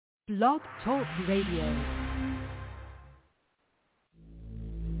Blog Talk Radio.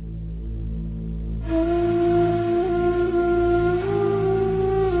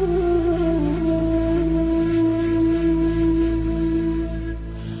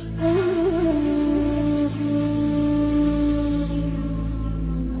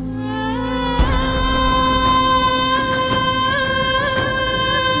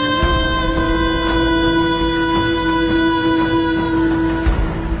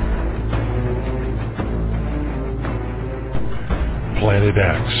 Planet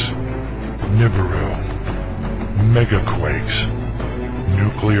X, Nibiru, megaquakes,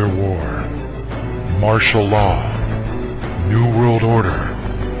 nuclear war, martial law, New World Order,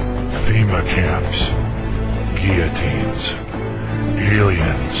 FEMA camps, guillotines,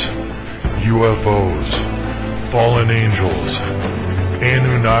 aliens, UFOs, fallen angels,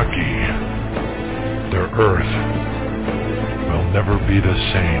 Anunnaki. Their Earth will never be the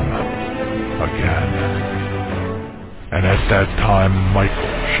same again. And at that time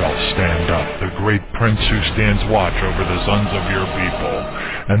Michael shall stand up, the great prince who stands watch over the sons of your people.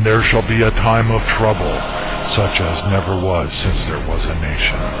 And there shall be a time of trouble, such as never was since there was a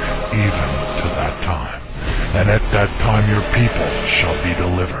nation, even to that time. And at that time your people shall be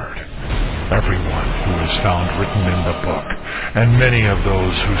delivered, everyone who is found written in the book. And many of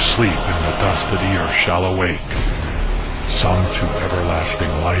those who sleep in the dust of the earth shall awake, some to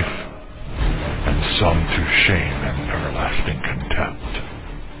everlasting life, and some to shame and everlasting contempt.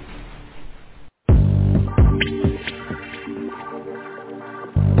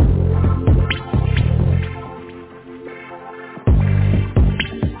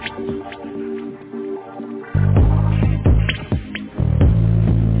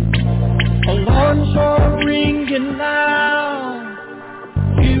 Alarms are ringing now.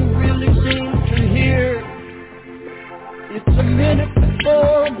 You really seem to hear. It's a minute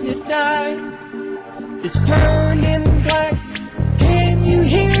before midnight. It's turning black. Can you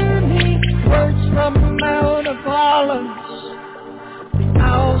hear me? Words from the Mount of Olives. The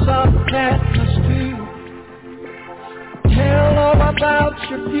owls of Patmos too. Tell all about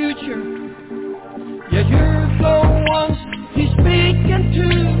your future. Yeah, you're the ones he's speaking to.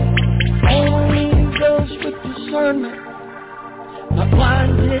 Only those with discernment, not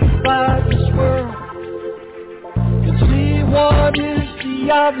blinded by this world, can see what is the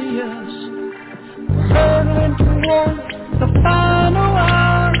obvious. Hurtling toward the final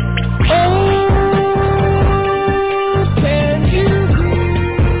hour. Oh, can you hear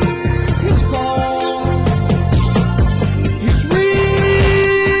his call? He's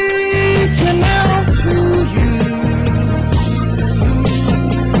reaching out to you.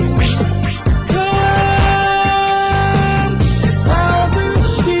 Come while there's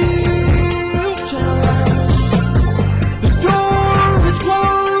still time. The door is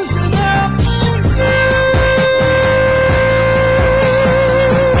closing up.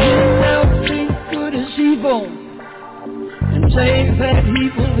 And say that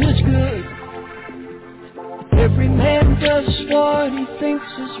evil is good. Every man does what he thinks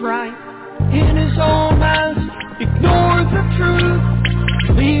is right. In his own eyes, ignore the truth.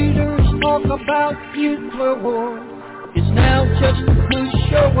 Leaders talk about nuclear war. It's now just a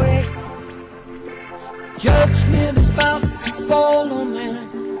push away. Judgment is about to fall on man.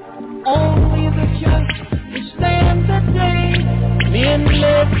 Only the just will stand the day. Men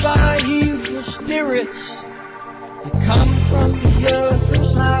led by evil spirits, they come from the other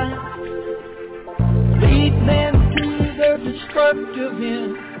side, lead men to their destructive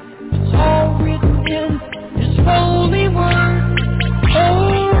end. It's all written in His holy word.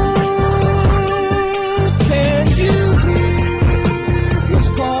 Oh, can you hear His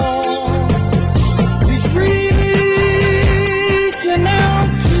call? He's reaching out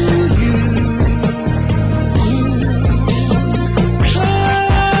to you.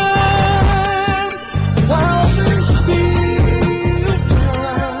 While there's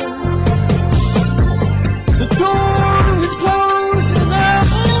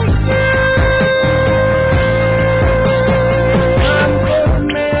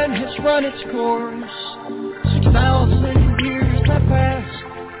its course. 6,000 years have passed.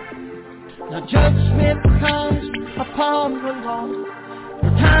 Now judgment comes upon the lost. No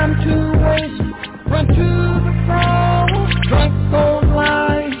time to waste. Run to the cross. Drunk on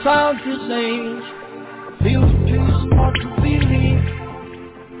lies of this age. Feel too smart to believe.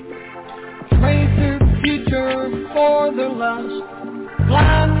 Trade their future for their lust.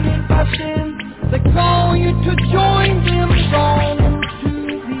 Blinded by sin, they call you to join them. Drawn into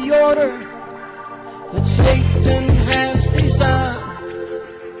the order that Satan has designed.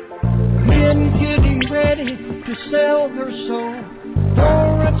 Men getting ready to sell their soul for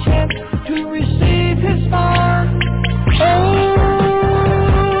a chance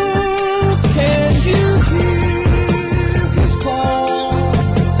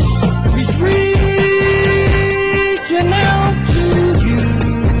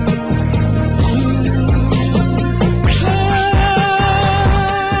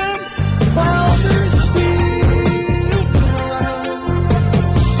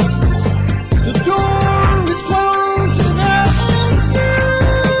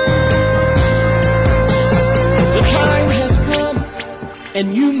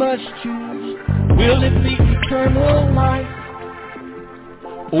and you must choose. Will it be eternal life,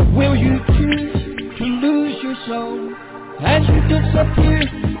 or will you choose to lose your soul as you disappear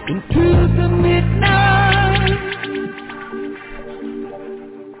into the midnight?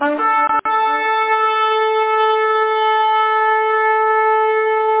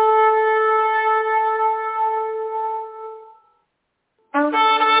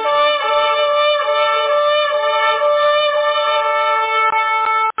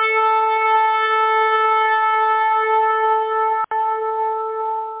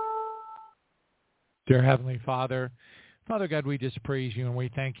 Dear Heavenly Father, Father God, we just praise you and we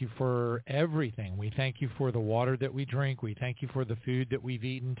thank you for everything. We thank you for the water that we drink. We thank you for the food that we've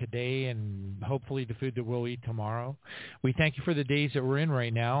eaten today and hopefully the food that we'll eat tomorrow. We thank you for the days that we're in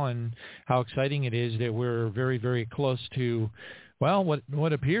right now and how exciting it is that we're very, very close to, well,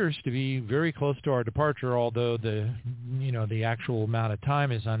 what appears to be very close to our departure, although the actual amount of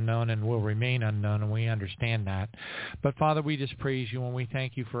time is unknown and will remain unknown, and we understand that. But Father, we just praise you and we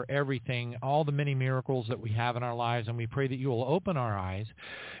thank you for everything, all the many miracles that we have in our lives, and we pray that you will open our eyes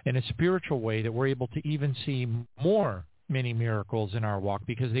in a spiritual way that we're able to even see more many miracles in our walk,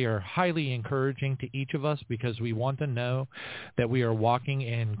 because they are highly encouraging to each of us, because we want to know that we are walking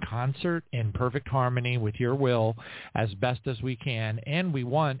in concert, in perfect harmony with your will as best as we can, and we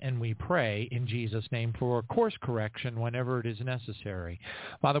want and we pray in Jesus' name for course correction whenever it is necessary.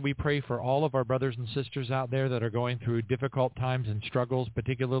 Father, we pray for all of our brothers and sisters out there that are going through difficult times and struggles,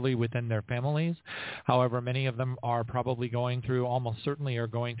 particularly within their families. However, many of them are probably almost certainly are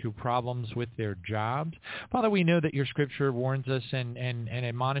going through problems with their jobs. Father, we know that your scripture warns us and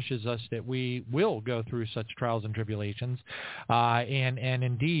admonishes us that we will go through such trials and tribulations, and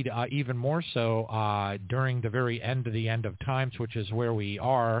indeed even more so during the very end of times, which is where we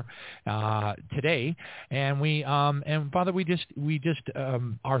are today. And we and Father, we just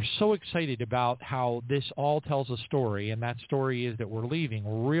are so excited about how this all tells a story, and that story is that we're leaving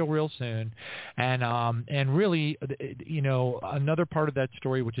real soon, and really, another part of that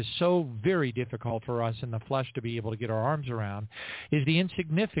story, which is so very difficult for us in the flesh to be able to get our arms around, is the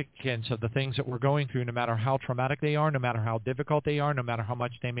insignificance of the things that we're going through, no matter how traumatic they are, no matter how difficult they are, no matter how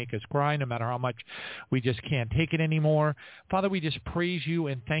much they make us cry, no matter how much we just can't take it anymore. Father, we just praise you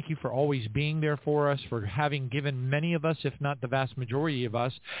and thank you for always being there for us, for having given many of us, if not the vast majority of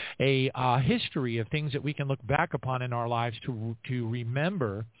us, a history of things that we can look back upon in our lives to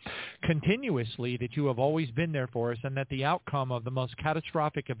remember continuously that you have always been there for us, and that the outcome of the most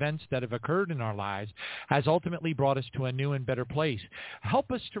catastrophic events that have occurred in our lives has ultimately brought us to a new and better place. Help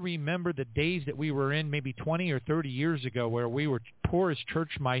us to remember the days that we were in maybe 20 or 30 years ago, where we were poor as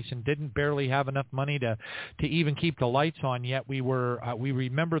church mice and didn't barely have enough money to even keep the lights on, yet we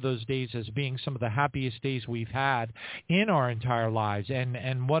remember those days as being some of the happiest days we've had in our entire lives.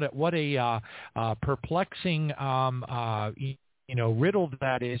 And what a perplexing riddle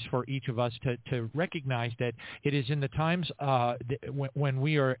that is for each of us to recognize that it is in the times when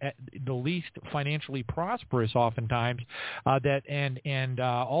we are at the least financially prosperous, oftentimes,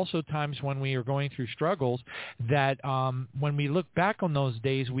 also times when we are going through struggles, that when we look back on those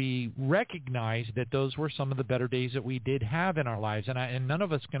days, we recognize that those were some of the better days that we did have in our lives. And none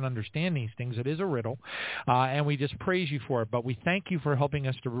of us can understand these things. It is a riddle, and we just praise you for it. But we thank you for helping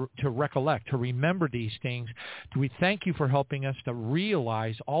us to recollect, to remember these things. We thank you for helping us to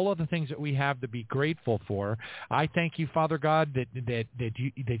realize all of the things that we have to be grateful for. I thank you, Father God,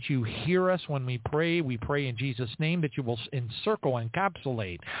 that you hear us when we pray. We pray in Jesus' name that you will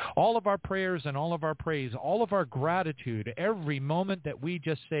encapsulate all of our prayers and all of our praise, all of our gratitude, every moment that we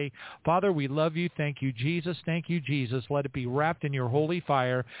just say, Father, we love you. Thank you, Jesus. Thank you, Jesus. Let it be wrapped in your holy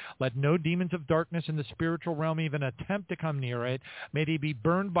fire. Let no demons of darkness in the spiritual realm even attempt to come near it. May they be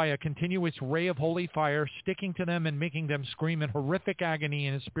burned by a continuous ray of holy fire, sticking to them and making them scream in horrific agony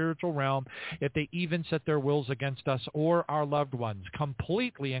in a spiritual realm if they even set their wills against us or our loved ones.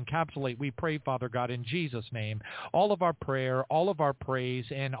 Completely encapsulate, we pray, Father God, in Jesus' name, all of our prayer, all of our praise,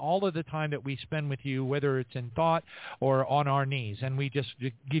 and all of the time that we spend with you, whether it's in thought or on our knees. And we just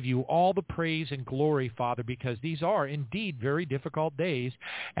give you all the praise and glory, Father, because these are indeed very difficult days,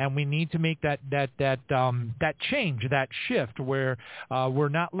 and we need to make that change, that shift, where we're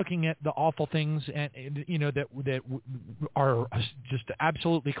not looking at the awful things and that are are just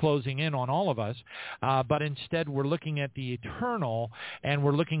absolutely closing in on all of us, but instead we're looking at the eternal, and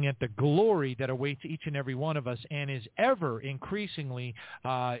we're looking at the glory that awaits each and every one of us and is ever increasingly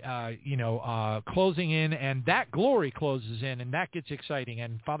closing in, and that glory closes in, and that gets exciting.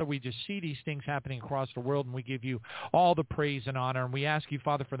 And Father, we just see these things happening across the world, and we give you all the praise and honor. And we ask you,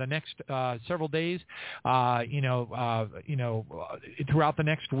 Father, for the next several days, throughout the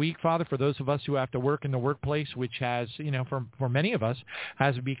next week, Father, for those of us who have to work in the workplace, which has, for many of us,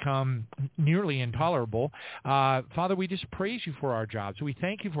 has become nearly intolerable. Father, we just praise you for our jobs. We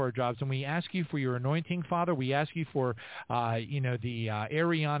thank you for our jobs, and we ask you for your anointing, Father. We ask you for, the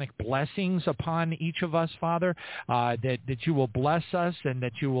Arianic blessings upon each of us, Father, that you will bless us and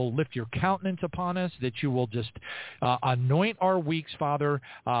that you will lift your countenance upon us, that you will just anoint our weeks, Father.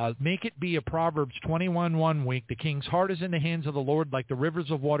 Make it be a Proverbs 21:1 week. The king's heart is in the hands of the Lord, like the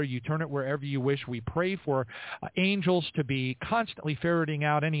rivers of water. You turn it wherever you wish. We pray for angels to be constantly ferreting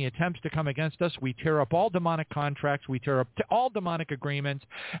out any attempts to come against us. We tear up all demonic contracts. We tear up all demonic agreements,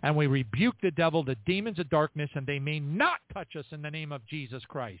 and we rebuke the devil, the demons of darkness, and they may not touch us in the name of Jesus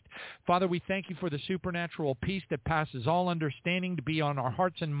Christ. Father, we thank you for the supernatural peace that passes all understanding to be on our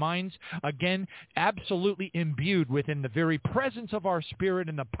hearts and minds, again, absolutely imbued within the very presence of our spirit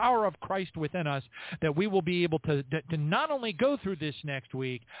and the power of Christ within us, that we will be able to not only go through this next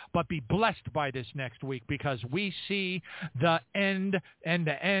week, but be blessed by this next week, because we see the end, and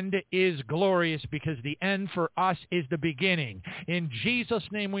the end is glorious, because the end for us is the beginning. In Jesus'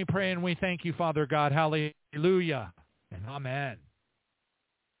 name we pray and we thank you, Father God. Hallelujah and amen.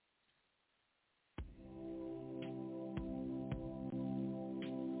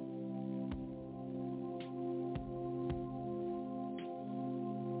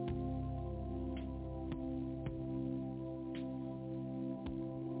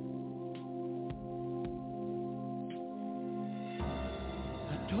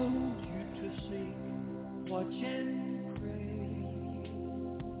 Told you to seek, watch and pray,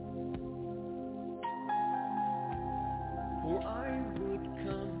 for I would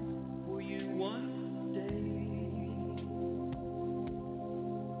come for you one day.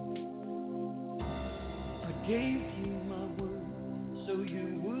 I gave you my word so you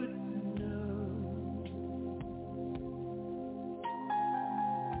would know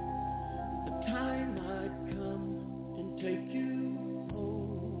the time I'd come and take you.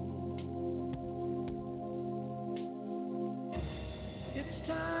 It's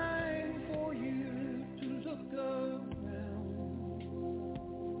time for you to look around.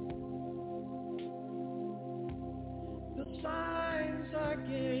 The signs I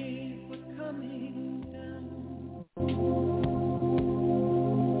gave are coming down.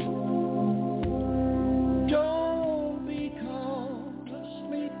 Don't be caught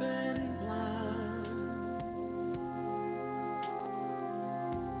asleep and blind.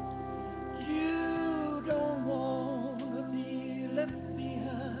 You don't want to be left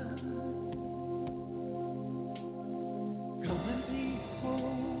behind. Come and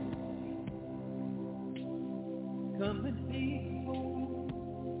behold, come and behold,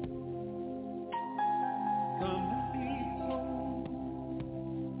 come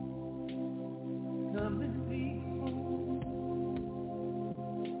and behold,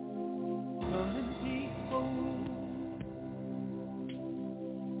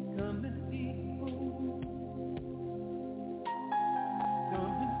 come and behold, come and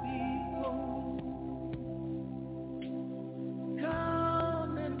behold,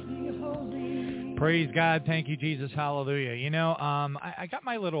 come and behold. Praise God. Thank you, Jesus. Hallelujah. I got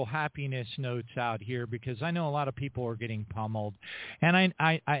my little happiness notes out here because I know a lot of people are getting pummeled, and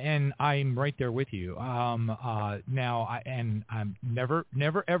I'm right there with you. I'm never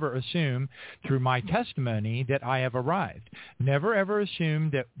ever assume through my testimony that I have arrived. Never ever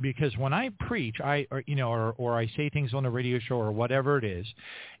assume that, because when I preach, or I say things on the radio show or whatever it is,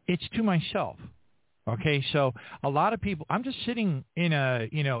 it's to myself. Okay, so a lot of people, I'm just sitting in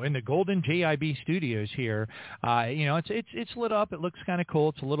in the Golden JIB studios here. It's lit up. It looks kind of cool.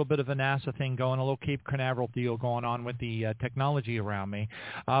 It's a little bit of a NASA thing going, a little Cape Canaveral deal going on with the technology around me.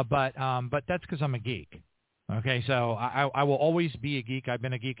 But that's because I'm a geek. Okay, so I will always be a geek. I've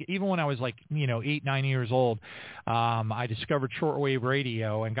been a geek. Even when I was 8, 9 years old, I discovered shortwave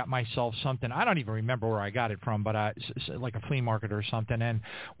radio and got myself something. I don't even remember where I got it from, but like a flea market or something. And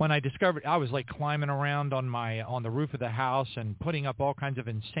when I discovered, I was climbing around on the roof of the house and putting up all kinds of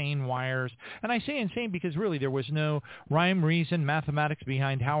insane wires. And I say insane because really there was no rhyme, reason, mathematics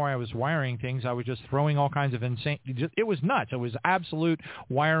behind how I was wiring things. I was just throwing all kinds of insane. It was nuts. It was absolute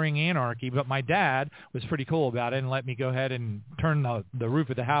wiring anarchy. But my dad was pretty cool chill about it and let me go ahead and turn the roof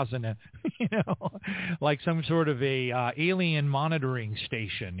of the house into, like some sort of a alien monitoring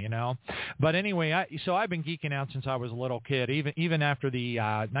station, But anyway, so I've been geeking out since I was a little kid, even after the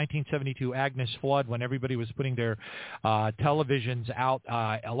 1972 Agnes flood, when everybody was putting their televisions out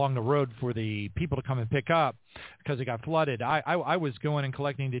along the road for the people to come and pick up because it got flooded. I was going and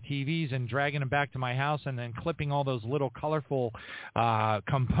collecting the TVs and dragging them back to my house and then clipping all those little colorful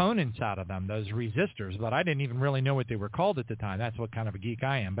components out of them, those resistors, but I didn't even really know what they were called at the time. That's what kind of a geek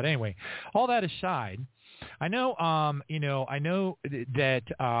I am. But anyway, all that aside, I know, I know that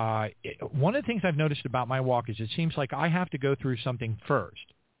one of the things I've noticed about my walk is it seems like I have to go through something first.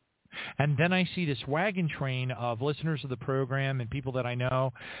 And then I see this wagon train of listeners of the program and people that I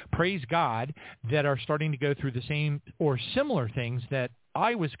know, praise God, that are starting to go through the same or similar things that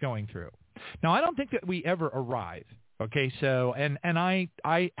I was going through. Now, I don't think that we ever arrive. Okay, so, and I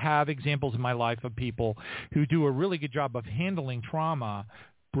have examples in my life of people who do a really good job of handling trauma,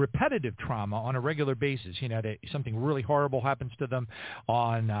 repetitive trauma on a regular basis. That something really horrible happens to them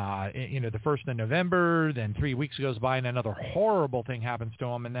on, the 1st of November, then 3 weeks goes by and another horrible thing happens to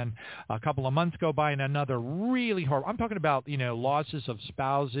them, and then a couple of months go by and another really horrible. I'm talking about, losses of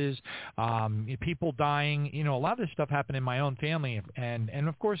spouses, people dying, a lot of this stuff happened in my own family, and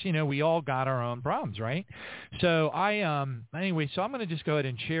of course, we all got our own problems, right? So anyway, so I'm going to just go ahead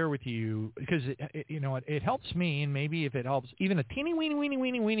and share with you, because it helps me, and maybe if it helps even a teeny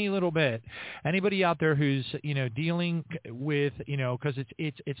weeny little bit, anybody out there who's dealing with because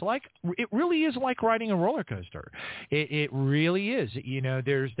it's like, it really is like riding a roller coaster. It really is.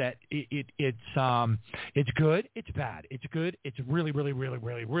 There's that it's good, it's bad, it's good, it's really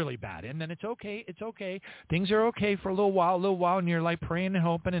really bad, and then it's okay, things are okay for a little while, and you're like praying and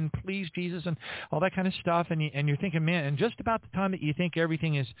hoping and please Jesus and all that kind of stuff, and you're thinking, man, and just about the time that you think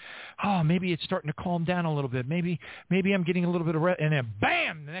everything is, maybe it's starting to calm down a little bit, maybe I'm getting a little bit of rest, and then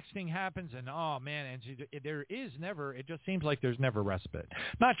bam, the next thing happens, and oh man, and there is never, it just seems like there's never respite,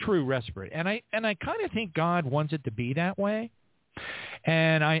 not true respite, and I kind of think God wants it to be that way.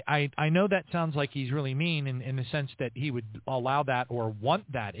 And I know that sounds like he's really mean in the sense that he would allow that or want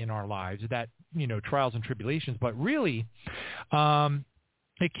that in our lives, that trials and tribulations, but really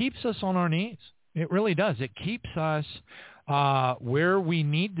it keeps us on our knees. It really does. It keeps us where we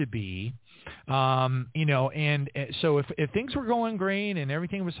need to be. And so if things were going great and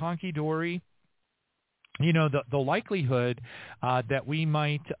everything was honky-dory, the likelihood that we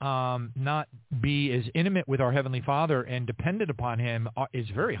might not be as intimate with our Heavenly Father and dependent upon Him is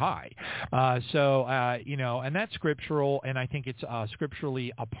very high. And that's scriptural, and I think it's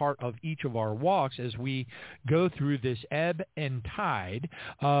scripturally a part of each of our walks as we go through this ebb and tide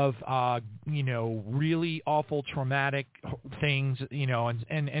of, really awful, traumatic things,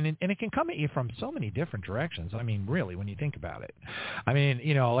 and it can come at you from so many different directions. I mean, really, when you think about it. I mean,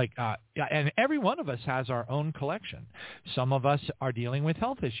 and every one of us has our own collection. Some of us are dealing with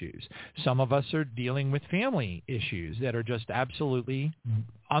health issues. Some of us are dealing with family issues that are just absolutely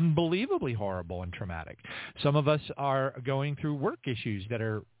unbelievably horrible and traumatic. Some of us are going through work issues that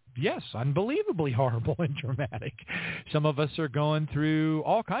are, yes, unbelievably horrible and traumatic. Some of us are going through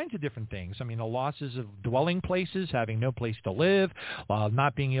all kinds of different things. I mean, the losses of dwelling places, having no place to live,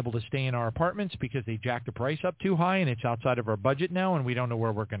 not being able to stay in our apartments because they jacked the price up too high and it's outside of our budget now and we don't know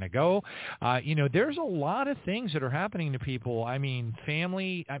where we're going to go. There's a lot of things that are happening to people. I mean,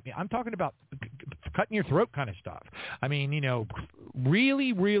 family, I'm talking about cutting your throat kind of stuff. I mean,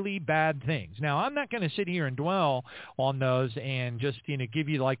 really, really bad things. Now, I'm not going to sit here and dwell on those and just, give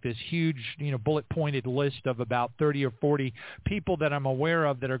you like this huge, bullet-pointed list of about 30 or 40 people that I'm aware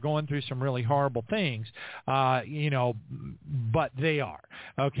of that are going through some really horrible things, but they are,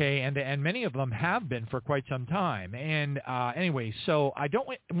 okay, and many of them have been for quite some time. And anyway, so I don't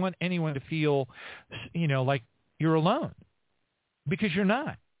want anyone to feel, like you're alone, because you're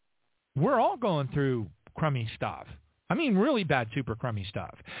not. We're all going through crummy stuff. I mean, really bad, super crummy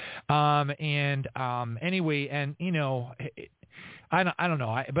stuff. Anyway, and I don't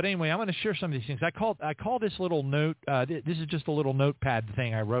know. But anyway, I'm going to share some of these things. I call this little note. This is just a little notepad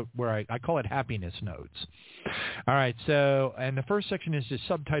thing I wrote where I call it happiness notes. All right. So, and the first section is just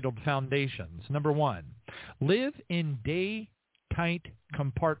subtitled Foundations. Number 1, live in day-tight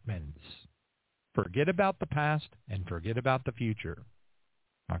compartments. Forget about the past and forget about the future.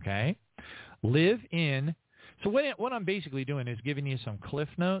 Okay? Live in. So what I'm basically doing is giving you some cliff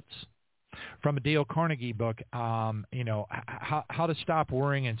notes from a Dale Carnegie book, how to stop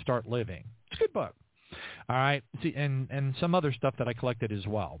worrying and start living. It's a good book. All right. See, and some other stuff that I collected as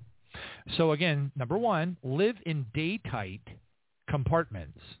well. So again, number 1, live in day-tight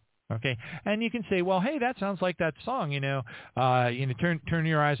compartments. Okay, and you can say, well, hey, that sounds like that song, turn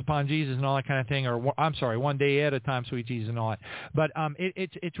your eyes upon Jesus and all that kind of thing, or I'm sorry, one day at a time, sweet Jesus and all that. But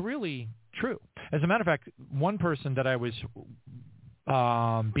it's really true. As a matter of fact, one person that I was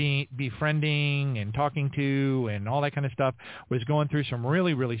befriending and talking to and all that kind of stuff was going through some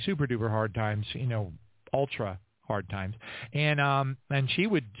really, really super duper hard times, ultra hard times. And she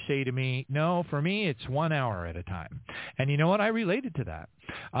would say to me, no, for me, it's 1 hour at a time. And you know what? I related to that.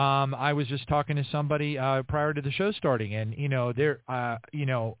 I was just talking to somebody prior to the show starting, and, I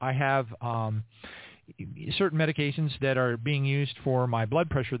have certain medications that are being used for my blood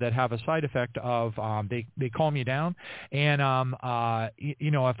pressure that have a side effect of they calm you down. And,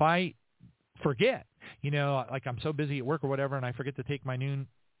 if I forget, like I'm so busy at work or whatever, and I forget to take my noon,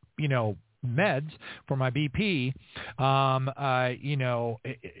 meds for my BP, I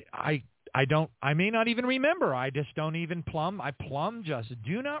may not even remember. I just don't even just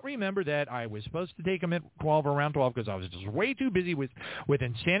do not remember that I was supposed to take them at 12 or around 12 because I was just way too busy with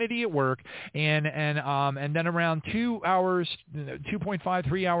insanity at work. And then around 2 hours, 2.5,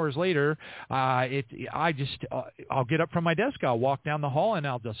 3 hours later, I'll get up from my desk. I'll walk down the hall and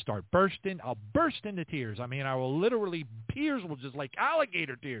I'll just start bursting. I'll burst into tears. I mean, tears will just like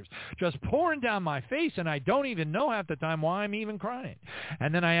alligator tears just pouring down my face. And I don't even know half the time why I'm even crying.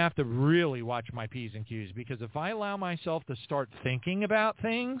 And then I have to really watch my P's and Q's, because if I allow myself to start thinking about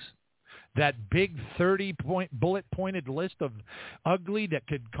things, that big 30-point bullet-pointed list of ugly that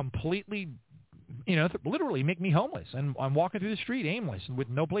could completely, literally make me homeless, and I'm walking through the street aimless with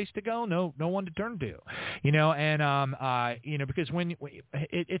no place to go, no one to turn to, because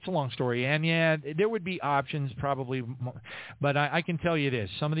it's a long story, and yeah, there would be options probably, but I can tell you this: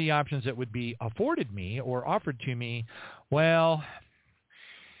 some of the options that would be afforded me or offered to me, well,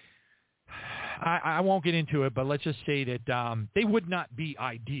 I won't get into it, but let's just say that they would not be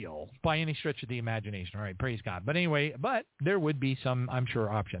ideal by any stretch of the imagination. All right, praise God. But anyway, there would be some, I'm sure,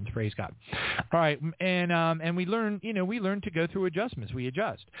 options. Praise God. All right, and we learn to go through adjustments. We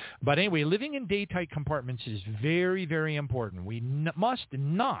adjust. But anyway, living in day-tight compartments is very, very important. We must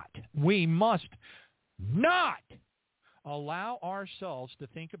not allow ourselves to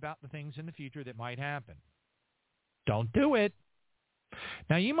think about the things in the future that might happen. Don't do it.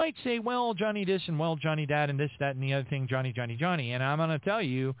 Now, you might say, well, Johnny this, and well, Johnny that, and this, that, and the other thing, Johnny. And I'm going to tell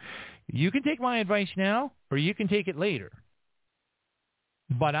you, you can take my advice now, or you can take it later.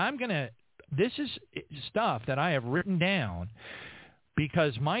 But this is stuff that I have written down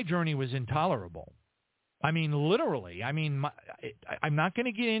because my journey was intolerable. I mean, literally. I mean, I'm not going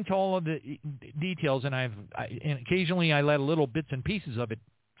to get into all of the details, and occasionally I let little bits and pieces of it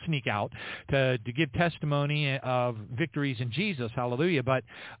sneak out to give testimony of victories in Jesus, hallelujah. But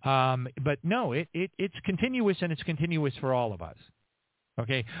no, it's continuous, and it's continuous for all of us.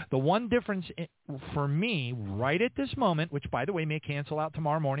 Okay, the one difference for me right at this moment, which by the way may cancel out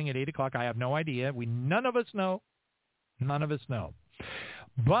tomorrow morning at 8 o'clock, I have no idea. None of us know.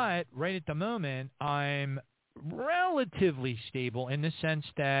 But right at the moment, I'm relatively stable in the sense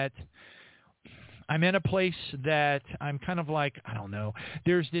that I'm in a place that I'm kind of like, I don't know,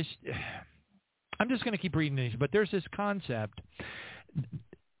 there's this, I'm just going to keep reading these, but there's this concept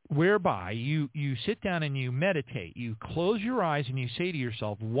whereby you sit down and you meditate, you close your eyes and you say to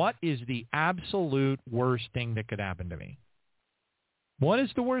yourself, what is the absolute worst thing that could happen to me? What is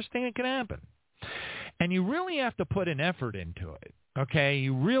the worst thing that could happen? And you really have to put an effort into it. Okay,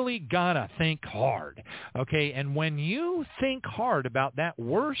 you really got to think hard, okay? And when you think hard about that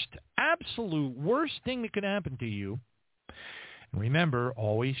absolute worst thing that could happen to you, remember,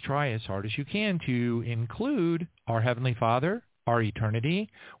 always try as hard as you can to include our Heavenly Father, our eternity,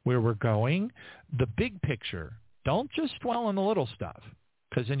 where we're going, the big picture. Don't just dwell on the little stuff,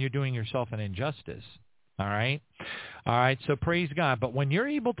 because then you're doing yourself an injustice. All right, so praise God. But when you're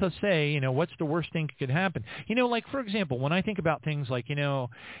able to say, what's the worst thing that could happen? Like, for example, when I think about things like,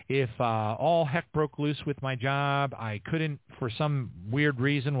 if all heck broke loose with my job, I couldn't, for some weird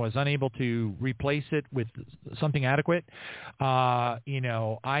reason, was unable to replace it with something adequate, I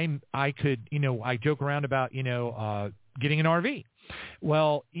could, I joke around about, getting an RV.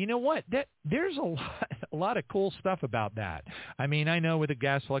 Well, you know what? There's a lot of cool stuff about that. I mean, I know with the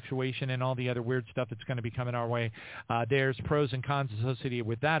gas fluctuation and all the other weird stuff that's going to be coming our way, there's pros and cons associated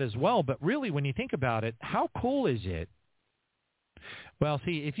with that as well. But really, when you think about it, how cool is it? Well,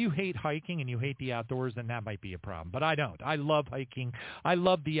 see, if you hate hiking and you hate the outdoors, then that might be a problem. But I don't. I love hiking. I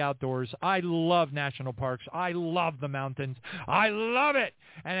love the outdoors. I love national parks. I love the mountains. I love it.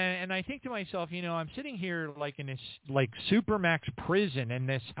 And I think to myself, I'm sitting here like in this like supermax prison in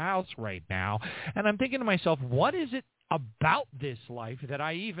this house right now, and I'm thinking to myself, what is it about this life that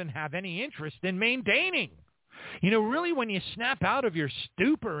I even have any interest in maintaining. You know, really, when you snap out of your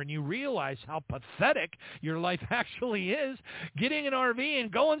stupor and you realize how pathetic your life actually is, getting an RV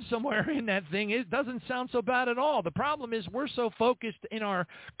and going somewhere in that thing doesn't sound so bad at all. The problem is we're so focused in our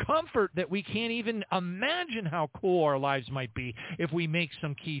comfort that we can't even imagine how cool our lives might be if we make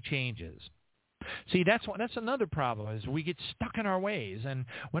some key changes. See, that's another problem, is we get stuck in our ways, and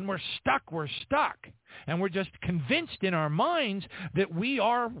when we're stuck, and we're just convinced in our minds that we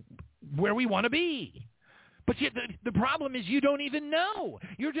are where we want to be. But yet the problem is you don't even know.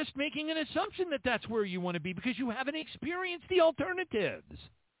 You're just making an assumption that that's where you want to be because you haven't experienced the alternatives.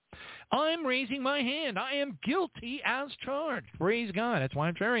 I'm raising my hand. I am guilty as charged. Praise God. That's why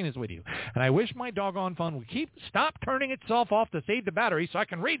I'm sharing this with you. And I wish my doggone phone would stop turning itself off to save the battery so I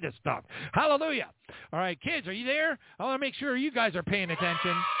can read this stuff. Hallelujah. All right, kids, are you there? I want to make sure you guys are paying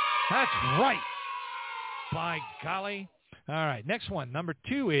attention. That's right. By golly. All right, next one. Number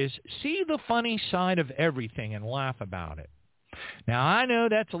 2 is see the funny side of everything and laugh about it. Now, I know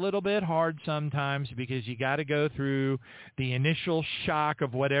that's a little bit hard sometimes because you got to go through the initial shock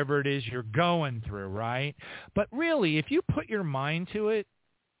of whatever it is you're going through, right? But really, if you put your mind to it,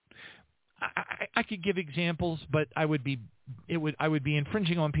 I could give examples, but I would be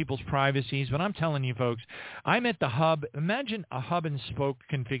infringing on people's privacies. But I'm telling you, folks, I'm at the hub. Imagine a hub and spoke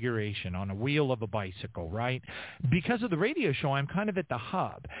configuration on a wheel of a bicycle, right? Because of the radio show, I'm kind of at the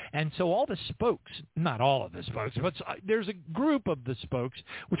hub. And so all the spokes, not all of the spokes, but there's a group of the spokes,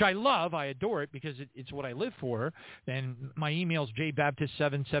 which I love. I adore it because it's what I live for. And my email is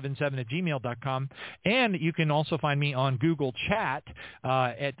jbaptist777@gmail.com. And you can also find me on Google Chat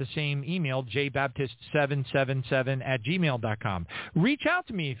at the same email, jbaptist777@gmail.com. Reach out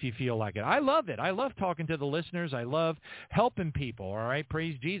to me if you feel like it. I love it. I love talking to the listeners. I love helping people. All right,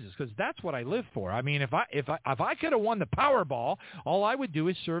 praise Jesus, because that's what I live for. I mean, if I could have won the Powerball, all I would do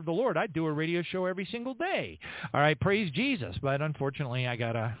is serve the Lord. I'd do a radio show every single day. All right, praise Jesus. But unfortunately, I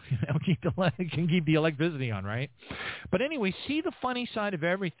gotta keep the electricity on, right? But anyway, see the funny side of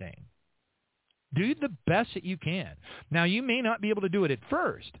everything. Do the best that you can. Now, you may not be able to do it at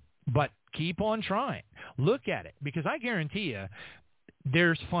first, but keep on trying. Look at it, because I guarantee you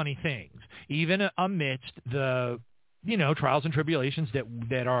there's funny things, even amidst the, trials and tribulations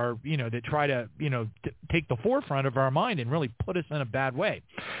that are, that try to, take the forefront of our mind and really put us in a bad way.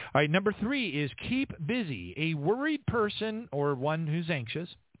 All right, number 3 is keep busy. A worried person, or one who's anxious,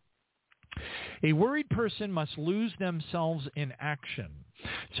 a worried person must lose themselves in action.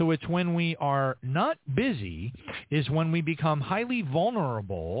 So it's when we are not busy is when we become highly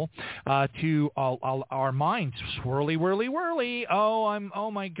vulnerable to our minds swirly, whirly. Oh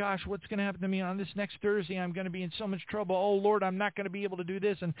my gosh, what's going to happen to me on this next Thursday? I'm going to be in so much trouble. Oh, Lord, I'm not going to be able to do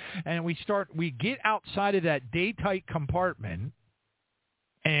this. And we get outside of that day-tight compartment,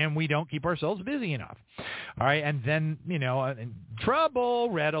 and we don't keep ourselves busy enough. All right, and then, trouble,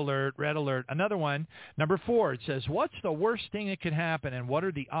 red alert. Another one, number 4, it says, what's the worst thing that could happen, and what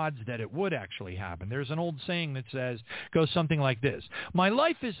are the odds that it would actually happen? There's an old saying that goes something like this: my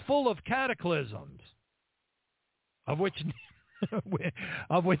life is full of cataclysms, of which none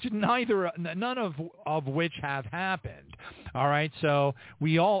of which have happened. All right, so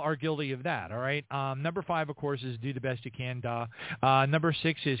we all are guilty of that. All right, number 5, of course, is do the best you can. Number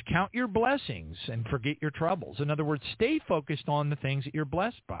 6 is count your blessings and forget your troubles. In other words, stay focused on the things that you're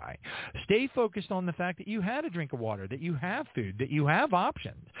blessed by. Stay focused on the fact that you had a drink of water, that you have food, that you have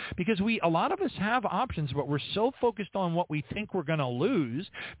options. Because a lot of us have options, but we're so focused on what we think we're going to lose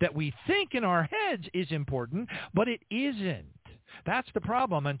that we think in our heads is important, but it isn't. That's the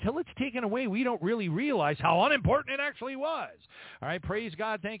problem. Until it's taken away, we don't really realize how unimportant it actually was. All right, praise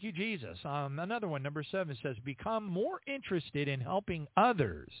God. Thank you, Jesus. Another one, number 7, says, become more interested in helping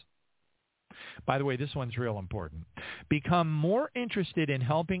others. By the way, this one's real important. Become more interested in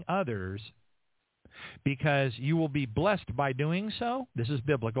helping others, because you will be blessed by doing so. This is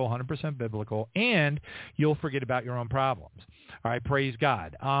biblical, 100% biblical, and you'll forget about your own problems. All right, praise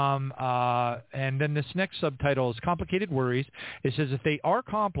God. And then this next subtitle is Complicated Worries. It says, if they are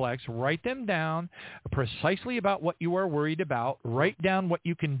complex, write them down precisely about what you are worried about. Write down what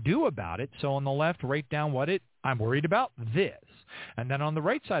you can do about it. So on the left, write down I'm worried about this. And then on the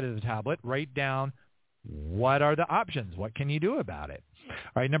right side of the tablet, write down what are the options. What can you do about it?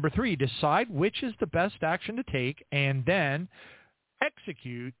 All right, number 3, decide which is the best action to take, and then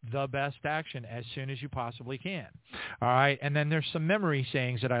execute the best action as soon as you possibly can. All right, and then there's some memory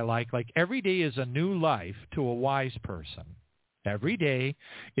sayings that I like every day is a new life to a wise person. Every day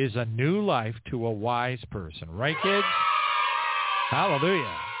is a new life to a wise person. Right, kids?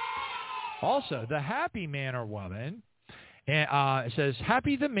 Hallelujah. Also, the happy man or woman And it says,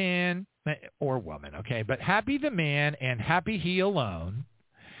 happy the man or woman, okay, but happy the man and happy he alone,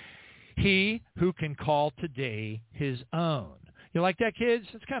 he who can call today his own. You like that, kids?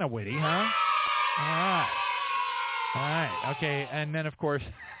 It's kind of witty, huh? All right, okay, and then, of course,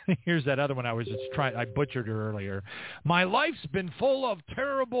 here's that other one I butchered earlier. My life's been full of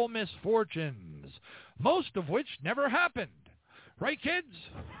terrible misfortunes, most of which never happened. Right, kids?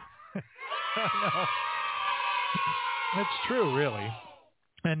 No. That's true, really.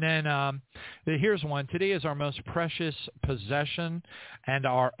 And then here's one. Today is our most precious possession and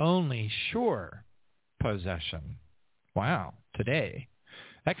our only sure possession. Wow, today.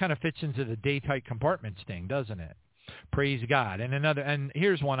 That kind of fits into the day-tight compartments thing, doesn't it? Praise God. And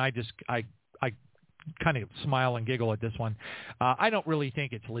here's one I kind of smile and giggle at this one. I don't really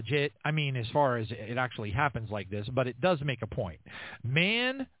think it's legit. I mean, as far as it actually happens like this, but it does make a point.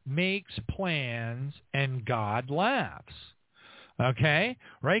 Man makes plans and God laughs. Okay?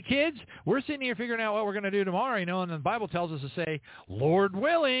 Right, kids? We're sitting here figuring out what we're going to do tomorrow, and the Bible tells us to say, Lord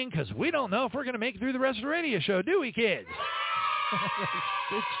willing, because we don't know if we're going to make it through the rest of the radio show, do we, kids?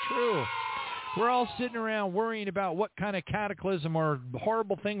 It's true. We're all sitting around worrying about what kind of cataclysm or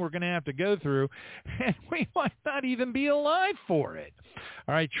horrible thing we're going to have to go through, and we might not even be alive for it.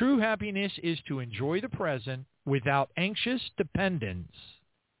 All right, true happiness is to enjoy the present without anxious dependence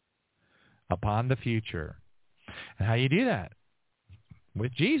upon the future. And how you do that?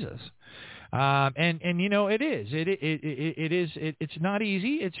 With Jesus. It is. It's not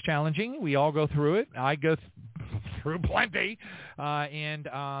easy. It's challenging. We all go through it. I go through plenty, and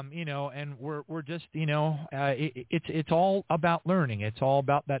we're just, it's all about learning. It's all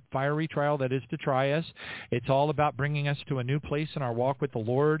about that fiery trial that is to try us. It's all about bringing us to a new place in our walk with the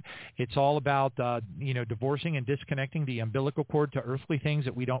Lord. It's all about, divorcing and disconnecting the umbilical cord to earthly things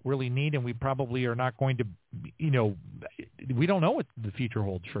that we don't really need, and we probably are not going to, we don't know what the future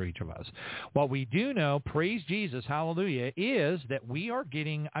holds for each of us. What we do know, praise Jesus, hallelujah, is that we are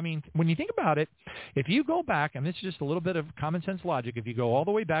getting, when you think about it, if you go back, and this is just a little bit of common sense logic, if you go all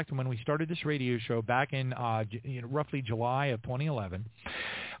the way back to when we started this radio show back in roughly July of 2011,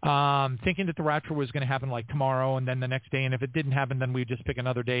 thinking that the rapture was going to happen like tomorrow and then the next day, and if it didn't happen, then we'd just pick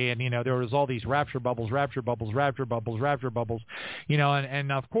another day, and, there was all these rapture bubbles,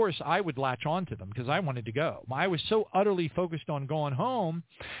 and of course I would latch on to them because I wanted to go. I was so utterly focused on going home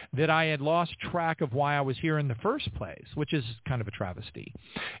that I had lost track of why I was here in the first place, which is kind of a travesty,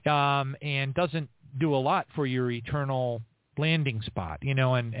 and doesn't do a lot for your eternal landing spot,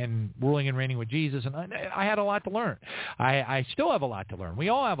 and ruling and reigning with Jesus. And I had a lot to learn. I still have a lot to learn. We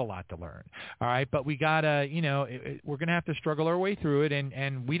all have a lot to learn. All right. But we got to, we're going to have to struggle our way through it.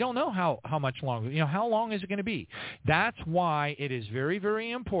 And we don't know how much longer, how long is it going to be? That's why it is very,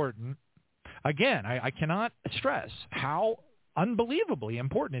 very important. Again, I cannot stress how unbelievably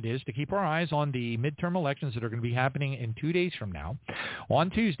important it is to keep our eyes on the midterm elections that are going to be happening in 2 days from now on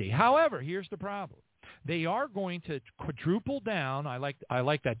Tuesday. However, here's the problem. They are going to quadruple down. I like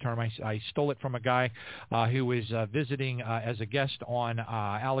that term. I stole it from a guy who was visiting as a guest on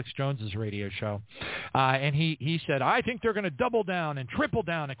Alex Jones's radio show, and he said, I think they're going to double down and triple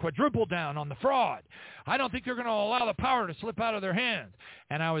down and quadruple down on the fraud. I don't think they're going to allow the power to slip out of their hands.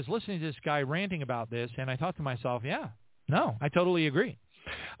 And I was listening to this guy ranting about this, and I thought to myself, yeah, no, I totally agree.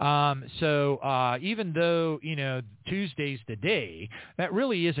 So even though, Tuesday's the day, that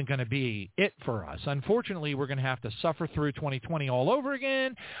really isn't going to be it for us. Unfortunately, we're going to have to suffer through 2020 all over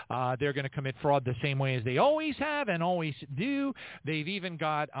again. They're going to commit fraud the same way as they always have and always do. They've even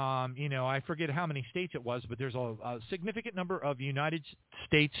got, I forget how many states it was, but there's a significant number of United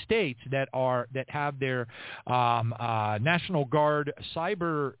States that have their National Guard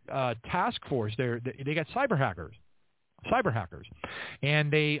cyber task force. They got cyber hackers,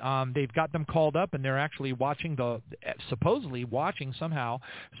 and they've got them called up, and they're actually supposedly watching somehow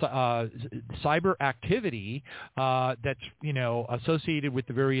cyber activity that's associated with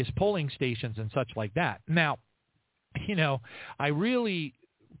the various polling stations and such like that. Now, I really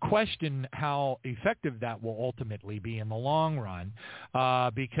question how effective that will ultimately be in the long run,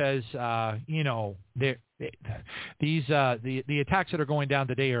 because the attacks that are going down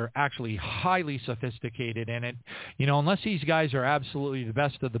today are actually highly sophisticated, and unless these guys are absolutely the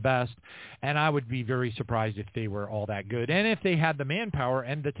best of the best, and I would be very surprised if they were all that good, and if they had the manpower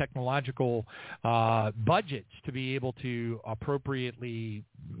and the technological budgets to be able to appropriately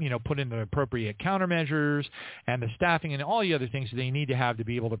put in the appropriate countermeasures and the staffing and all the other things that they need to have to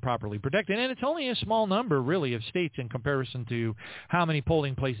be able to properly protect it. And it's only a small number, really, of states in comparison to how many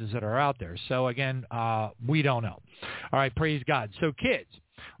polling places that are out there. So, again, we don't know. All right, praise God. So, kids,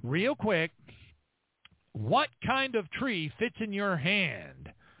 real quick, what kind of tree fits in your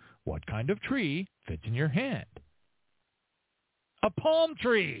hand? What kind of tree fits in your hand? A palm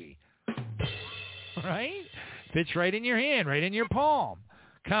tree. Right? Fits right in your hand, right in your palm.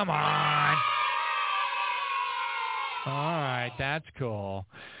 Come on. All right, that's cool.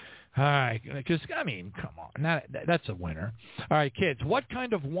 All right, because, I mean, come on. That's a winner. All right, kids, what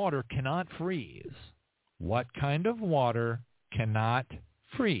kind of water cannot freeze? What kind of water cannot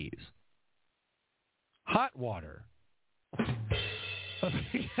freeze? Hot water.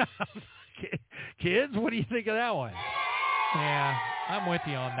 Kids, what do you think of that one? Yeah, I'm with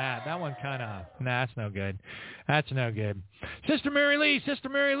you on that. That one kind of, that's no good. That's no good. Sister Mary Lee,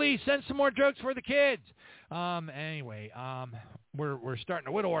 send some more jokes for the kids. Anyway, we're starting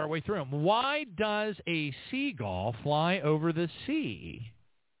to whittle our way through them. Why does a seagull fly over the sea?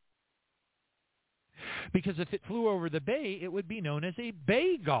 Because if it flew over the bay, it would be known as a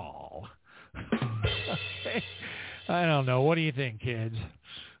baygall. Okay. I don't know. What do you think, kids?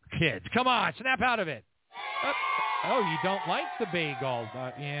 Kids, come on, snap out of it. Oh, you don't like the baygall.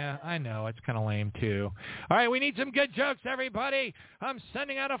 Yeah, I know. It's kind of lame, too. All right, we need some good jokes, everybody. I'm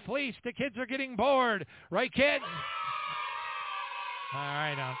sending out a fleece. The kids are getting bored. Right, kids? All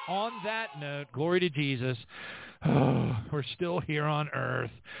right, on that note, glory to Jesus. Oh, we're still here on Earth.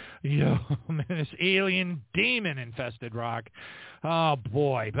 Yo, man, this alien demon-infested rock. Oh,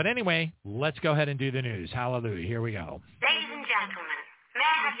 boy. But anyway, let's go ahead and do the news. Hallelujah. Here we go. Ladies and gentlemen, may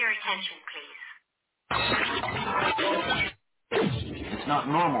I have your attention, please? It's not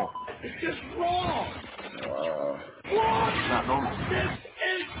normal. It's just wrong. It's not normal. This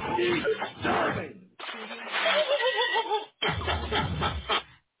is disturbing.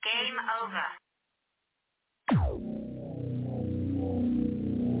 Game over.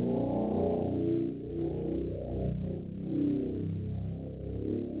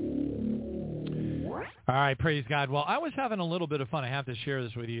 All right, praise God. Well, I was having a little bit of fun. I have to share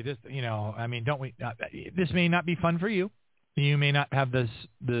this with you. This, don't we? This may not be fun for you. You may not have the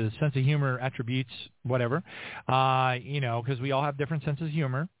sense of humor attributes, whatever, because we all have different senses of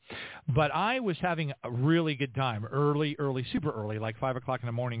humor. But I was having a really good time, early, super early, like 5 o'clock in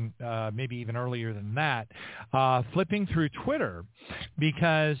the morning, maybe even earlier than that, flipping through Twitter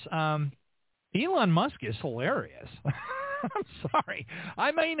because Elon Musk is hilarious. I'm sorry.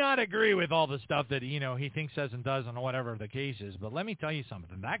 I may not agree with all the stuff that, he thinks, says, and does, and whatever the case is, but let me tell you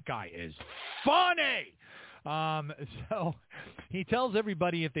something. That guy is funny. So he tells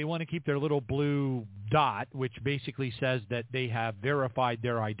everybody if they want to keep their little blue dot, which basically says that they have verified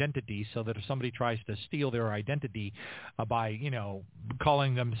their identity, so that if somebody tries to steal their identity by,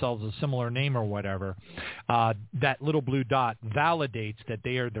 calling themselves a similar name or whatever, that little blue dot validates that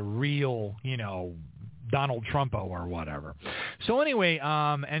they are the real, Donald Trumpo or whatever. So anyway,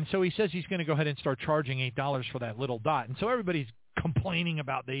 and so he says he's going to go ahead and start charging $8 for that little dot. And so everybody's complaining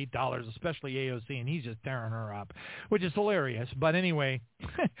about the $8, especially AOC, and he's just tearing her up, which is hilarious. But anyway,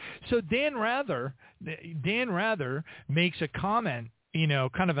 so Dan Rather makes a comment,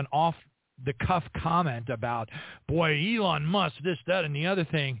 kind of an off-the-cuff comment about, boy, Elon Musk, this, that, and the other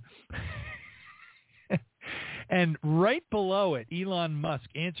thing. And right below it, Elon Musk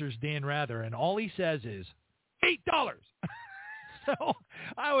answers Dan Rather, and all he says is, $8. So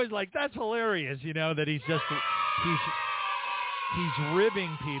I was like, that's hilarious, that he's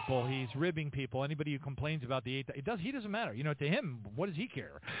ribbing people. He's ribbing people. Anybody who complains about the $8, he doesn't matter. To him, what does he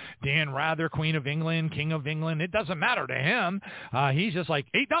care? Dan Rather, Queen of England, King of England, it doesn't matter to him. He's just like,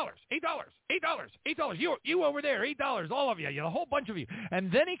 $8. You over there, $8, all of you, a whole bunch of you.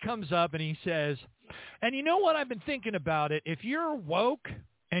 And then he comes up and he says, and you know what? I've been thinking about it. If you're woke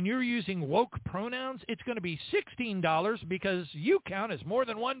and you're using woke pronouns, it's going to be $16 because you count as more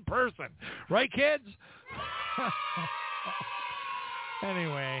than one person. Right, kids?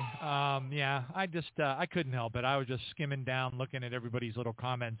 Anyway, I couldn't help it. I was just skimming down, looking at everybody's little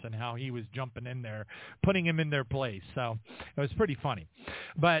comments and how he was jumping in there, putting him in their place. So it was pretty funny.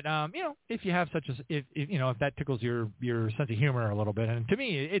 But if you have if that tickles your sense of humor a little bit, and to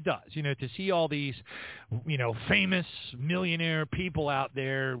me it does. To see all these, famous millionaire people out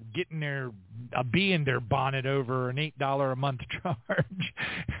there getting a bee in their bonnet over an $8 a month charge.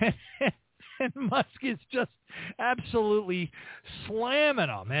 And Musk is just absolutely slamming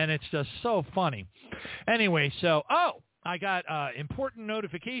them, and it's just so funny. Anyway, so, I got important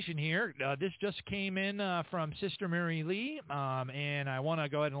notification here. This just came in from Sister Mary Lee, and I want to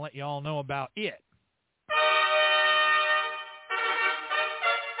go ahead and let you all know about it.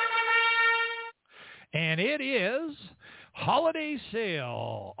 And it is holiday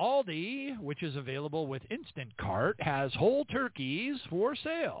sale. Aldi, which is available with Instant Cart, has whole turkeys for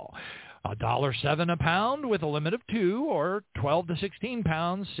sale. $1.07 a pound with a limit of 2, or 12 to 16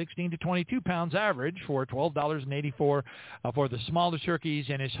 pounds, 16 to 22 pounds average for $12.84 for the smaller turkeys,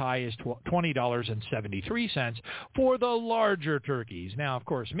 and as high as $20.73 for the larger turkeys. Now, of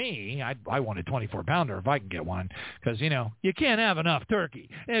course, I want a 24-pounder if I can get one, because, you can't have enough turkey,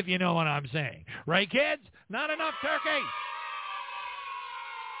 if you know what I'm saying. Right, kids? Not enough turkey!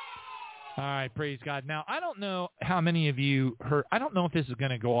 All right, praise God. Now, I don't know how many of you heard, I don't know if this is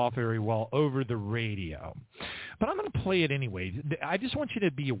going to go off very well over the radio, but I'm going to play it anyway. I just want you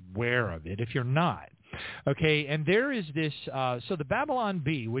to be aware of it if you're not. Okay, and there is this, so the Babylon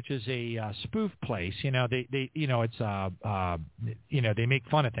Bee, which is a spoof place, they make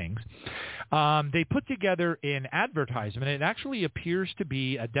fun of things. They put together an advertisement. It actually appears to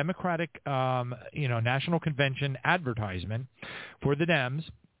be a Democratic, National Convention advertisement for the Dems.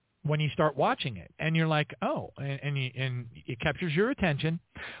 When you start watching it, and you're like, oh, and it captures your attention,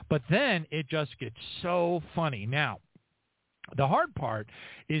 but then it just gets so funny. Now, the hard part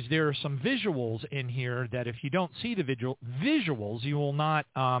is there are some visuals in here that if you don't see the visuals, you will not,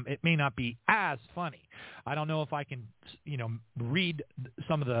 it may not be as funny. I don't know if I can, read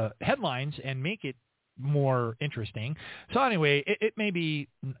some of the headlines and make it more interesting. So anyway, it may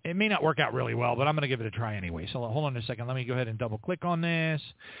not work out really well, but I'm going to give it a try anyway. So hold on a second. Let me go ahead and double click on this.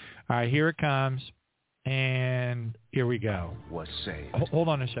 All right, here it comes. And here we go. Was saved. Hold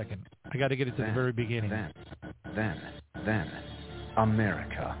on a second. I got to get it to the very beginning. Then,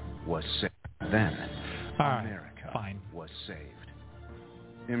 America was saved. Then, America was saved.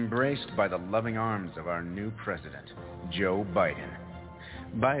 Embraced by the loving arms of our new president, Joe Biden.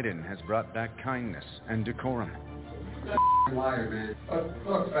 Biden has brought back kindness and decorum. Liar, man.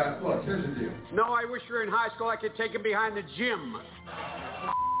 Look, here's the deal. No, I wish you were in high school. I could take him behind the gym.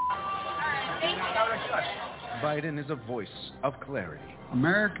 Biden is a voice of clarity.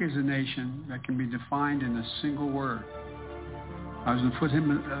 America is a nation that can be defined in a single word. I was going to put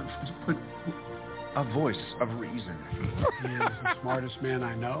him a voice of reason. He is the smartest man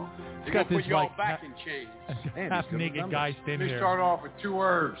I know. He's got this y'all back in chains. Half-naked guy standing Let me here. start off with 2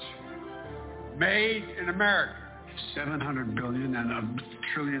 words. Made in America. $700 billion and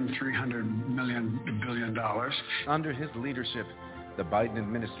 $1.3 billion. Under his leadership, the Biden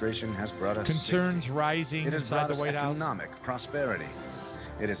administration has brought us concerns rising it has inside the White House. Economic prosperity.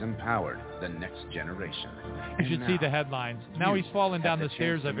 It has empowered the next generation. You should see the headlines. Now he's falling down the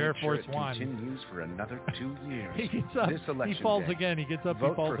stairs of Air Force One. Continues for another 2 years. He gets up. He falls again. He gets up. Vote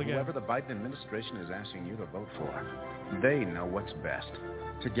he falls for again. Whoever the Biden administration is asking you to vote for. They know what's best.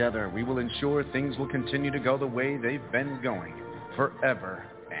 Together, we will ensure things will continue to go the way they've been going forever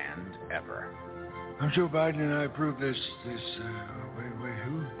and ever. I'm Joe Biden, and I approve this. Wait,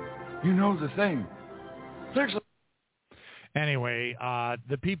 who? You know the thing. Thanks. Anyway,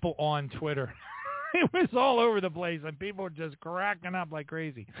 the people on Twitter, it was all over the place, and people were just cracking up like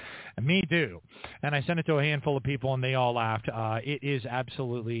crazy. And me too. And I sent it to a handful of people, and they all laughed. It is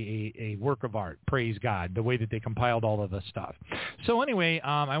absolutely a work of art. Praise God, the way that they compiled all of the stuff. So anyway,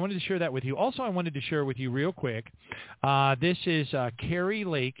 I wanted to share that with you. Also, I wanted to share with you real quick. This is Carrie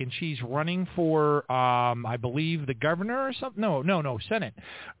Lake, and she's running for, I believe, the governor or something. No, Senate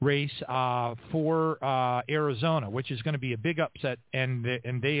race for Arizona, which is going to be a big upset. And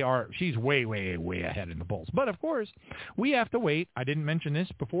she's way, way, way ahead in the polls. But of course, we have to wait. I didn't mention this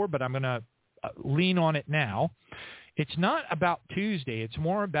before, but I'm going to lean on it now. It's not about Tuesday. It's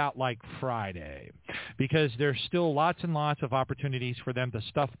more about like Friday, because there's still lots and lots of opportunities for them to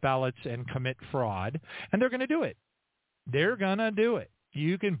stuff ballots and commit fraud, and they're going to do it. They're going to do it.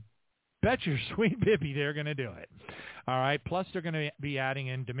 You can bet your sweet bippy they're going to do it. All right. Plus, they're going to be adding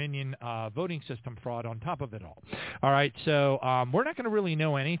in Dominion voting system fraud on top of it all. All right. So we're not going to really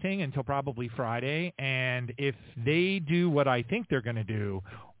know anything until probably Friday. And if they do what I think they're going to do,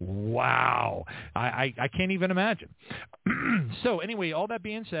 wow, I can't even imagine. So anyway, all that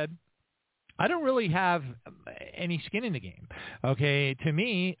being said, I don't really have any skin in the game. Okay, to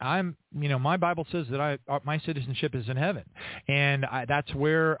me, my Bible says that my citizenship is in heaven, and that's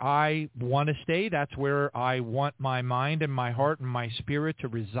where I want to stay. That's where I want my mind and my heart and my spirit to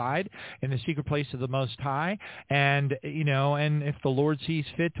reside, in the secret place of the Most High. And and if the Lord sees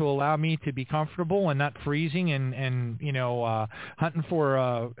fit to allow me to be comfortable and not freezing and hunting for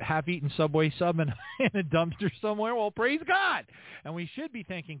a half-eaten Subway sub in a dumpster somewhere, well, praise God. And we should be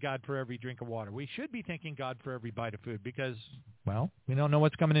thanking God for every drink of water. We should be thanking God for every bite of food, because, well, we don't know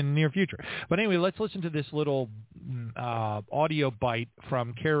what's coming in the near future. But anyway, let's listen to this little audio bite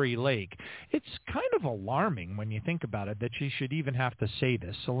from Carrie Lake. It's kind of alarming when you think about it that she should even have to say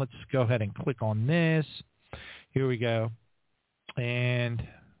this. So let's go ahead and click on this. Here we go. And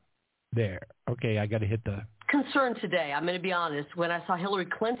There. Okay, I got to hit the... Concerned today, I'm going to be honest, when I saw Hillary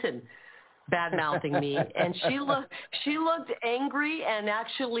Clinton bad-mouthing me, and she looked angry and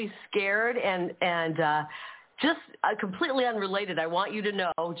actually scared and just completely unrelated. I want you to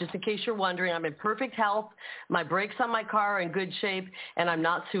know, just in case you're wondering, I'm in perfect health. My brakes on my car are in good shape, and I'm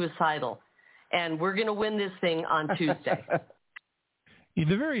not suicidal. And we're going to win this thing on Tuesday.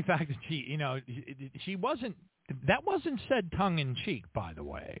 The very fact that she wasn't, that wasn't said tongue-in-cheek, by the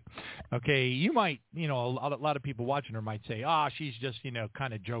way. Okay, you might, a lot of people watching her might say, she's just,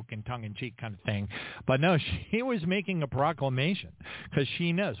 kind of joking, tongue-in-cheek kind of thing. But no, she was making a proclamation because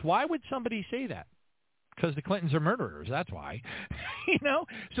she knows. Why would somebody say that? Because the Clintons are murderers. That's why.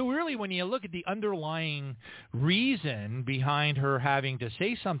 So really, when you look at the underlying reason behind her having to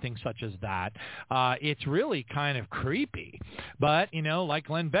say something such as that, it's really kind of creepy. But, like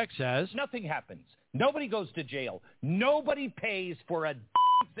Glenn Beck says, nothing happens. Nobody goes to jail. Nobody pays for a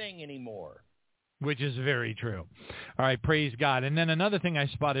thing anymore. Which is very true. All right, praise God. And then another thing I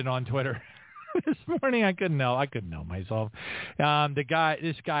spotted on Twitter this morning, I couldn't know myself.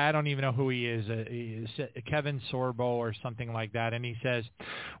 This guy, I don't even know who he is. Kevin Sorbo or something like that. And he says,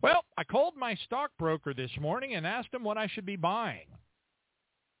 well, I called my stockbroker this morning and asked him what I should be buying.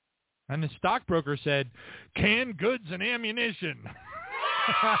 And the stockbroker said, canned goods and ammunition.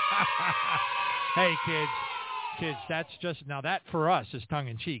 Hey, kids, that's just, now that for us is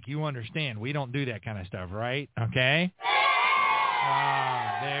tongue-in-cheek. You understand. We don't do that kind of stuff, right? Okay?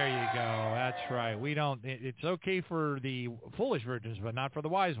 There you go. That's right. We don't, it's okay for the foolish virgins, but not for the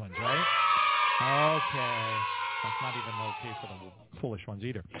wise ones, right? Okay. That's not even okay for the foolish ones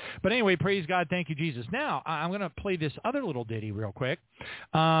either. But anyway, praise God. Thank you, Jesus. Now, I'm going to play this other little ditty real quick.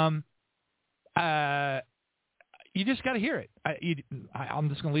 You just got to hear it. I'm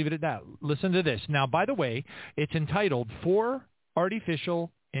just going to leave it at that. Listen to this. Now, by the way, it's entitled 4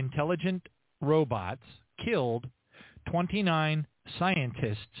 Artificial Intelligent Robots Killed 29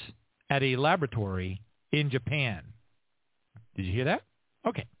 Scientists at a Laboratory in Japan. Did you hear that?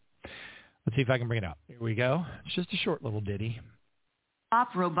 Okay. Let's see if I can bring it up. Here we go. It's just a short little ditty. Top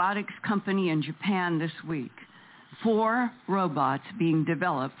robotics company in Japan this week. 4 robots being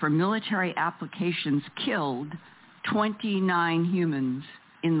developed for military applications killed 29 humans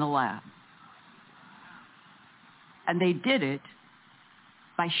in the lab. And they did it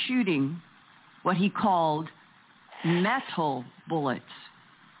by shooting what he called metal bullets.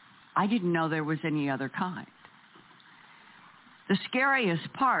 I didn't know there was any other kind. The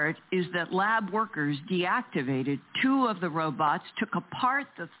scariest part is that lab workers deactivated 2 of the robots, took apart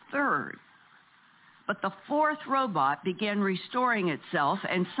the 3rd. But the 4th robot began restoring itself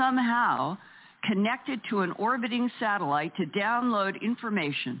and somehow connected to an orbiting satellite to download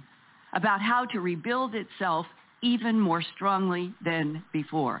information about how to rebuild itself even more strongly than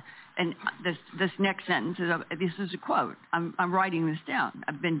before. And this next sentence, this is a quote. I'm writing this down.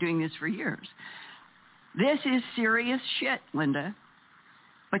 I've been doing this for years. This is serious shit, Linda,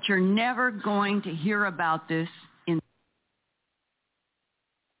 but you're never going to hear about this in...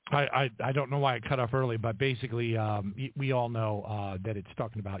 I don't know why I cut off early, but basically we all know that it's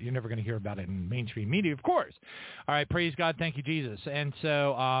talking about, you're never going to hear about it in mainstream media, of course. All right, praise God, thank you, Jesus. And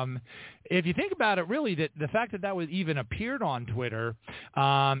so if you think about it, really, the fact that was even appeared on Twitter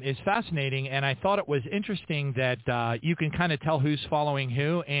is fascinating, and I thought it was interesting that you can kind of tell who's following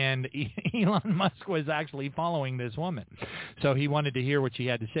who, and Elon Musk was actually following this woman. So he wanted to hear what she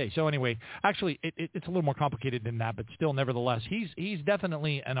had to say. So anyway, actually, it's a little more complicated than that, but still, nevertheless, he's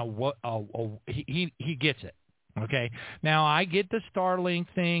definitely he gets it. Okay. Now, I get the Starlink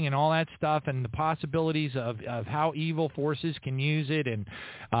thing and all that stuff and the possibilities of how evil forces can use it and,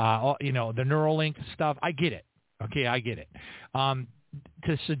 the Neuralink stuff. I get it. Okay, I get it.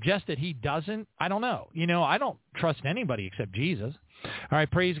 To suggest that he doesn't, I don't know. I don't trust anybody except Jesus. All right,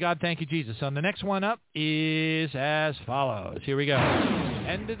 praise God. Thank you, Jesus. So the next one up is as follows. Here we go.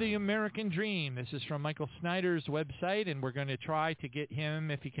 End of the American Dream. This is from Michael Snyder's website, and we're going to try to get him,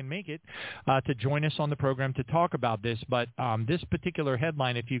 if he can make it, to join us on the program to talk about this. But this particular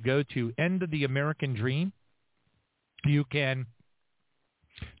headline, if you go to End of the American Dream, you can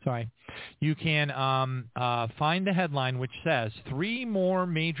find the headline which says 3 more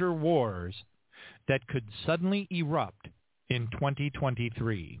major wars that could suddenly erupt in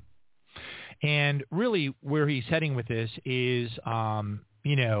 2023. And really where he's heading with this is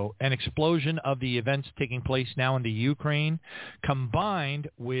an explosion of the events taking place now in the Ukraine, combined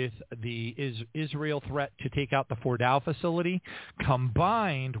with the Israel threat to take out the Fordow facility,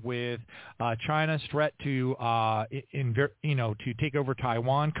 combined with China's threat to to take over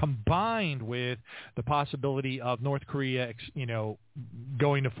Taiwan, combined with the possibility of North Korea,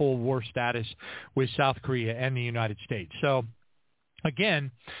 going to full war status with South Korea and the United States. So,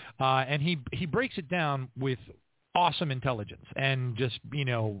 again, and he breaks it down with awesome intelligence and just,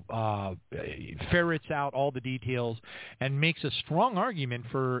 ferrets out all the details and makes a strong argument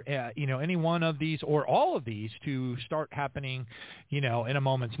for, any one of these or all of these to start happening, in a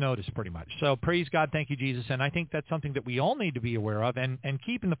moment's notice pretty much. So praise God. Thank you, Jesus. And I think that's something that we all need to be aware of and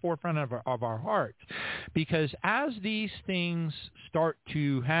keep in the forefront of our hearts, because as these things start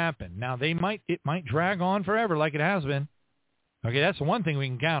to happen, now it might drag on forever like it has been. Okay, that's the one thing we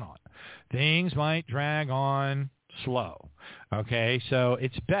can count on. Things might drag on slow. Okay, so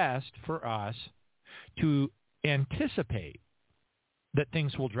it's best for us to anticipate that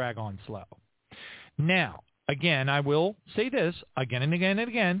things will drag on slow. Now, again, I will say this again and again and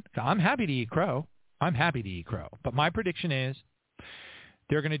again. I'm happy to eat crow. But my prediction is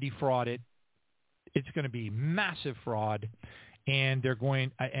they're going to defraud it. It's going to be massive fraud, and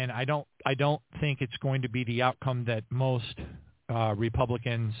I don't think it's going to be the outcome that most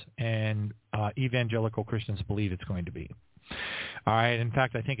Republicans and evangelical Christians believe it's going to be. All right. In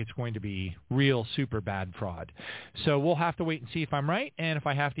fact, I think it's going to be real super bad fraud. So we'll have to wait and see if I'm right. And if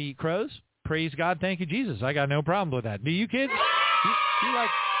I have to eat crows, praise God, thank you, Jesus. I got no problem with that. Do you kids?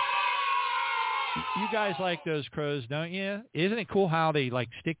 You guys like those crows, don't you? Isn't it cool how they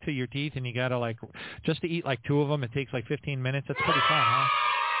stick to your teeth and you got to just to eat 2 of them, it takes 15 minutes? That's pretty fun, huh?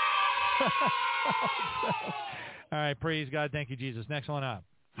 All right, praise God. Thank you, Jesus. Next one up.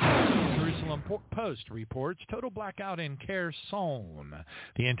 Jerusalem Post reports total blackout in Kherson.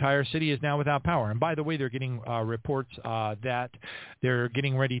 The entire city is now without power. And by the way, they're getting reports that they're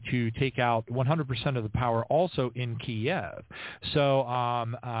getting ready to take out 100% of the power also in Kiev. So,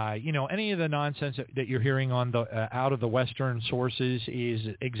 any of the nonsense that you're hearing on the out of the Western sources is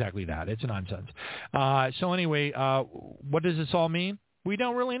exactly that. It's nonsense. So anyway, what does this all mean? We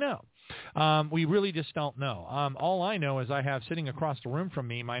don't really know. We really just don't know. All I know is I have sitting across the room from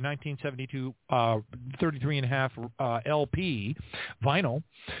me my 1972 33.5 LP vinyl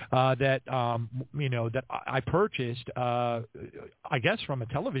that I purchased, I guess from a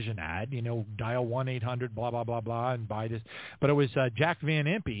television ad. Dial 1-800 blah blah blah blah and buy this. But it was Jack Van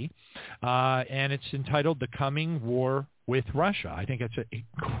Impe, and it's entitled "The Coming War with Russia." I think it's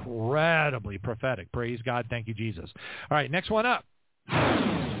incredibly prophetic. Praise God. Thank you, Jesus. All right, next one up.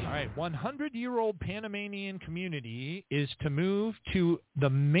 All right, 100-year-old Panamanian community is to move to the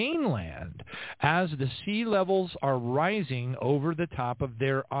mainland as the sea levels are rising over the top of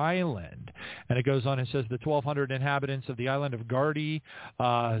their island. And it goes on and says the 1,200 inhabitants of the island of Gardi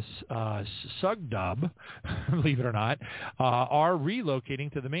Sugdub, believe it or not, are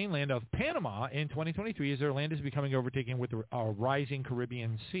relocating to the mainland of Panama in 2023 as their land is becoming overtaken with a rising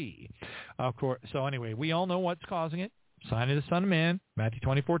Caribbean Sea. Of course. So anyway, we all know what's causing it. Sign of the Son of Man, Matthew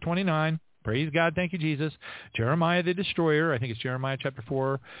 24:29. Praise God, thank you, Jesus. Jeremiah the Destroyer, I think it's Jeremiah chapter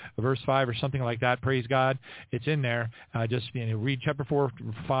 4, verse 5 or something like that. Praise God, it's in there. Just read chapter 4,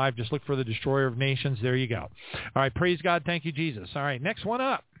 5. Just look for the Destroyer of Nations. There you go. All right, praise God, thank you, Jesus. All right, next one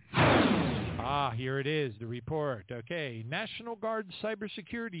up. Here it is, the report. Okay, National Guard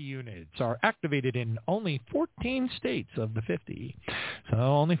cybersecurity units are activated in only 14 states of the 50. So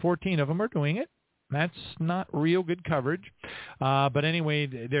only 14 of them are doing it. That's not real good coverage. But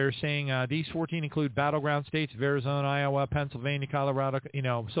anyway, they're saying these 14 include battleground states of Arizona, Iowa, Pennsylvania, Colorado.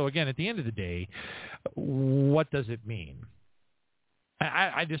 So again, at the end of the day, what does it mean?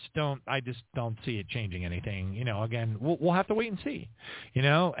 I just don't see it changing anything. Again, we'll have to wait and see.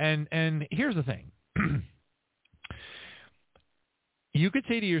 And here's the thing. You could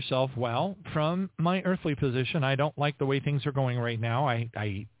say to yourself, well, from my earthly position, I don't like the way things are going right now.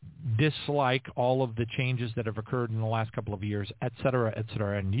 I dislike all of the changes that have occurred in the last couple of years, et cetera, et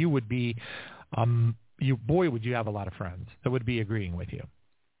cetera. And you would be, would you have a lot of friends that would be agreeing with you.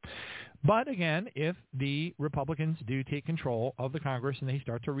 But again, if the Republicans do take control of the Congress and they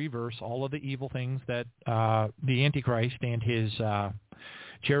start to reverse all of the evil things that the Antichrist and his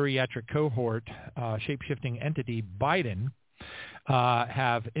geriatric cohort, shape-shifting entity, Biden,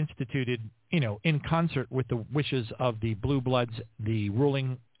 have instituted, in concert with the wishes of the blue bloods, the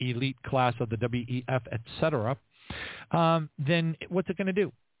ruling elite class of the WEF, et cetera, then what's it going to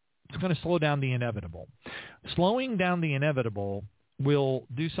do? It's going to slow down the inevitable. Slowing down the inevitable will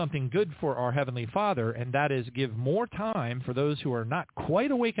do something good for our Heavenly Father, and that is give more time for those who are not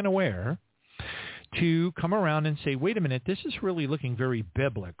quite awake and aware to come around and say, wait a minute, this is really looking very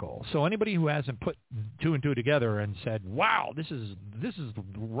biblical. So anybody who hasn't put two and two together and said, wow, this is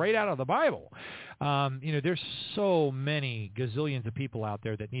right out of the Bible. There's so many gazillions of people out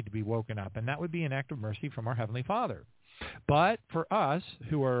there that need to be woken up, and that would be an act of mercy from our Heavenly Father. But for us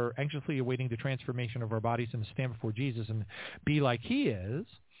who are anxiously awaiting the transformation of our bodies and stand before Jesus and be like He is,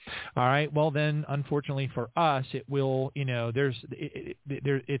 all right, well then, unfortunately for us, it will,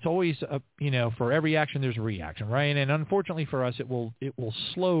 it's always, for every action there's a reaction, right? And unfortunately for us, it will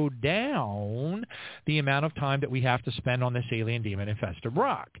slow down the amount of time that we have to spend on this alien demon infested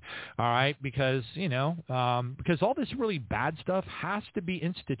rock, all right? Because all this really bad stuff has to be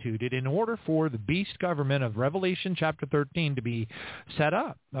instituted in order for the beast government of Revelation chapter 13 to be set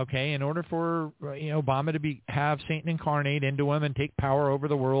up, okay? In order for, Obama to have Satan incarnate into him and take power over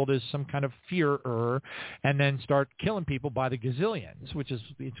the world as some kind of fearer, and then start killing people by the gazillions,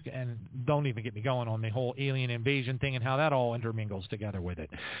 and don't even get me going on the whole alien invasion thing and how that all intermingles together with it.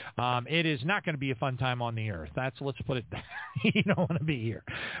 It is not going to be a fun time on the earth. Let's put it, you don't want to be here.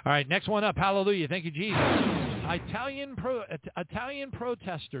 All right, next one up. Hallelujah. Thank you, Jesus. Italian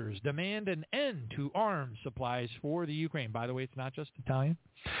protesters demand an end to arms supplies for the Ukraine. By the way, it's not just Italian.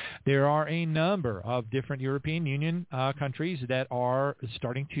 There are a number of different European Union countries that are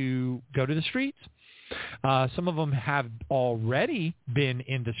starting to go to the streets. Some of them have already been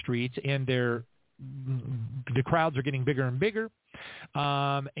in the streets, and the crowds are getting bigger and bigger.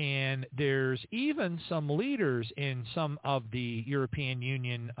 And there's even some leaders in some of the European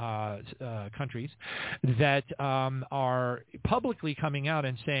Union countries that are publicly coming out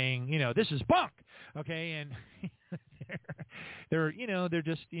and saying, this is bunk, okay, and they're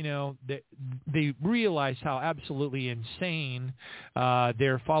just, they realize how absolutely insane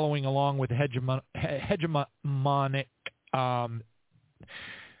they're following along with hegemonic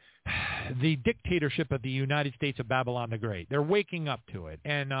the dictatorship of the United States of Babylon the Great. They're waking up to it.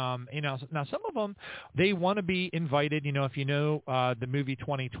 And, now some of them, they want to be invited, if you know the movie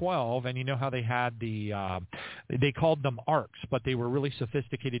 2012, and you know how they had they called them arcs, but they were really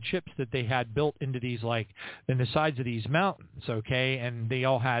sophisticated ships that they had built into these, in the sides of these mountains, okay? And they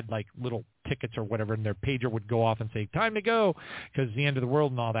all had, little tickets or whatever, and their pager would go off and say, time to go, because it's the end of the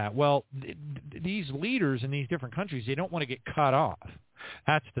world and all that. Well, these leaders in these different countries, they don't want to get cut off.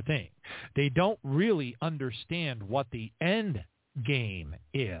 That's the thing. They don't really understand what the end game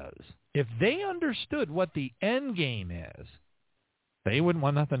is. If they understood what the end game is, they wouldn't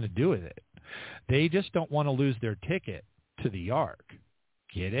want nothing to do with it. They just don't want to lose their ticket to the ark.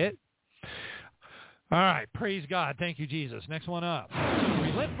 Get it? All right. Praise God. Thank you, Jesus. Next one up.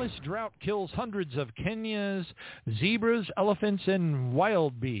 Relentless drought kills hundreds of Kenya's zebras, elephants, and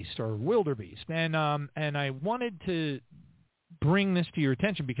wildebeest. And I wanted to bring this to your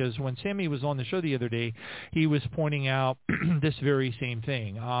attention because when Sammy was on the show the other day, he was pointing out this very same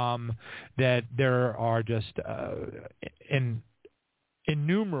thing, that there are just an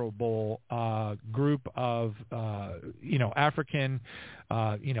innumerable group of African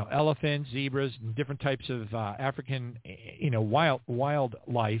elephants, zebras, and different types of African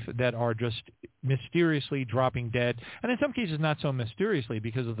wildlife that are just mysteriously dropping dead, and in some cases not so mysteriously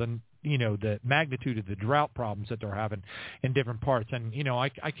because of the magnitude of the drought problems that they're having in different parts. And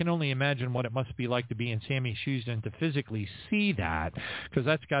I can only imagine what it must be like to be in Sammy's shoes and to physically see that, because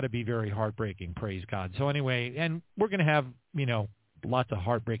that's got to be very heartbreaking. Praise God. So anyway, and we're going to have lots of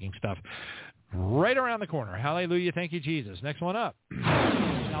heartbreaking stuff right around the corner. Hallelujah. Thank you, Jesus. Next one up.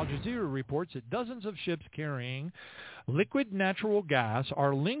 Al Jazeera reports that dozens of ships carrying liquid natural gas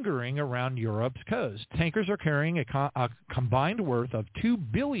are lingering around Europe's coast. Tankers are carrying a combined worth of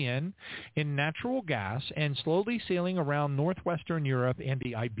 $2 billion in natural gas and slowly sailing around northwestern Europe and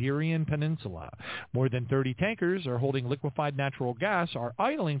the Iberian Peninsula. More than 30 tankers are holding liquefied natural gas are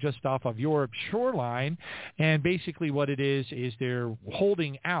idling just off of Europe's shoreline, and basically what it is they're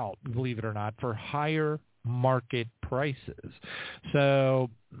holding out, believe it or not, for higher market prices.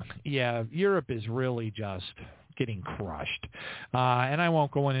 So, yeah, Europe is really just getting crushed. And I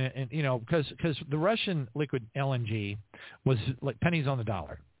won't go in and because the Russian liquid LNG was like pennies on the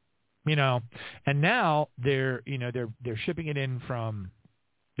dollar, and now they're shipping it in from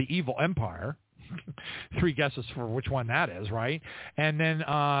the evil empire. 3 guesses for which one that is, right? And then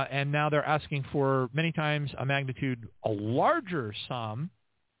and now they're asking for many times a larger sum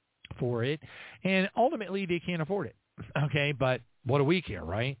for it, and ultimately they can't afford it. Okay, but what do we care,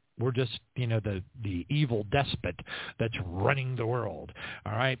 right? We're just, the evil despot that's running the world.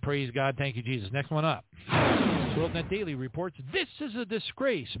 All right, praise God. Thank you, Jesus. Next one up. WorldNet Daily reports, this is a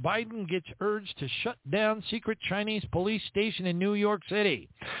disgrace. Biden gets urged to shut down secret Chinese police station in New York City.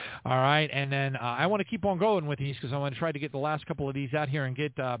 All right, and then I want to keep on going with these because I want to try to get the last couple of these out here and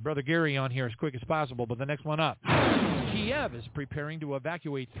get Brother Gary on here as quick as possible. But the next one up. Kiev is preparing to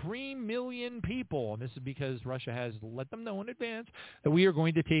evacuate 3 million people. And this is because Russia has let them know in advance that we are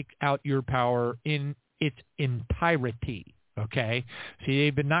going to take out your power in its entirety. Okay, see,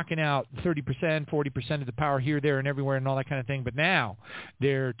 they've been knocking out 30%, 40% of the power here, there, and everywhere and all that kind of thing. But now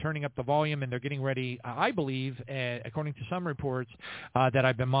they're turning up the volume and they're getting ready, I believe, according to some reports that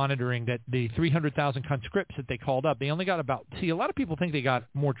I've been monitoring, that the 300,000 conscripts that they called up, they only got about, see, a lot of people think they got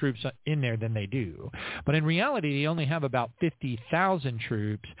more troops in there than they do. But in reality, they only have about 50,000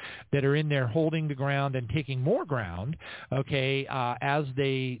 troops that are in there holding the ground and taking more ground, okay, as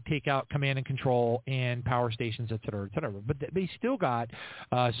they take out command and control and power stations, et cetera, et cetera. But they still got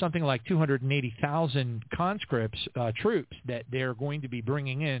something like 280,000 conscripts, troops that they're going to be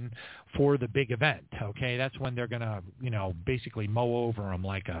bringing in for the big event. Okay, that's when they're going to, basically mow over them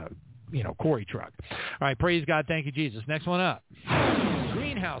like a, quarry truck. All right, praise God, thank you, Jesus. Next one up.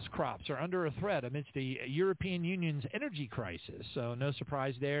 Greenhouse crops are under a threat amidst the European Union's energy crisis. So no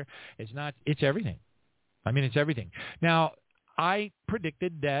surprise there. It's everything. I mean, it's everything. Now, I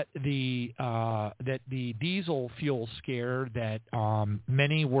predicted that the diesel fuel scare that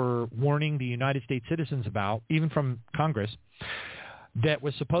many were warning the United States citizens about, even from Congress, that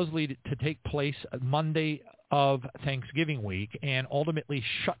was supposedly to take place Monday of Thanksgiving week and ultimately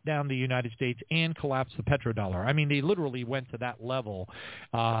shut down the United States and collapse the petrodollar. I mean, they literally went to that level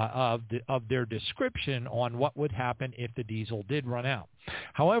of their description on what would happen if the diesel did run out.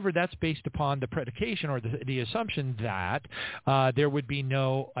 However, that's based upon the predication or the assumption that there would be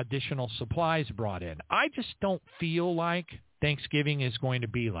no additional supplies brought in. I just don't feel like Thanksgiving is going to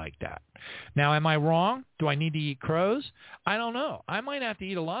be like that. Now, am I wrong? Do I need to eat crows? I don't know. I might have to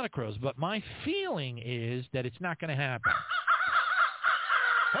eat a lot of crows, but my feeling is that it's not going to happen.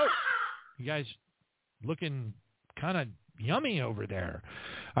 Oh, you guys looking kind of yummy over there.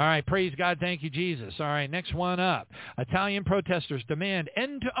 All right, praise God, thank you, Jesus. All right, next one up. Italian protesters demand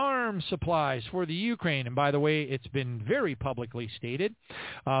end-to-arms supplies for the Ukraine. And by the way, it's been very publicly stated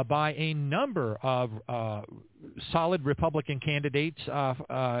by a number of solid Republican candidates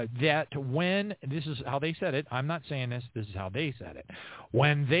that when, this is how they said it, I'm not saying this is how they said it,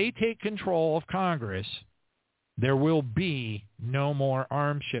 when they take control of Congress, there will be no more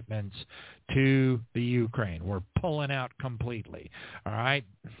arms shipments to the Ukraine. We're pulling out completely. All right?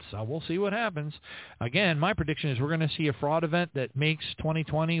 So we'll see what happens. Again, my prediction is we're going to see a fraud event that makes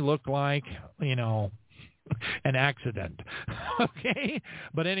 2020 look like, an accident. Okay?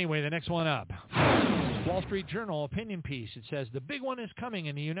 But anyway, the next one up. Wall Street Journal opinion piece. It says the big one is coming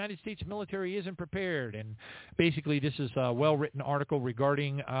and the United States military isn't prepared. And basically this is a well-written article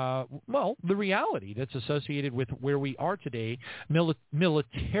regarding, the reality that's associated with where we are today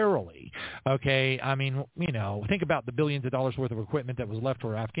militarily. Okay? I mean, think about the billions of dollars worth of equipment that was left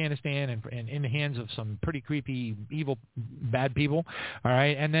for Afghanistan and in the hands of some pretty creepy, evil, bad people. All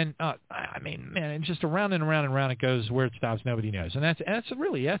right? And then, it's just around and around and around it goes. Where it stops, nobody knows. And that's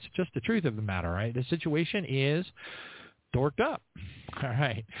just the truth of the matter, right? The situation is dorked up. All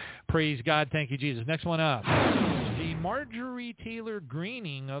right. Praise God. Thank you, Jesus. Next one up. The Marjorie Taylor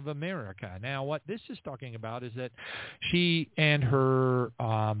Greening of America. Now, what this is talking about is that she and her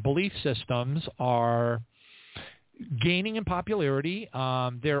belief systems are gaining in popularity.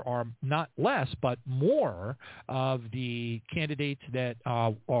 There are not less, but more of the candidates that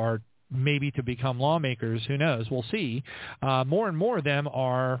are maybe to become lawmakers. Who knows? We'll see. More and more of them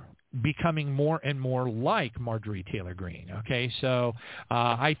are becoming more and more like Marjorie Taylor Greene. Okay, so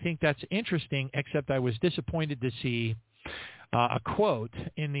I think that's interesting, except I was disappointed to see a quote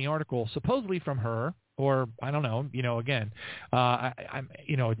in the article, supposedly from her, or I don't know, again,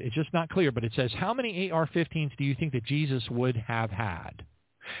 it's just not clear, but it says, how many AR-15s do you think that Jesus would have had?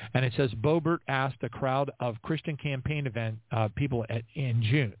 And it says, Boebert asked a crowd of Christian campaign event people in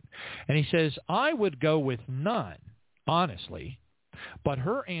June. And he says, I would go with none, honestly. But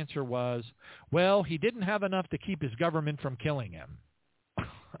her answer was, well, he didn't have enough to keep his government from killing him.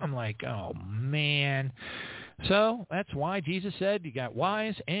 I'm like, oh, man. So that's why Jesus said you got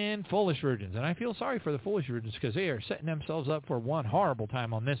wise and foolish virgins. And I feel sorry for the foolish virgins because they are setting themselves up for one horrible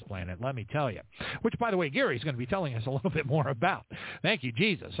time on this planet, let me tell you. Which, by the way, Gary's going to be telling us a little bit more about. Thank you,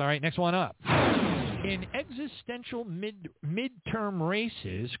 Jesus. All right, next one up. In existential midterm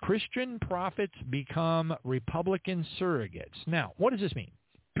races, Christian prophets become Republican surrogates. Now, what does this mean?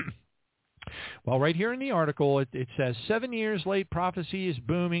 Well, right here in the article, it says 7 years late, prophecy is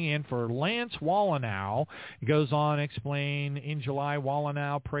booming in for Lance Wallenow. It goes on to explain, in July,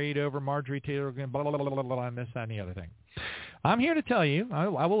 Wallenow prayed over Marjorie Taylor, blah, blah, blah, blah, blah, and this, that, and the other thing. I'm here to tell you,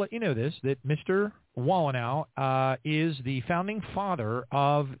 I will let you know this, that Mr. Wallenow is the founding father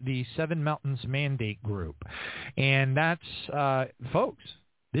of the Seven Mountains Mandate Group. And that's, folks,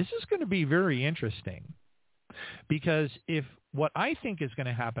 this is going to be very interesting. Because if what I think is going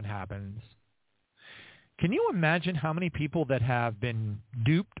to happen happens, can you imagine how many people that have been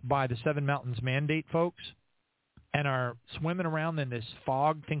duped by the Seven Mountains Mandate folks and are swimming around in this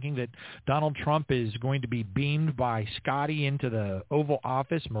fog thinking that Donald Trump is going to be beamed by Scotty into the Oval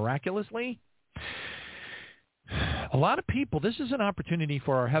Office miraculously? A lot of people, this is an opportunity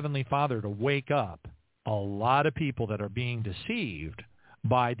for our Heavenly Father to wake up a lot of people that are being deceived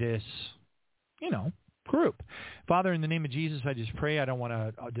by this, group. Father, in the name of Jesus, I just pray. I don't want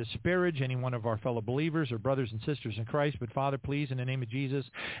to disparage any one of our fellow believers or brothers and sisters in Christ, but Father, please, in the name of Jesus,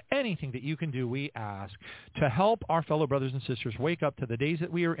 anything that you can do, we ask to help our fellow brothers and sisters wake up to the days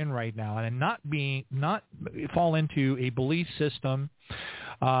that we are in right now and not fall into a belief system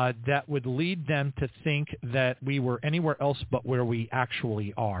that would lead them to think that we were anywhere else but where we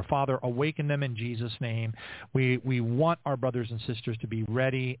actually are. Father, awaken them in Jesus' name. We want our brothers and sisters to be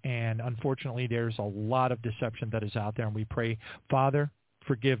ready, and unfortunately there's a lot of deception that is out there, and we pray, Father,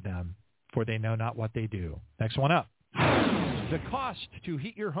 forgive them, for they know not what they do. Next one up. The cost to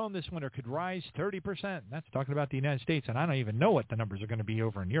heat your home this winter could rise 30%. That's talking about the United States, and I don't even know what the numbers are going to be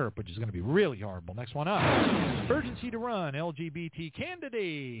over in Europe, which is going to be really horrible. Next one up. Urgency to run. LGBT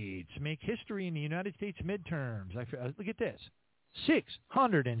candidates make history in the United States midterms. Look at this.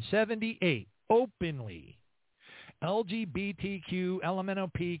 678 openly. LGBTQ,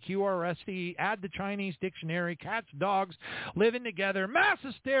 LMNOP, QRST, add the Chinese dictionary, cats, dogs, living together, mass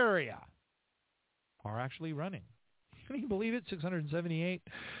hysteria, are actually running. Can you believe it? 678?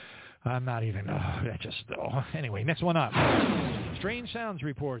 I'm not even, anyway, next one up. Strange sounds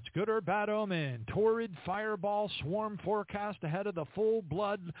reports, good or bad omen, torrid fireball swarm forecast ahead of the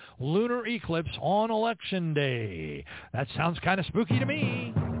full-blood lunar eclipse on Election Day. That sounds kind of spooky to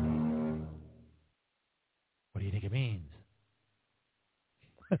me. What do you think it means?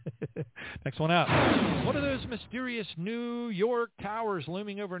 Next one up. One of those mysterious New York towers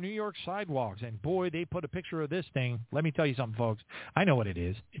looming over New York sidewalks. And boy, they put a picture of this thing. Let me tell you something, folks. I know what it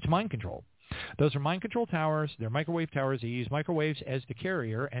is. It's mind control. Those are mind control towers. They're microwave towers. They use microwaves as the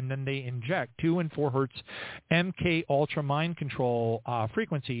carrier, and then they inject 2 and 4 hertz MK Ultra mind control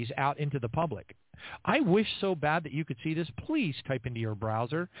frequencies out into the public. I wish so bad that you could see this. Please type into your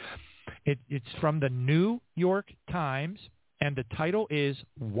browser. It's from the New York Times. And the title is,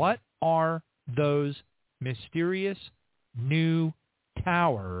 What Are Those Mysterious New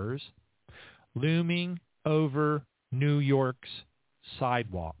Towers Looming Over New York's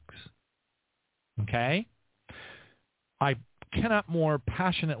Sidewalks? Okay? I cannot more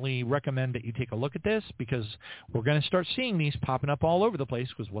passionately recommend that you take a look at this, because we're going to start seeing these popping up all over the place,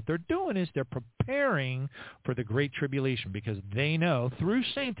 because what they're doing is they're preparing for the Great Tribulation, because they know through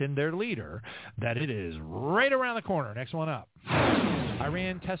Satan, their leader, that it is right around the corner. Next one up.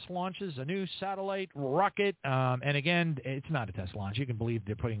 Iran test launches a new satellite rocket, and again, it's not a test launch. You can believe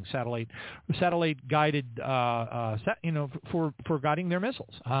they're putting satellite guided, for guiding their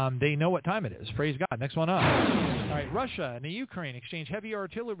missiles. They know what time it is. Praise God. Next one up. All right, Russia and the Ukraine exchange heavy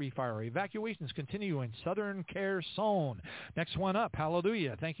artillery fire. Evacuations continue in southern Kherson. Next one up.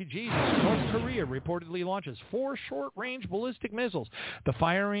 Hallelujah. Thank you, Jesus. North Korea reportedly launches 4 short-range ballistic missiles. The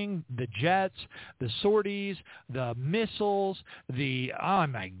firing, the jets, the sorties, the missiles, oh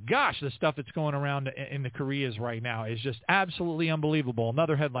my gosh, the stuff that's going around in the Koreas right now is just absolutely unbelievable.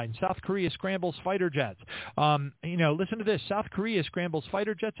 Another headline, South Korea scrambles fighter jets. Listen to this. South Korea scrambles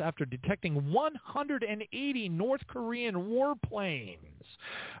fighter jets after detecting 180 North Korean warplanes.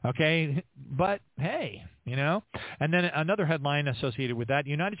 Okay, but hey, And then another headline associated with that,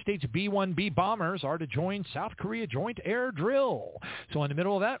 United States B-1B bombers are to join South Korea joint air drill. So in the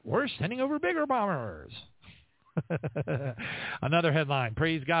middle of that, we're sending over bigger bombers. Another headline,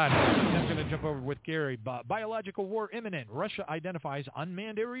 praise God. I'm going to jump over with Gary. Biological war imminent. Russia identifies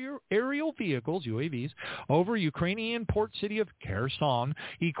unmanned aerial vehicles, UAVs, over Ukrainian port city of Kherson,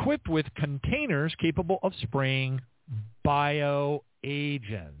 equipped with containers capable of spraying bioagents.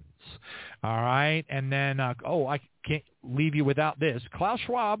 All right. And then, I can't leave you without this. Klaus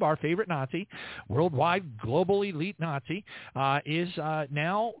Schwab, our favorite Nazi, worldwide global elite Nazi, is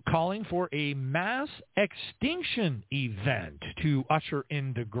now calling for a mass extinction event to usher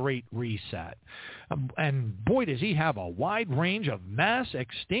in the Great Reset. And boy, does he have a wide range of mass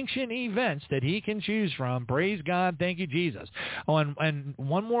extinction events that he can choose from. Praise God. Thank you, Jesus. Oh, and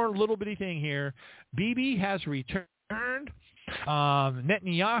one more little bitty thing here. Bibi has returned.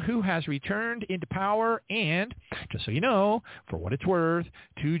 Netanyahu has returned into power, and just so you know, for what it's worth,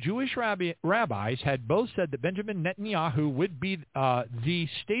 2 Jewish rabbis had both said that Benjamin Netanyahu would be the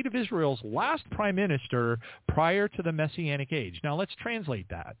State of Israel's last prime minister prior to the Messianic age. Now let's translate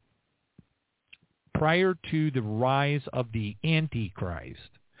that. Prior to the rise of the Antichrist.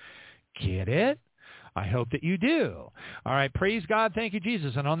 Get it? I hope that you do. All right, praise God, thank you,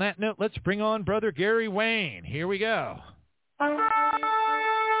 Jesus. And on that note, let's bring on Brother Gary Wayne. Here we go.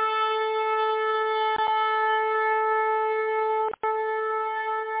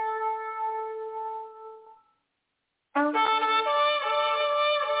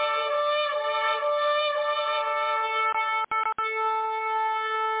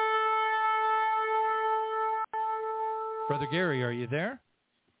 Brother Gary, are you there?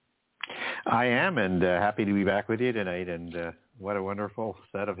 I am, and happy to be back with you tonight. And what a wonderful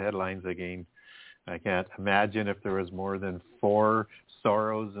set of headlines again. I can't imagine if there was more than 4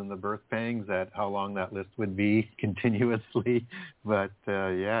 sorrows and the birth pangs, how long that list would be continuously. But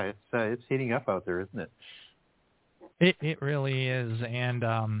yeah, it's heating up out there, isn't it? It really is. And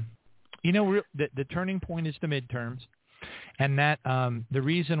the turning point is the midterms, and that the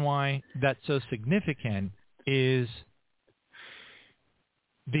reason why that's so significant is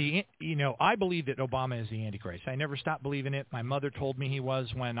I believe that Obama is the Antichrist. I never stopped believing it. My mother told me he was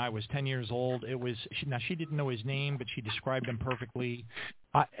when I was 10 years old. She didn't know his name, but she described him perfectly.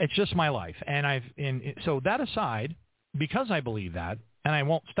 It's just my life. So that aside, because I believe that, and I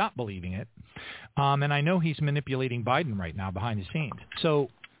won't stop believing it, and I know he's manipulating Biden right now behind the scenes. So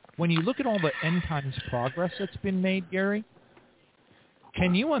when you look at all the end times progress that's been made, Gary,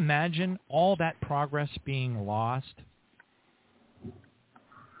 can you imagine all that progress being lost?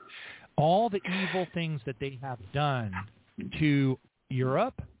 All the evil things that they have done to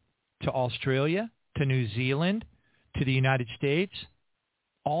Europe, to Australia, to New Zealand, to the United States,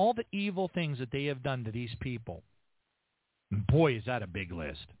 all the evil things that they have done to these people. Boy, is that a big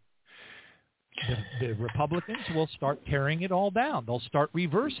list. The Republicans will start tearing it all down. They'll start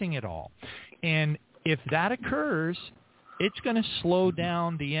reversing it all. And if that occurs, it's going to slow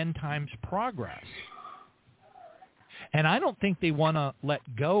down the end times progress. And I don't think they want to let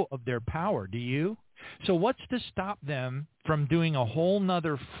go of their power, do you? So what's to stop them from doing a whole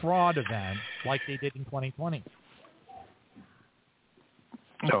nother fraud event like they did in 2020?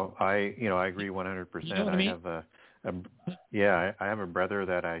 No, I agree 100%. You know what I mean? I have a brother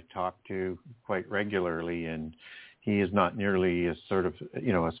that I talk to quite regularly, and he is not nearly as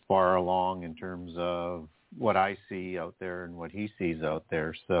as far along in terms of what I see out there and what he sees out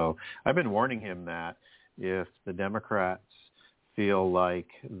there. So I've been warning him that if the Democrats feel like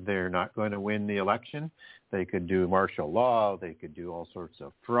they're not going to win the election, they could do martial law, they could do all sorts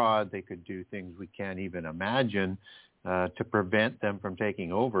of fraud, they could do things we can't even imagine to prevent them from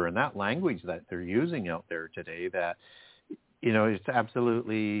taking over. And that language that they're using out there today, that, it's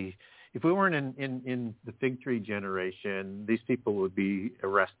absolutely, if we weren't in the fig tree generation, these people would be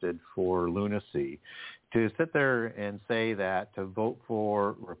arrested for lunacy. To sit there and say that to vote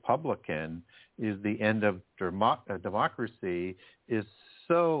for Republican is the end of democracy is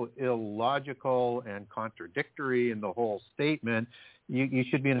so illogical and contradictory in the whole statement. You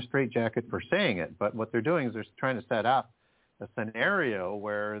should be in a straitjacket for saying it. But what they're doing is they're trying to set up a scenario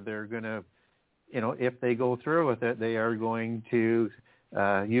where they're going to, if they go through with it, they are going to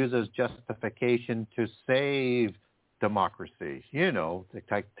use as justification to save democracy,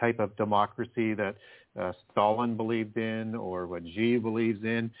 the type of democracy that Stalin believed in or what Xi believes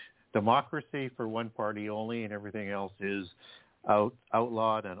in. Democracy for one party only, and everything else is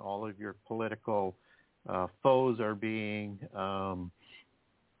outlawed, and all of your political foes are being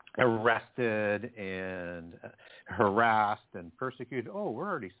arrested and harassed and persecuted. Oh, we're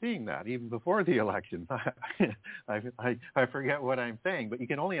already seeing that even before the election. I forget what I'm saying, but you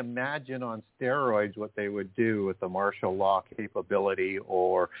can only imagine on steroids what they would do with the martial law capability,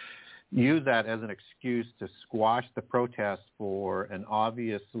 or use that as an excuse to squash the protests for an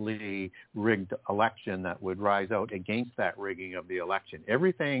obviously rigged election that would rise out against that rigging of the election.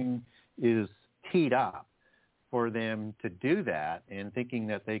 Everything is teed up for them to do that, and thinking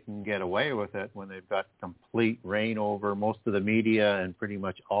that they can get away with it when they've got complete reign over most of the media and pretty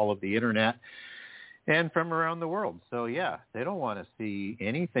much all of the internet and from around the world. So, yeah, they don't want to see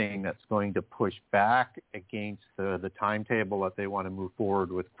anything that's going to push back against the timetable that they want to move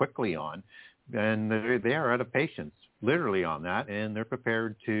forward with quickly on. And they are out of patience, literally, on that, and they're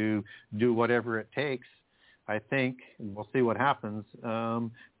prepared to do whatever it takes, I think, we'll see what happens,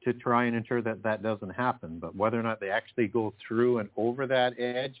 to try and ensure that that doesn't happen. But whether or not they actually go through and over that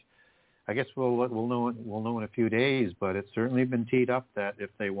edge, I guess we'll know in a few days. But it's certainly been teed up that if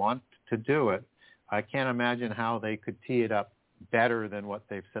they want to do it, I can't imagine how they could tee it up better than what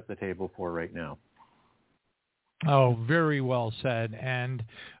they've set the table for right now. Oh, very well said. And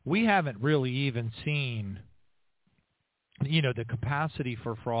we haven't really even seen, the capacity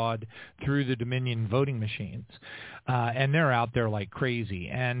for fraud through the Dominion voting machines. And they're out there like crazy.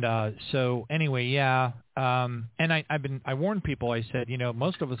 And so anyway, yeah. And I warned people, I said,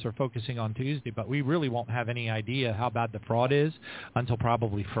 most of us are focusing on Tuesday, but we really won't have any idea how bad the fraud is until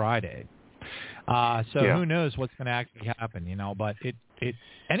probably Friday. Who knows what's going to actually happen, but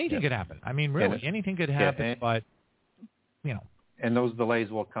anything could happen. I mean, really, anything could happen, but, And those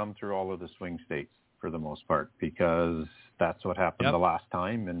delays will come through all of the swing states for the most part, because that's what happened the last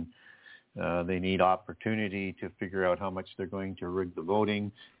time. And they need opportunity to figure out how much they're going to rig the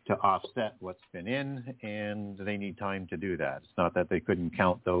voting to offset what's been in, and they need time to do that. It's not that they couldn't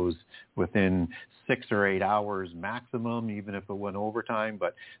count those within 6 or 8 hours maximum, even if it went overtime,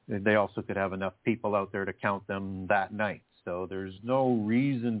 but they also could have enough people out there to count them that night. So there's no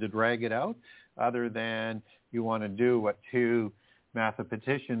reason to drag it out other than you want to do what two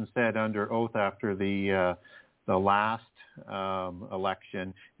mathematicians said under oath after the last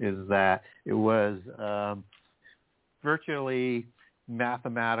election, is that it was virtually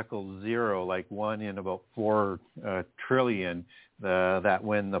mathematical zero, like 1 in about 4 trillion, that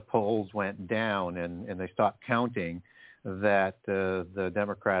when the polls went down and they stopped counting, that the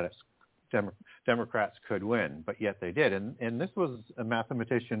Democrats could win, but yet they did. And this was a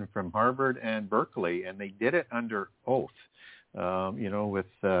mathematician from Harvard and Berkeley, and they did it under oath,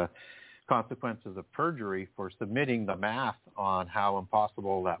 with consequences of perjury for submitting the math on how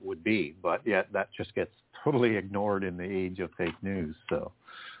impossible that would be. But yet that just gets totally ignored in the age of fake news. So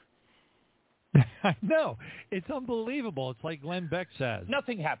I know. It's unbelievable. It's like Glenn Beck says.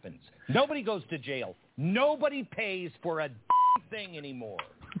 Nothing happens. Nobody goes to jail. Nobody pays for a thing anymore.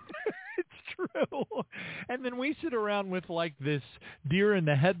 It's true. And then we sit around with like this deer in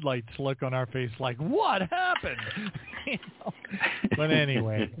the headlights look on our face, like, what happened? But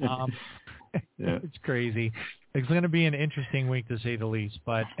anyway, it's crazy. It's going to be an interesting week, to say the least.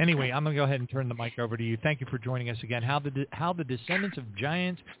 But anyway, I'm going to go ahead and turn the mic over to you. Thank you for joining us again. How the Descendants of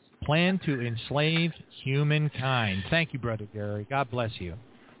Giants plan to enslave humankind. Thank you, Brother Gary. God bless you.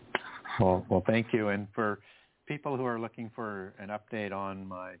 Well, thank you. And for people who are looking for an update on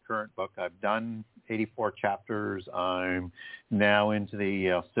my current book, I've done 84 chapters. I'm now into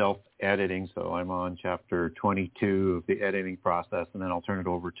the self-editing, so I'm on chapter 22 of the editing process, and then I'll turn it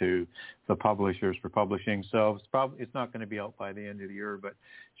over to the publishers for publishing. So it's not going to be out by the end of the year, but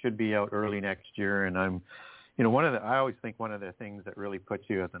should be out early next year. And I'm I always think one of the things that really puts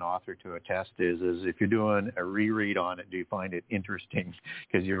you as an author to a test is if you're doing a reread on it, do you find it interesting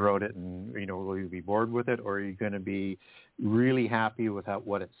because you wrote it, and will you be bored with it, or are you going to be really happy with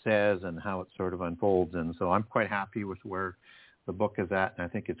what it says and how it sort of unfolds? And so I'm quite happy with where the book is at, and I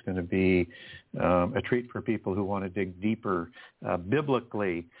think it's going to be a treat for people who want to dig deeper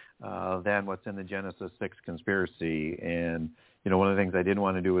biblically than what's in the Genesis 6 conspiracy. And one of the things I didn't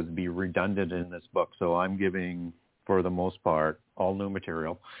want to do was be redundant in this book. So I'm giving, for the most part, all new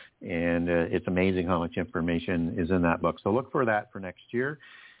material. And it's amazing how much information is in that book. So look for that for next year.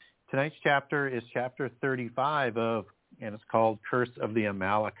 Tonight's chapter is chapter 35 and it's called Curse of the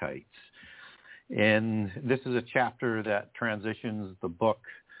Amalekites. And this is a chapter that transitions the book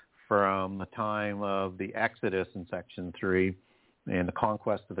from the time of the Exodus in section 3 and the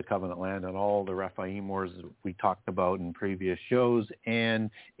conquest of the covenant land and all the Rephaim wars that we talked about in previous shows, and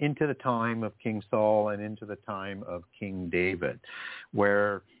into the time of King Saul and into the time of King David,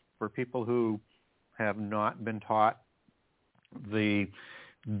 where for people who have not been taught the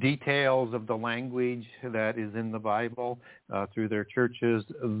details of the language that is in the Bible through their churches,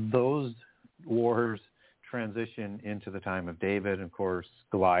 those wars transition into the time of David. Of course,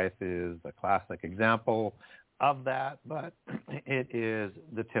 Goliath is a classic example of that, but it is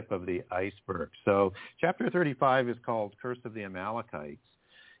the tip of the iceberg. So chapter 35 is called Curse of the Amalekites.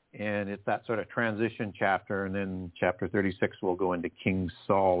 And it's that sort of transition chapter, and then chapter 36 will go into King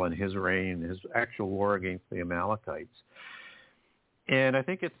Saul and his reign, his actual war against the Amalekites. And I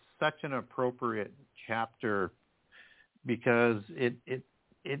think it's such an appropriate chapter because it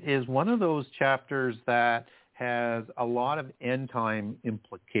is one of those chapters that has a lot of end-time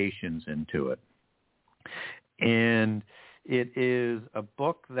implications into it. And it is a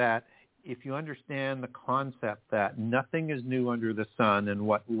book that, if you understand the concept that nothing is new under the sun and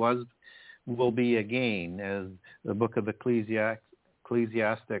what was will be again, as the book of Ecclesiastes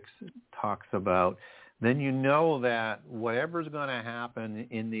talks about, then you know that whatever's going to happen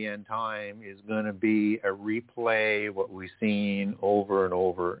in the end time is going to be a replay, what we've seen over and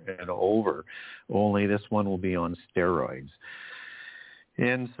over and over, only this one will be on steroids.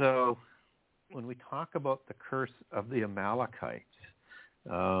 And so when we talk about the curse of the Amalekites,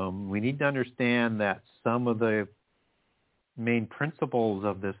 we need to understand that some of the main principles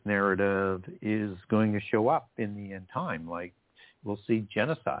of this narrative is going to show up in the end time, like we'll see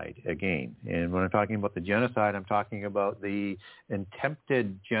genocide again. And when I'm talking about the genocide, I'm talking about the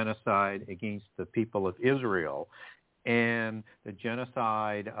attempted genocide against the people of Israel and the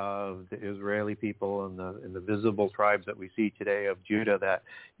genocide of the Israeli people and the visible tribes that we see today of Judah that,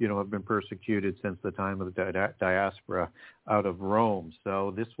 have been persecuted since the time of the diaspora out of Rome.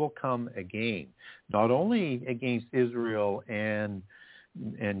 So this will come again, not only against Israel and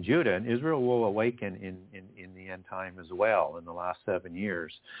Judah, and Israel will awaken in the end time as well in the last 7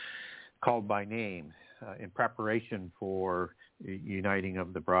 years, called by name, in preparation for uniting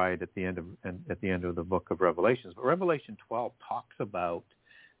of the bride at the end of the book of Revelations. But Revelation 12 talks about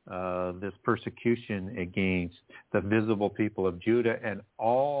this persecution against the visible people of Judah and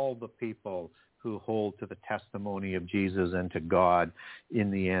all the people who hold to the testimony of Jesus and to God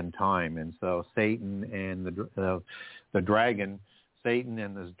in the end time. And so Satan and the dragon, Satan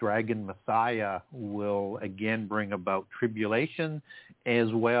and this dragon Messiah will again bring about tribulation,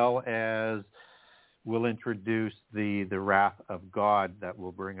 as well as will introduce the wrath of God that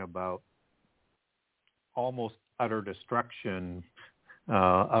will bring about almost utter destruction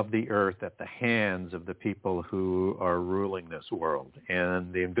of the earth at the hands of the people who are ruling this world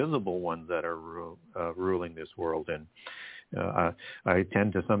and the invisible ones that are ruling this world. And I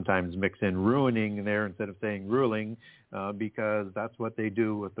tend to sometimes mix in ruining there instead of saying ruling, because that's what they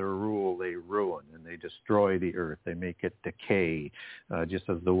do with their rule. They ruin and they destroy the earth. They make it decay, just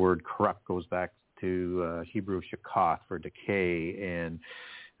as the word corrupt goes back to Hebrew shakath for decay and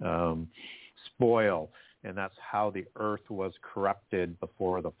spoil. And that's how the earth was corrupted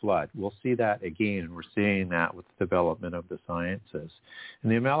before the flood. We'll see that again, and we're seeing that with the development of the sciences.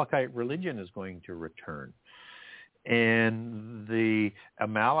 And the Amalekite religion is going to return. And the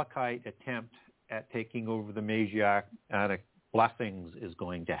Amalekite attempt at taking over the Messianic blessings is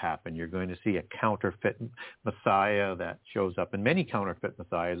going to happen. You're going to see a counterfeit Messiah that shows up, and many counterfeit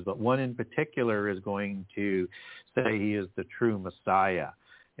Messiahs, but one in particular is going to say he is the true Messiah.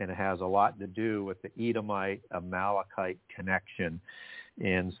 And it has a lot to do with the Edomite-Amalekite connection.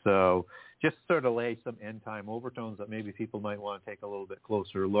 And so just sort of lay some end-time overtones that maybe people might want to take a little bit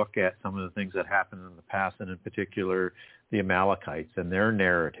closer look at some of the things that happened in the past, and in particular the Amalekites and their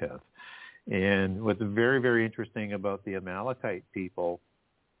narrative. And what's very, very interesting about the Amalekite people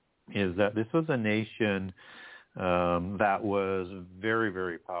is that this was a nation that was very,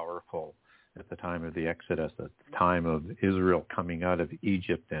 very powerful at the time of the Exodus, at the time of Israel coming out of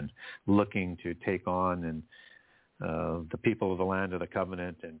Egypt and looking to take on the people of the land of the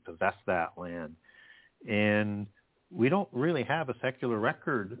covenant and possess that land. And we don't really have a secular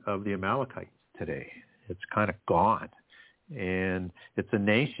record of the Amalekites today. It's kind of gone. And it's a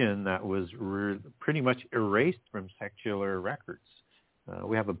nation that was pretty much erased from secular records.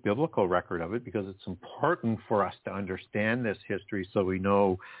 We have a biblical record of it because it's important for us to understand this history so we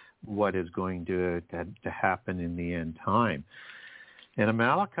know what is going to happen in the end time. And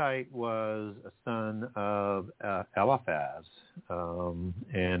Amalekite was a son of Eliphaz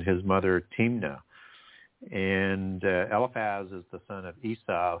and his mother Timnah. And Eliphaz is the son of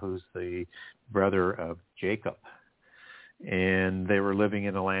Esau, who's the brother of Jacob. And they were living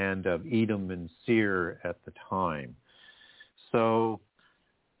in the land of Edom and Seir at the time. So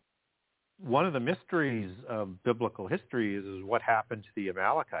one of the mysteries of biblical history is what happened to the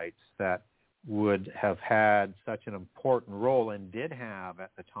Amalekites that would have had such an important role and did have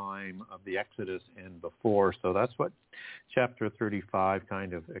at the time of the Exodus and before. So that's what chapter 35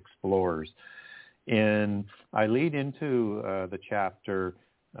 kind of explores. And I lead into the chapter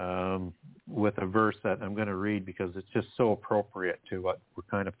with a verse that I'm going to read because it's just so appropriate to what we're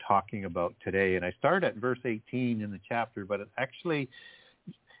kind of talking about today. And I start at verse 18 in the chapter, but it actually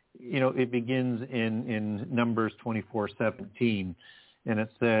it begins in Numbers 24:17, and it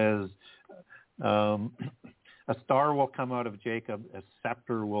says, a star will come out of Jacob, a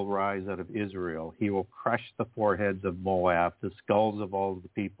scepter will rise out of Israel. He will crush the foreheads of Moab, the skulls of all the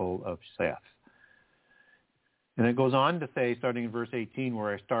people of Seth. And it goes on to say, starting in verse 18,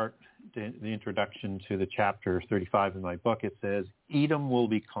 where I start the introduction to the chapter 35 in my book, it says, Edom will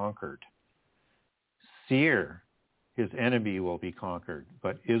be conquered. Seir, his enemy, will be conquered,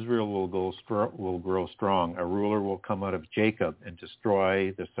 but Israel will grow strong. A ruler will come out of Jacob and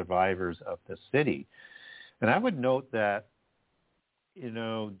destroy the survivors of the city. And I would note that,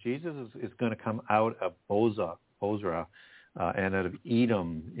 Jesus is going to come out of Bozrah, and out of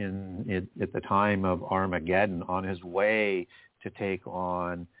Edom at the time of Armageddon, on his way to take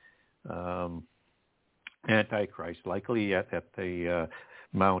on Antichrist, likely at the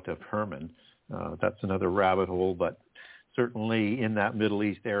Mount of Hermon. That's another rabbit hole, but certainly in that Middle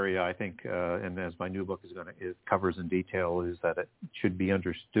East area, I think, and as my new book it covers in detail, is that it should be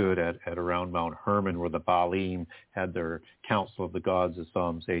understood at around Mount Hermon, where the Baalim had their council of the gods, as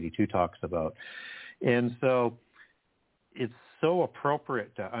Psalms 82 talks about. And so it's so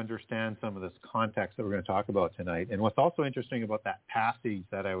appropriate to understand some of this context that we're going to talk about tonight. And what's also interesting about that passage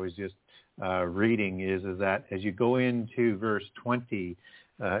that I was just reading is that as you go into verse 20,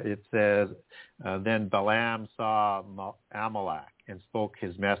 it says, then Balaam saw Amalek and spoke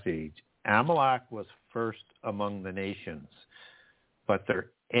his message. Amalek was first among the nations, but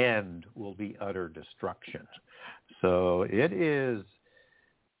their end will be utter destruction. So it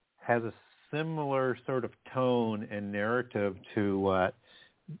has a similar sort of tone and narrative to what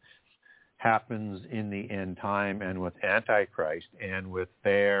happens in the end time and with Antichrist and with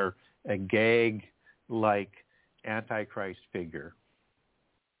their Agag-like Antichrist figure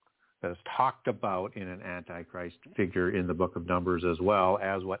that is talked about in an Antichrist figure in the book of Numbers, as well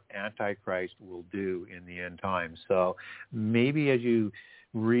as what Antichrist will do in the end time. So maybe as you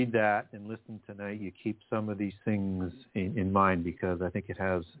read that and listen tonight, you keep some of these things in mind, because I think it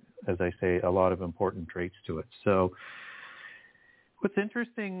has, as I say, a lot of important traits to it. So what's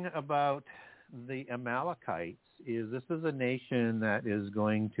interesting about the Amalekites is this is a nation that is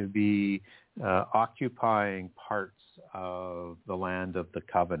going to be occupying parts of the land of the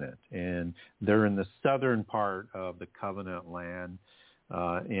covenant. And they're in the southern part of the covenant land,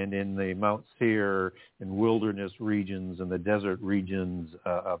 and in the Mount Seir and wilderness regions and the desert regions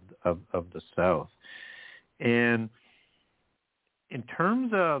of the south. And in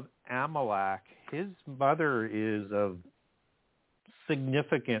terms of Amalek, his mother is of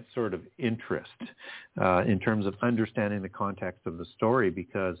significant sort of interest in terms of understanding the context of the story,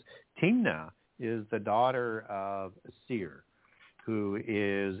 because Timnah is the daughter of Seir, who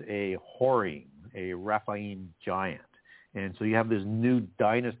is a Horim, a Rephaim giant. And so you have this new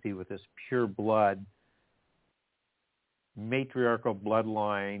dynasty with this pure blood, matriarchal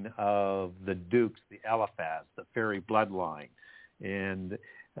bloodline of the dukes, the Eliphaz, the fairy bloodline. And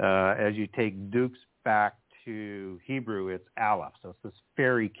as you take dukes back to Hebrew, it's Aleph. So it's this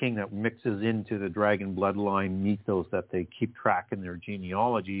fairy king that mixes into the dragon bloodline mythos that they keep track in their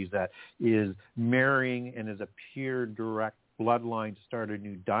genealogies, that is marrying and is a pure direct bloodline to start a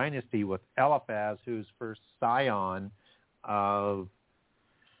new dynasty with Eliphaz, who's first scion of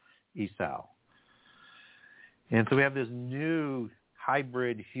Esau. And so we have this new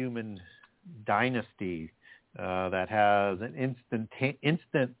hybrid human dynasty that has an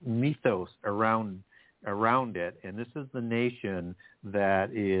instant mythos around it, and this is the nation that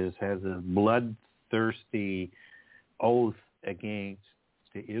has a bloodthirsty oath against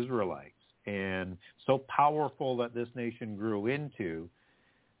the Israelites, and so powerful that this nation grew into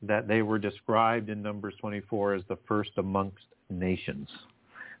that they were described in Numbers 24 as the first amongst nations.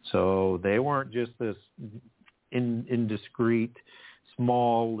 So they weren't just this indiscreet,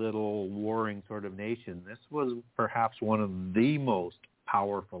 small, little warring sort of nation. This was perhaps one of the most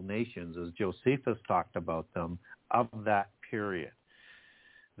powerful nations, as Josephus talked about them, of that period.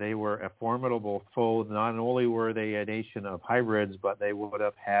 They were a formidable foe. Not only were they a nation of hybrids, but they would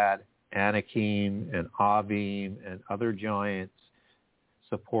have had Anakim and Avim and other giants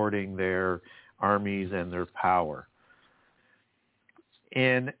supporting their armies and their power.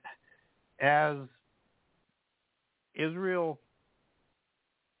 And as Israel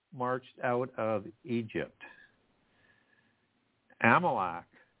marched out of Egypt, Amalek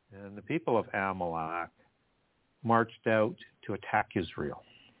and the people of Amalek marched out to attack Israel.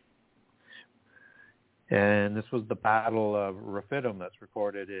 And this was the Battle of Rephidim that's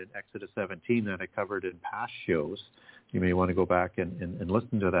recorded in Exodus 17 that I covered in past shows. You may want to go back and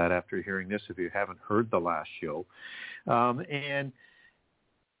listen to that after hearing this if you haven't heard the last show. And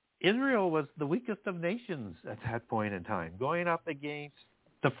Israel was the weakest of nations at that point in time, going up against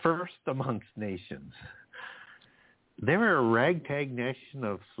the first amongst nations. They were a ragtag nation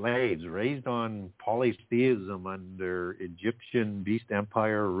of slaves raised on polytheism under Egyptian beast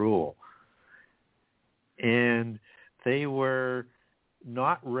empire rule. And they were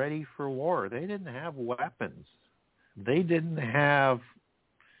not ready for war. They didn't have weapons. They didn't have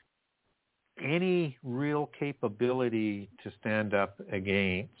any real capability to stand up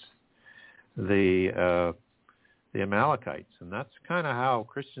against the Amalekites. And that's kind of how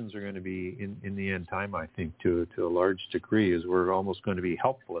Christians are going to be in the end time, I think, to a large degree, is we're almost going to be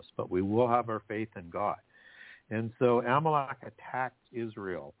helpless, but we will have our faith in God. And so Amalek attacked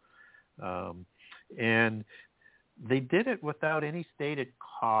Israel. And they did it without any stated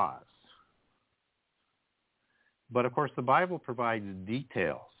cause. But, of course, the Bible provides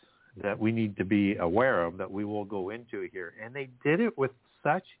details that we need to be aware of that we will go into here. And they did it with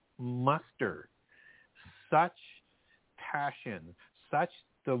such muster, such passion, such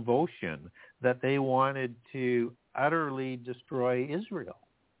devotion that they wanted to utterly destroy Israel.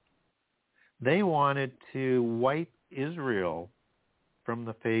 They wanted to wipe Israel from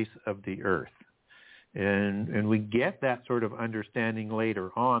the face of the earth. And we get that sort of understanding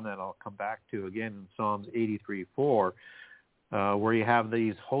later on that I'll come back to again in Psalms 83:4, where you have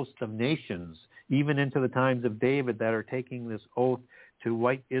these hosts of nations, even into the times of David, that are taking this oath to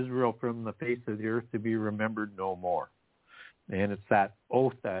wipe Israel from the face of the earth to be remembered no more. And it's that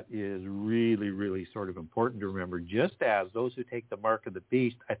oath that is really, really sort of important to remember, just as those who take the mark of the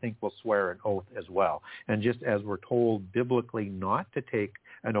beast, I think, will swear an oath as well. And just as we're told biblically not to take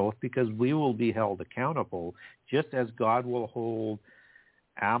an oath because we will be held accountable, just as God will hold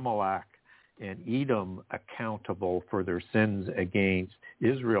Amalek and Edom accountable for their sins against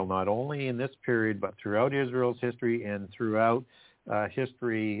Israel, not only in this period, but throughout Israel's history and throughout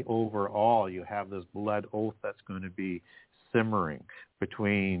history overall. You have this blood oath that's going to be simmering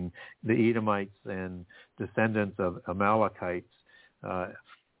between the Edomites and descendants of Amalekites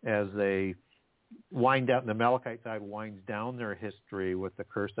as they wind down. The Amalekite side winds down their history with the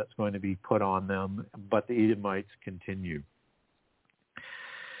curse that's going to be put on them, but the Edomites continue.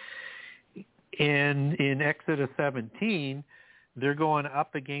 In Exodus 17, they're going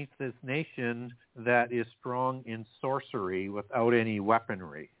up against this nation that is strong in sorcery without any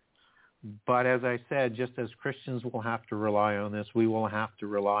weaponry. But as I said, just as Christians will have to rely on this, we will have to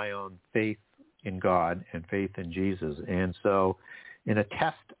rely on faith in God and faith in Jesus. And so in a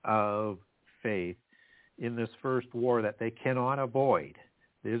test of faith in this first war that they cannot avoid,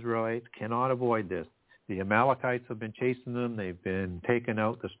 the Israelites cannot avoid this. The Amalekites have been chasing them. They've been taking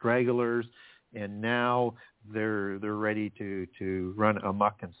out the stragglers. And now they're ready to run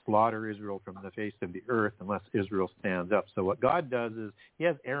amok and slaughter Israel from the face of the earth unless Israel stands up. So what God does is he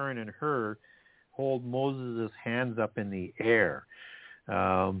has Aaron and Hur hold Moses' hands up in the air.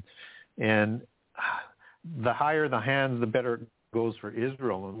 And the higher the hands, the better it goes for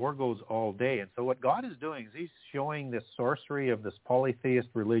Israel. And war goes all day. And so what God is doing is he's showing this sorcery of this polytheist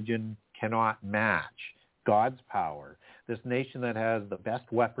religion cannot match God's power. This nation that has the best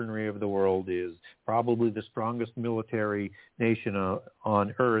weaponry of the world, is probably the strongest military nation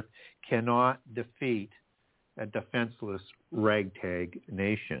on earth, cannot defeat a defenseless ragtag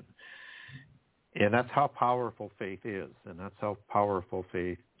nation. And that's how powerful faith is, and that's how powerful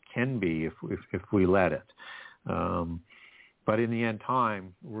faith can be if we let it. But in the end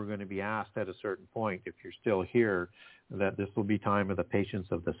time, we're going to be asked at a certain point, if you're still here, that this will be time of the patience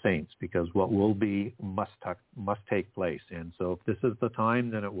of the saints, because what will be must take place. And so if this is the time,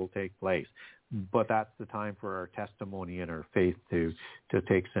 then it will take place. But that's the time for our testimony and our faith to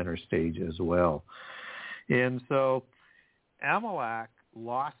take center stage as well. And so Amalek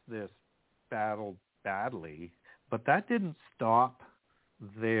lost this battle badly, but that didn't stop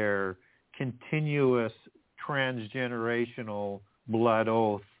their continuous transgenerational blood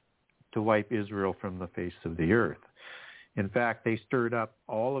oath to wipe Israel from the face of the earth. In fact, they stirred up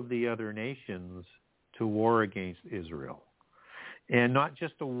all of the other nations to war against Israel. And not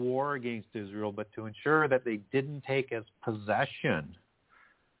just a war against Israel, but to ensure that they didn't take as possession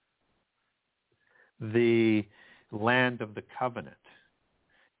the land of the covenant.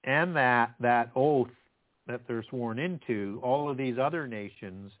 And that oath that they're sworn into, all of these other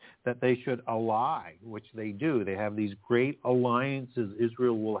nations, that they should ally, which they do. They have these great alliances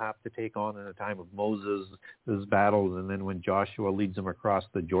Israel will have to take on in the time of Moses' battles, and then when Joshua leads them across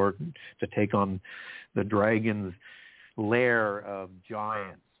the Jordan to take on the dragon's lair of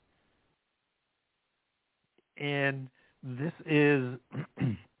giants. And this is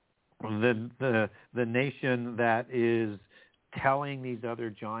the nation that is telling these other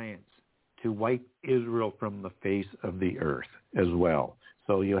giants to wipe Israel from the face of the earth as well.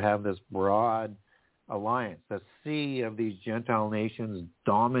 So you have this broad alliance, a sea of these Gentile nations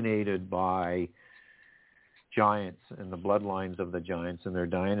dominated by giants and the bloodlines of the giants and their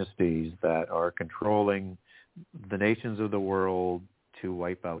dynasties that are controlling the nations of the world to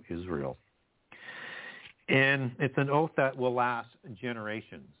wipe out Israel. And it's an oath that will last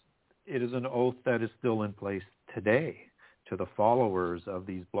generations. It is an oath that is still in place today to the followers of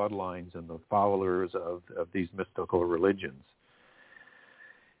these bloodlines and the followers of these mystical religions.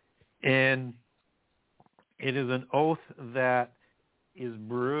 And it is an oath that is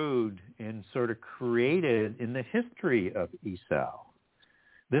brewed and sort of created in the history of Esau.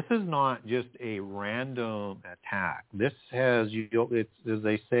 This is not just a random attack. This has, it's, as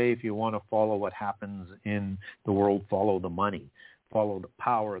they say, if you want to follow what happens in the world, follow the money, follow the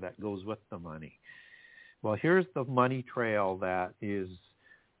power that goes with the money. Well, here's the money trail that is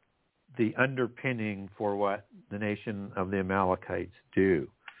the underpinning for what the nation of the Amalekites do.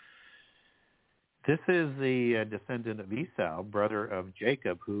 This is the descendant of Esau, brother of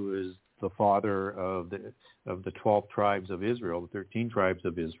Jacob, who is the father of the 12 tribes of Israel, the 13 tribes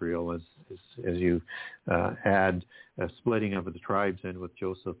of Israel, as you add a splitting of the tribes in with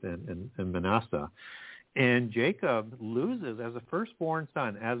Joseph and Manasseh. And Jacob loses as a firstborn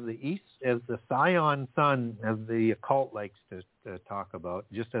son, as the scion son, as the occult likes to talk about,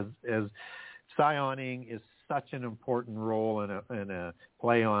 just as scioning is such an important role in a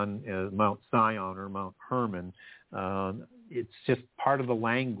play on Mount Sion or Mount Hermon. It's just part of the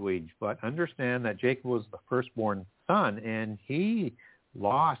language. But understand that Jacob was the firstborn son, and he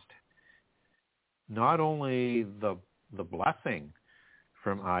lost not only the blessing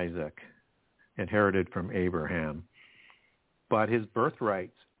from Isaac, inherited from Abraham, but his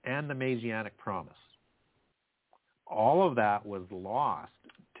birthrights and the Messianic promise. All of that was lost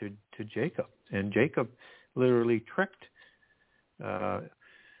to Jacob. And Jacob literally tricked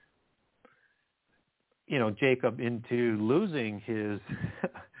Jacob into losing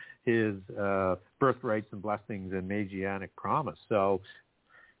his birthrights and blessings and Messianic promise. So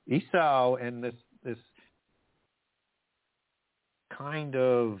Esau and this kind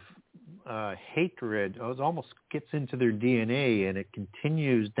of hatred almost gets into their DNA, and it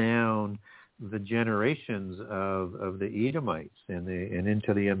continues down the generations of the Edomites and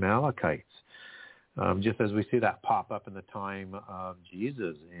into the Amalekites. Just as we see that pop up in the time of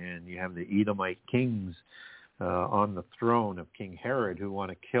Jesus, and you have the Edomite kings on the throne of King Herod who want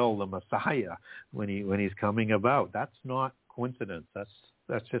to kill the Messiah when he's coming about. That's not coincidence.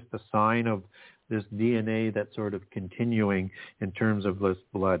 That's just a sign of this DNA that's sort of continuing in terms of this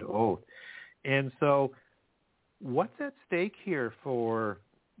blood oath. And so what's at stake here for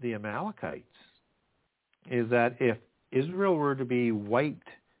the Amalekites is that if Israel were to be wiped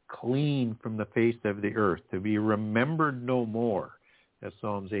clean from the face of the earth, to be remembered no more, as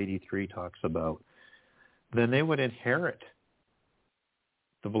Psalms 83 talks about, then they would inherit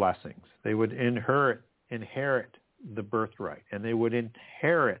the blessings. They would inherit the birthright, and they would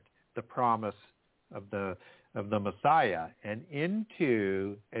inherit the promise of the Messiah, and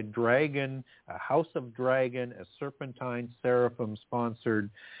into a dragon, a house of dragon, a serpentine, seraphim-sponsored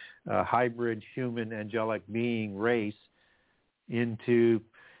hybrid human angelic being race, into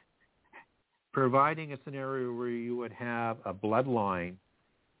providing a scenario where you would have a bloodline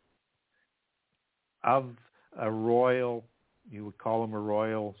of a royal, you would call them a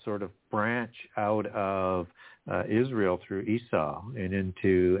royal sort of branch out of Israel through Esau and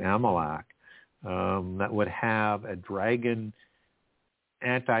into Amalek, that would have a dragon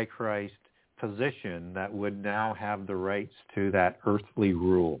antichrist position that would now have the rights to that earthly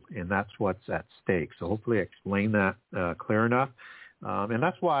rule. And that's what's at stake. So hopefully I explained that clear enough. And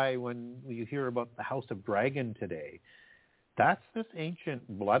that's why when you hear about the House of Dragon today, that's this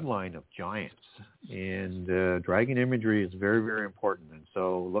ancient bloodline of giants. And dragon imagery is very, very important. And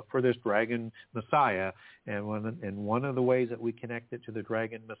so look for this dragon Messiah. And one of the ways that we connect it to the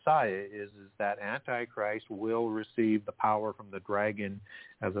dragon Messiah is that Antichrist will receive the power from the dragon,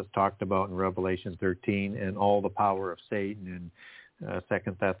 as it's talked about in Revelation 13, and all the power of Satan in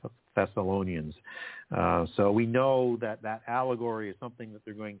 2 Thessalonians. So we know that allegory is something that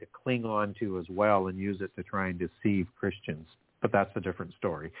they're going to cling on to as well and use it to try and deceive Christians. But that's a different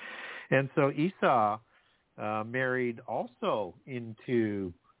story. And so Esau married also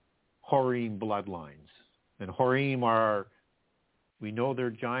into Horim bloodlines. And Horim are, we know they're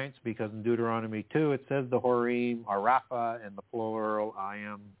giants because in Deuteronomy 2 it says the Horim are Rapha, and the plural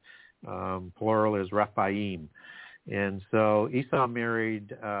plural is Rephaim. And so Esau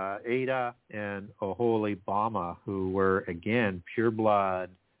married Ada and Oholibama, who were, again, pure-blood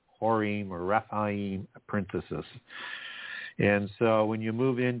Horim or Rephaim princesses. And so when you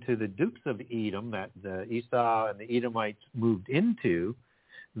move into the dukes of Edom that the Esau and the Edomites moved into,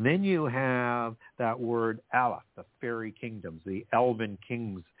 then you have that word Aleph, the fairy kingdoms, the elven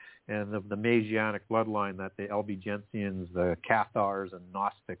kings, and of the Messianic bloodline that the Albigensians, the Cathars, and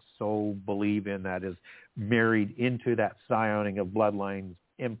Gnostics so believe in, that is married into that scioning of bloodlines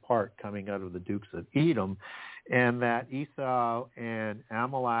in part coming out of the dukes of Edom, and that Esau and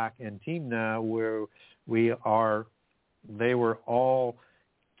Amalek and Timnah, they were all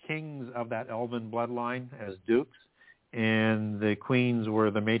kings of that elven bloodline as dukes, and the queens were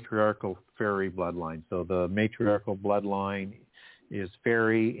the matriarchal fairy bloodline. So the matriarchal bloodline is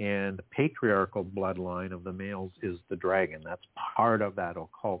fairy, and the patriarchal bloodline of the males is the dragon. That's part of that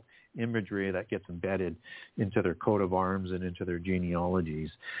occult imagery that gets embedded into their coat of arms and into their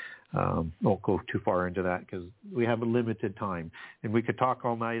genealogies. Won't go too far into that because we have a limited time, and we could talk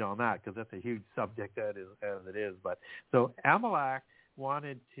all night on that because that's a huge subject as it is. But so Amalek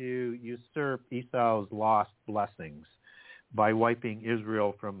wanted to usurp Esau's lost blessings by wiping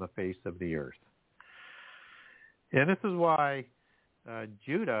Israel from the face of the earth. And this is why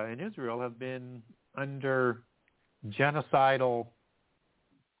Judah and Israel have been under genocidal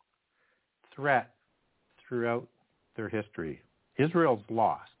threat throughout their history. Israel's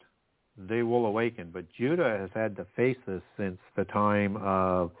lost. They will awaken, but Judah has had to face this since the time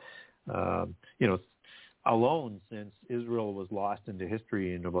of, alone since Israel was lost into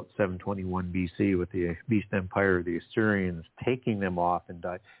history in about 721 BC with the Beast Empire of the Assyrians taking them off and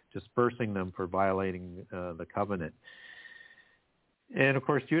dispersing them for violating the covenant. And, of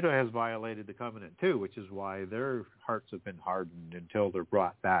course, Judah has violated the covenant, too, which is why their hearts have been hardened until they're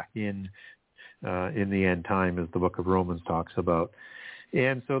brought back in the end time, as the book of Romans talks about.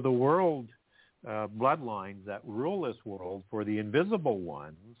 And so the world bloodlines that rule this world for the invisible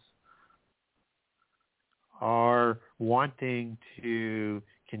ones are wanting to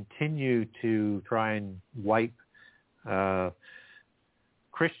continue to try and wipe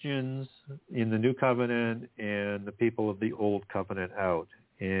Christians in the New Covenant and the people of the Old Covenant out.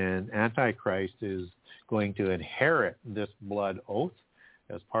 And Antichrist is going to inherit this blood oath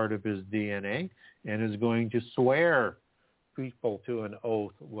as part of his DNA and is going to swear people to an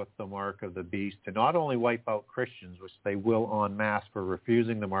oath with the mark of the beast to not only wipe out Christians, which they will en masse for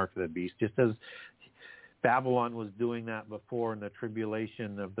refusing the mark of the beast, just as Babylon was doing that before in the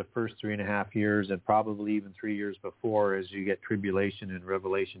tribulation of the first 3.5 years, and probably even 3 years before, as you get tribulation in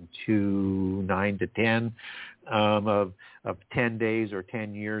Revelation 2, 9 to 10, of 10 days or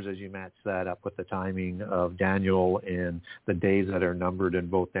 10 years, as you match that up with the timing of Daniel and the days that are numbered in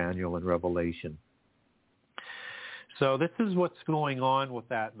both Daniel and Revelation. So this is what's going on with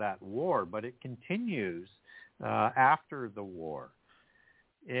that war, but it continues after the war.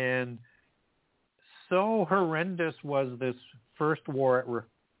 And so horrendous was this first war at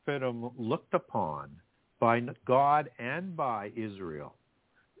Rephidim looked upon by God and by Israel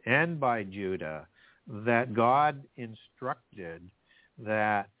and by Judah that God instructed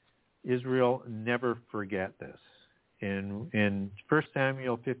that Israel never forget this. In 1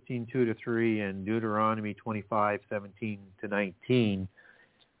 Samuel 15:2-3 and Deuteronomy 25:17-19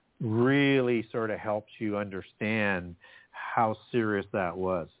 really sort of helps you understand how serious that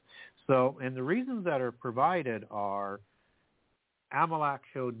was. So, and the reasons that are provided are Amalek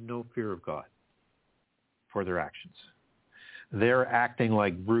showed no fear of God for their actions. They're acting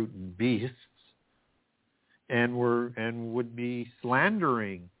like brute beasts and would be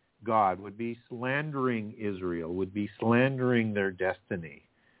slandering God, would be slandering Israel, would be slandering their destiny.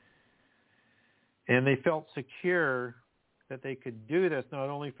 And they felt secure that they could do this not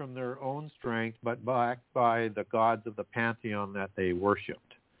only from their own strength, but backed by the gods of the pantheon that they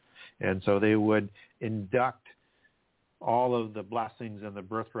worshipped. And so they would induct all of the blessings and the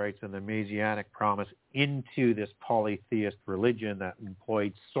birthrights and the Messianic promise into this polytheist religion that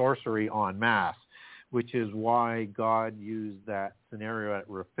employed sorcery en masse, which is why God used that scenario at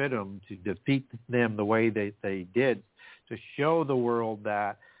Rephidim to defeat them the way they did, to show the world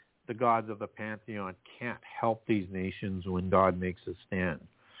that the gods of the pantheon can't help these nations when God makes a stand.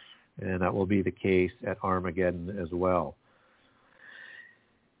 And that will be the case at Armageddon as well.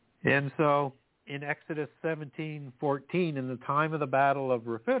 And so in Exodus 17:14, in the time of the battle of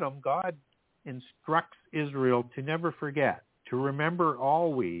Rephidim, God instructs Israel to never forget, to remember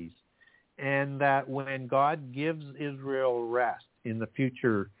always, and that when God gives Israel rest in the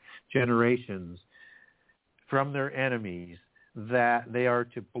future generations from their enemies, that they are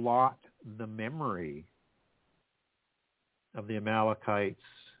to blot the memory of the Amalekites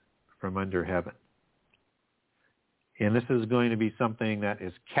from under heaven. And this is going to be something that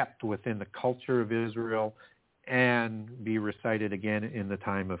is kept within the culture of Israel and be recited again in the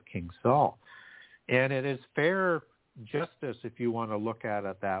time of King Saul. And it is fair justice if you want to look at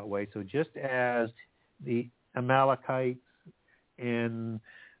it that way. So just as the Amalekites and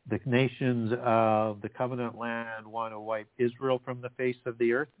the nations of the covenant land want to wipe Israel from the face of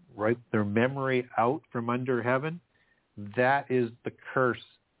the earth, wipe their memory out from under heaven, that is the curse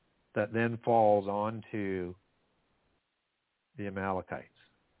that then falls onto the Amalekites.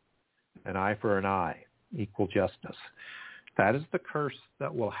 An eye for an eye, equal justice. That is the curse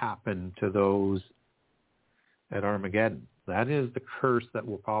that will happen to those at Armageddon. That is the curse that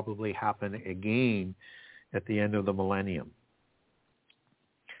will probably happen again at the end of the millennium.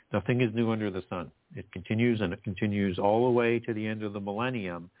 Nothing is new under the sun. It continues, and it continues all the way to the end of the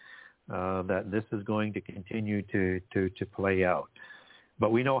millennium, that this is going to continue to play out.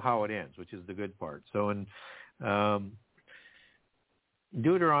 But we know how it ends, which is the good part. So in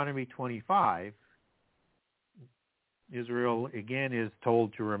Deuteronomy 25, Israel again is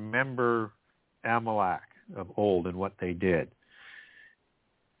told to remember Amalek of old and what they did.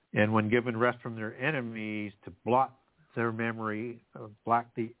 And when given rest from their enemies, to blot their memory, blot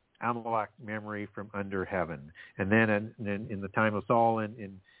the Amalek memory from under heaven. And then in the time of Saul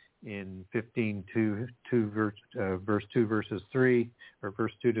in 15:2, verse 2, verses 3, or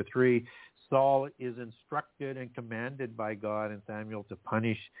verse 2 to 3, Saul is instructed and commanded by God and Samuel to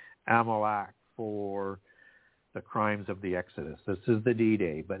punish Amalek for the crimes of the Exodus. This is the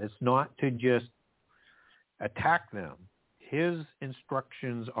D-Day, but it's not to just attack them. His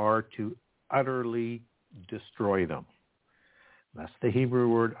instructions are to utterly destroy them. That's the Hebrew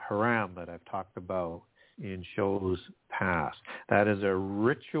word haram that I've talked about in shows past. That is a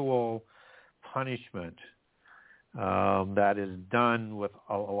ritual punishment that is done with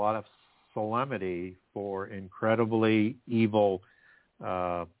a lot of solemnity for incredibly evil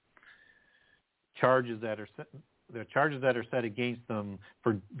charges that are set against them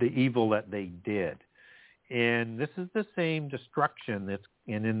for the evil that they did. And this is the same destruction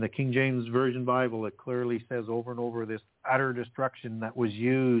and in the King James Version Bible, it clearly says over and over this utter destruction that was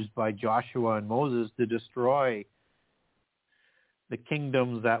used by Joshua and Moses to destroy the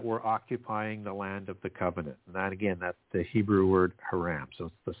kingdoms that were occupying the land of the covenant. And that, again, that's the Hebrew word haram. So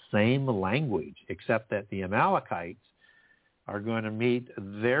it's the same language, except that the Amalekites are going to meet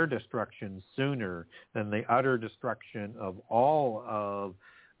their destruction sooner than the utter destruction of all of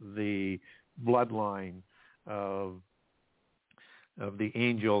the bloodline of the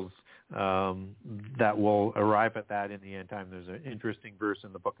angels that will arrive at that in the end time. There's an interesting verse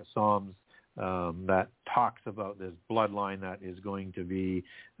in the book of Psalms that talks about this bloodline that is going to be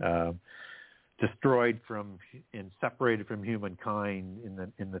destroyed from and separated from humankind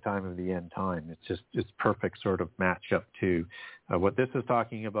in the time of the end time. It's perfect sort of match up to what this is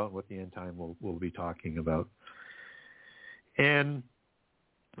talking about, what the end time will be talking about. And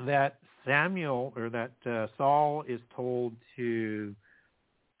that Saul is told to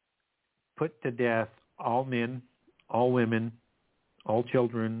put to death all men, all women, all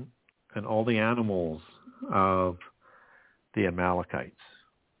children, and all the animals of the Amalekites.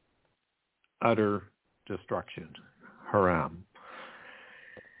 Utter destruction, haram.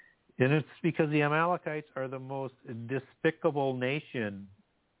 And it's because the Amalekites are the most despicable nation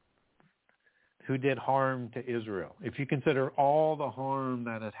who did harm to Israel. If you consider all the harm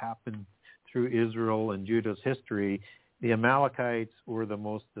that has happened through Israel and Judah's history, the Amalekites were the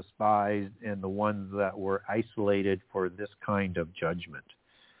most despised and the ones that were isolated for this kind of judgment.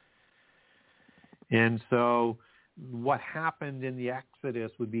 And so what happened in the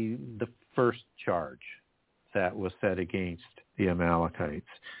Exodus would be the first charge that was set against the Amalekites.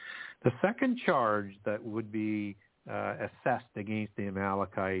 The second charge that would be assessed against the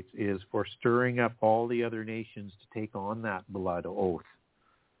Amalekites is for stirring up all the other nations to take on that blood oath.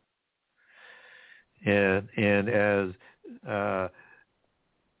 And as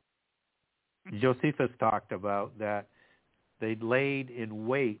Josephus talked about, that they laid in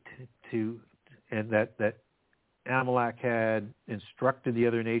wait and that Amalek had instructed the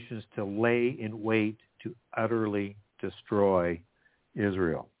other nations to lay in wait to utterly destroy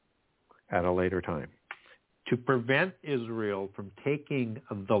Israel at a later time, to prevent Israel from taking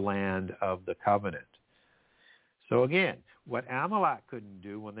the land of the covenant. So again, what Amalek couldn't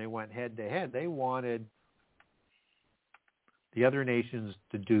do when they went head to head, they wanted the other nations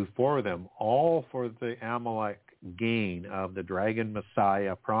to do for them, all for the Amalek gain of the dragon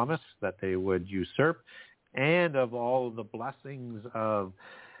Messiah promise that they would usurp, and of all of the blessings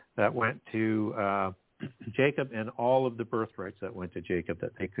that went to Jacob and all of the birthrights that went to Jacob,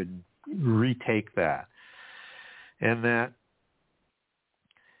 that they could retake that. And that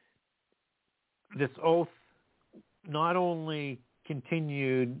this oath not only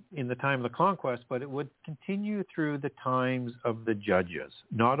continued in the time of the conquest, but it would continue through the times of the judges,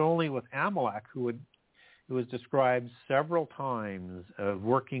 not only with Amalek, who was described several times of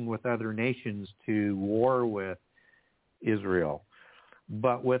working with other nations to war with Israel,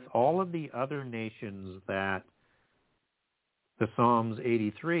 but with all of the other nations that the Psalms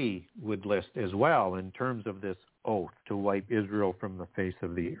 83 would list as well in terms of this oath to wipe Israel from the face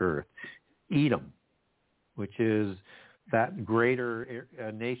of the earth. Edom, which is that greater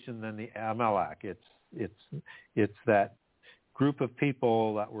nation than the Amalek. It's that group of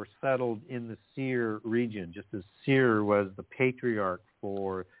people that were settled in the Seir region, just as Seir was the patriarch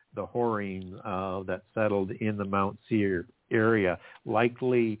for the Horim that settled in the Mount Seir area,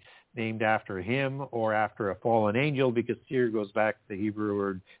 likely named after him or after a fallen angel, because Seir goes back to the Hebrew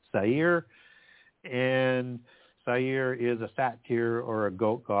word Sair, and Sair is a satyr or a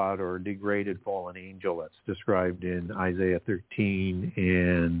goat god or a degraded fallen angel that's described in Isaiah 13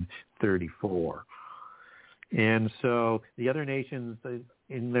 and 34. And so the other nations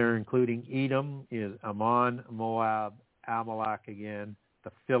in there, including Edom, is Ammon, Moab, Amalek again,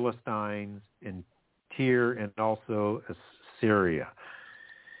 the Philistines, and Tyre, and also Assyria.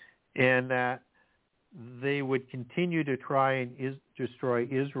 And that they would continue to try and destroy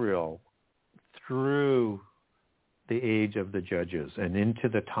Israel through the age of the judges and into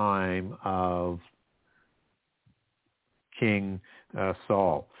the time of King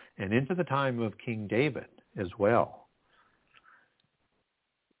Saul and into the time of King David as well.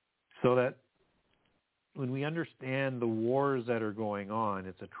 So that when we understand the wars that are going on,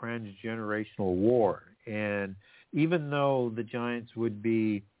 it's a transgenerational war. And even though the giants would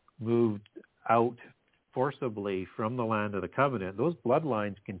be moved out forcibly from the land of the covenant, those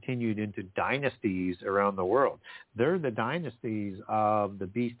bloodlines continued into dynasties around the world. They're the dynasties of the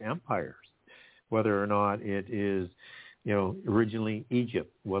beast empires, whether or not it is, originally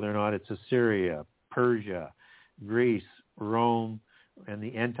Egypt, whether or not it's Assyria, Persia, Greece, Rome, and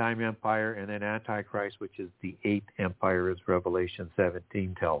the end-time empire, and then Antichrist, which is the 8th empire, as Revelation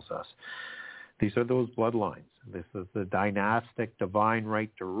 17 tells us. These are those bloodlines. This is the dynastic divine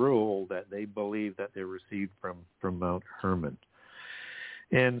right to rule that they believe that they received from Mount Hermon.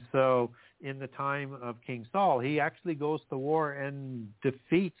 And so in the time of King Saul, he actually goes to war and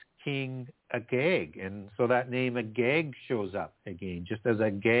defeats King Agag. And so that name Agag shows up again, just as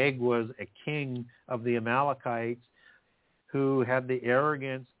Agag was a king of the Amalekites who had the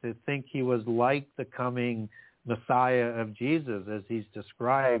arrogance to think he was like the coming Messiah of Jesus, as he's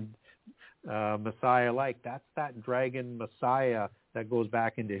described Messiah-like. That's that dragon Messiah that goes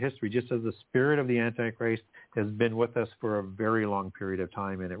back into history, just as the spirit of the Antichrist has been with us for a very long period of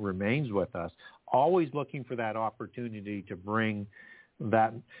time, and it remains with us, always looking for that opportunity to bring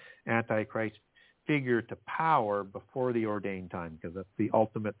that Antichrist figure to power before the ordained time, because that's the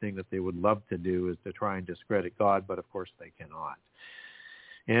ultimate thing that they would love to do, is to try and discredit God, but of course they cannot.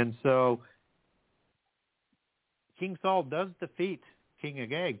 And so King Saul does defeat King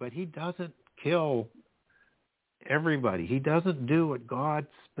Agag, but he doesn't kill everybody. He doesn't do what God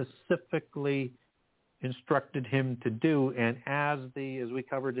specifically instructed him to do. And as we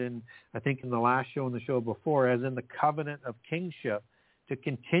covered in, I think in the last show and the show before, as in the covenant of kingship, to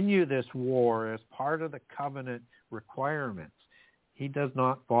continue this war as part of the covenant requirements, he does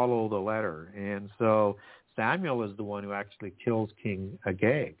not follow the letter. And so Samuel is the one who actually kills King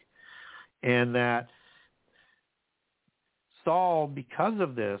Agag. And that Saul, because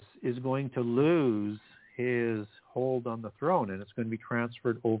of this, is going to lose his hold on the throne, and it's going to be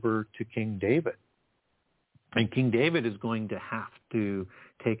transferred over to King David. And King David is going to have to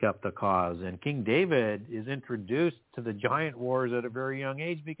take up the cause. And King David is introduced to the giant wars at a very young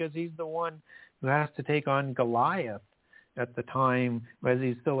age, because he's the one who has to take on Goliath at the time, as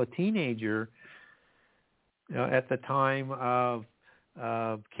he's still a teenager, at the time of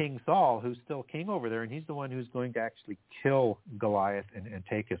King Saul, who's still king over there, and he's the one who's going to actually kill Goliath and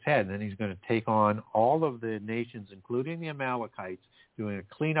take his head. And then he's going to take on all of the nations, including the Amalekites, doing a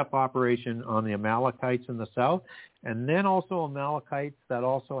cleanup operation on the Amalekites in the south, and then also Amalekites that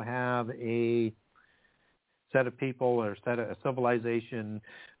also have a set of people or a civilization,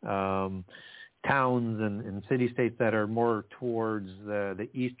 towns and city-states that are more towards the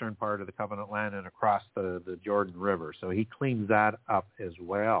eastern part of the covenant land and across the Jordan River. So he cleans that up as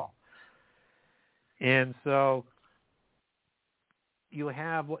well. And so you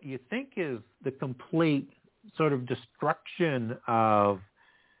have what you think is the complete sort of destruction of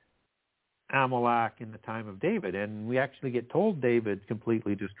Amalek in the time of David. And we actually get told David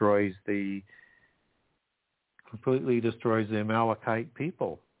completely destroys the Amalekite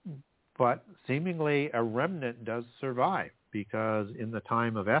people. But seemingly a remnant does survive, because in the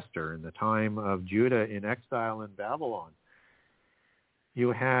time of Esther, in the time of Judah in exile in Babylon,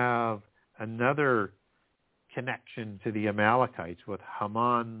 you have another connection to the Amalekites with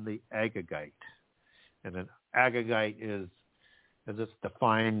Haman the Agagite. And an Agagite is, as it's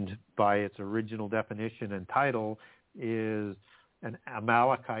defined by its original definition and title, is an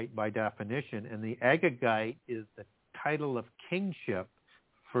Amalekite by definition. And the Agagite is the title of kingship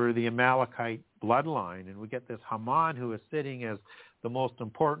for the Amalekite bloodline. And we get this Haman, who is sitting as the most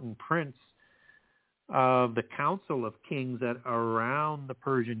important prince of the council of kings that around the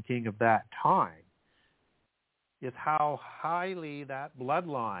Persian king of that time, is how highly that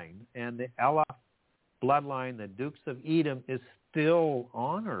bloodline and the Elah bloodline, the Dukes of Edom, is still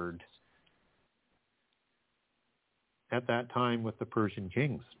honored at that time with the Persian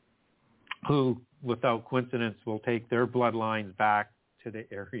kings, who, without coincidence, will take their bloodlines back to the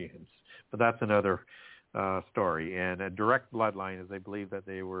Aryans. But that's another story. And a direct bloodline is they believe that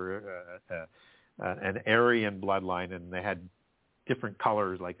they were an Aryan bloodline, and they had different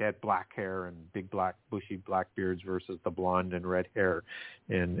colors, like they had black hair and big black, bushy black beards versus the blonde and red hair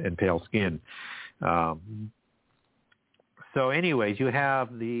and pale skin. So anyways, you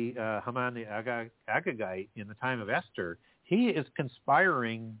have the Haman the Agagite in the time of Esther. He is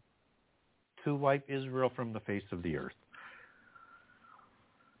conspiring to wipe Israel from the face of the earth.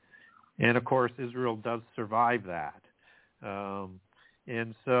 And of course, Israel does survive that.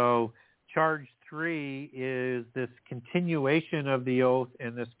 And so charge 3 is this continuation of the oath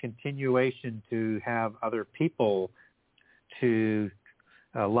and this continuation to have other people to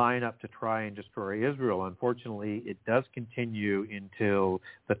line up to try and destroy Israel. Unfortunately, it does continue until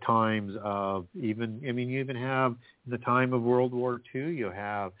the times of you even have in the time of World War II, you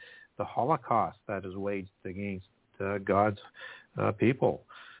have the Holocaust that is waged against God's people.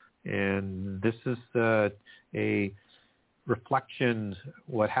 And this is a reflection,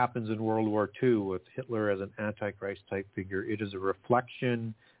 what happens in World War II with Hitler as an Antichrist type figure. It is a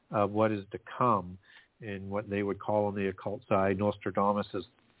reflection of what is to come in what they would call on the occult side Nostradamus'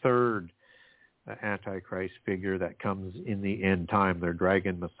 third Antichrist figure that comes in the end time, their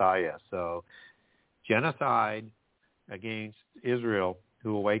dragon Messiah. So genocide against Israel,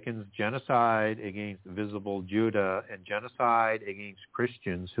 who awakens, genocide against visible Judah, and genocide against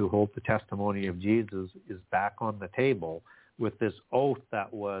Christians who hold the testimony of Jesus is back on the table with this oath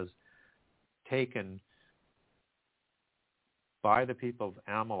that was taken by the people of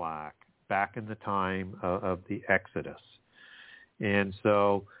Amalek back in the time of the Exodus. And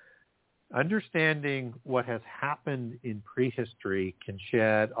so understanding what has happened in prehistory can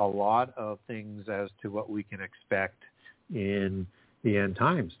shed a lot of things as to what we can expect in the end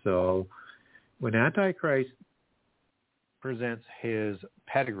times. So when Antichrist presents his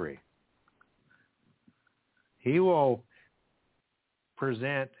pedigree, he will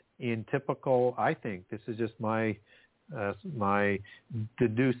present in typical, I think, this is just my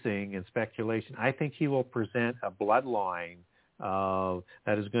deducing and speculation, I think he will present a bloodline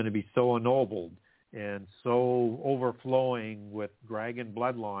that is going to be so ennobled and so overflowing with dragon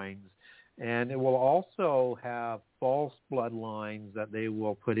bloodlines. And it will also have false bloodlines that they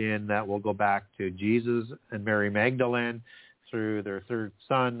will put in that will go back to Jesus and Mary Magdalene through their third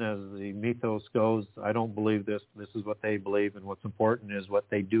son, as the mythos goes. I don't believe this. This is what they believe, and what's important is what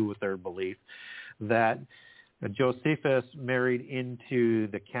they do with their belief. That Josephus married into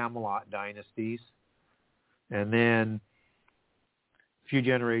the Camelot dynasties, and then a few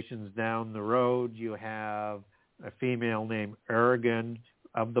generations down the road, you have a female named Aragon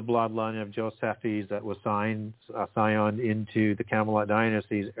of the bloodline of Josephus that was scioned into the Camelot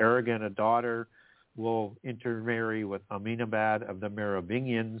dynasties. Aragon, a daughter, will intermarry with Amenemhat of the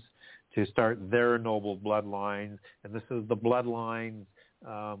Merovingians to start their noble bloodlines. And this is the bloodlines.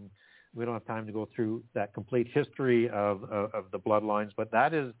 We don't have time to go through that complete history of the bloodlines, but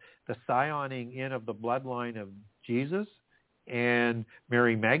that is the scioning in of the bloodline of Jesus and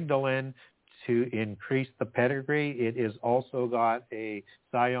Mary Magdalene to increase the pedigree. It is also got a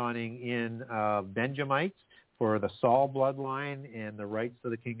scioning in Benjamites for the Saul bloodline and the rights to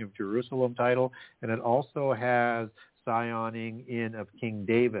the King of Jerusalem title. And it also has scioning in of King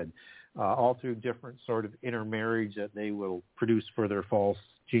David, all through different sort of intermarriage that they will produce for their false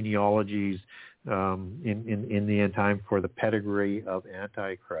genealogies in the end time for the pedigree of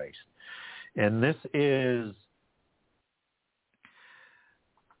Antichrist. And this is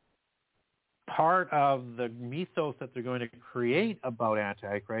part of the mythos that they're going to create about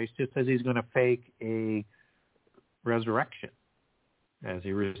Antichrist just says he's going to fake a resurrection as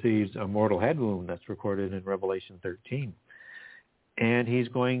he receives a mortal head wound that's recorded in Revelation 13. And he's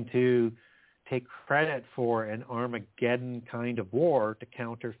going to take credit for an Armageddon kind of war to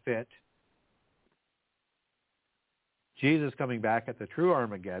counterfeit Jesus coming back at the true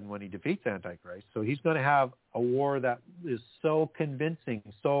Armageddon when he defeats Antichrist. So he's going to have a war that is so convincing,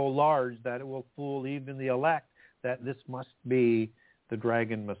 so large, that it will fool even the elect that this must be the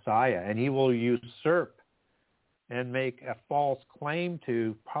dragon Messiah. And he will usurp and make a false claim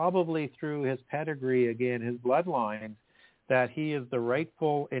to, probably through his pedigree, again, his bloodlines, that he is the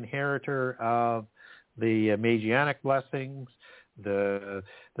rightful inheritor of the Messianic blessings, the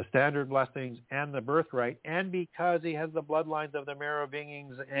standard blessings, and the birthright, and because he has the bloodlines of the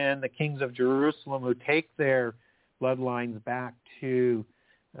Merovingians and the kings of Jerusalem who take their bloodlines back to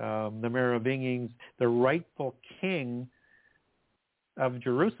the Merovingians, the rightful king of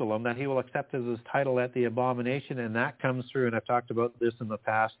Jerusalem, that he will accept as his title at the abomination. And that comes through, and I've talked about this in the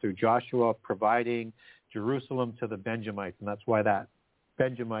past, through Joshua providing Jerusalem to the Benjamites. And that's why that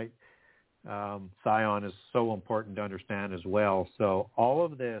Benjamite Sion is so important to understand as well. So all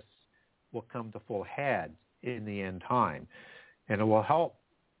of this will come to full head in the end time, and it will help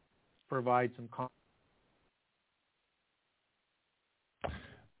provide some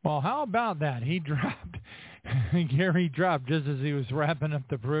Well, how about that? Gary dropped just as he was wrapping up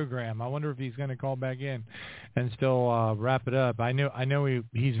the program. I wonder if he's going to call back in and still wrap it up. I know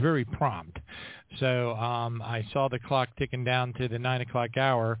he's very prompt. So I saw the clock ticking down to the 9 o'clock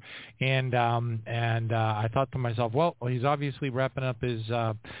hour, and I thought to myself, well, he's obviously wrapping up his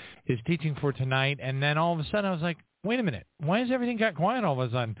teaching for tonight. And then all of a sudden I was like, wait a minute, why has everything got quiet all of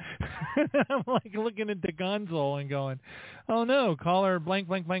a sudden? I'm like looking at the console and going, oh no, caller blank,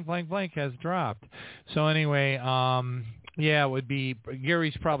 blank, blank, blank, blank has dropped. So anyway, yeah, it would be,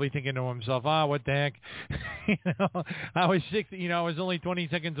 Gary's probably thinking to himself, what the heck? I was only 20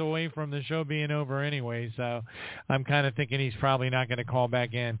 seconds away from the show being over anyway, so I'm kind of thinking he's probably not going to call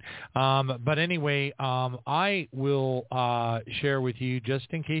back in. But anyway, I will share with you, just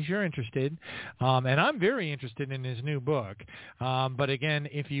in case you're interested, and I'm very interested in his new book. But again,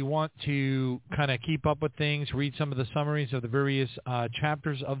 if you want to kind of keep up with things, read some of the summaries of the various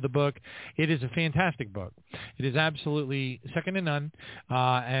chapters of the book, it is a fantastic book. It is absolutely second to none,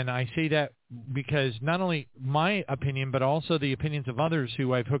 and I say that because not only my opinion, but also the opinions of others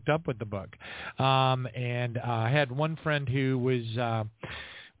who I've hooked up with the book. And I had one friend who was,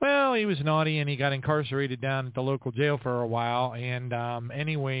 he was naughty and he got incarcerated down at the local jail for a while. And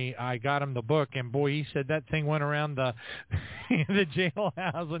anyway, I got him the book, and boy, he said that thing went around the the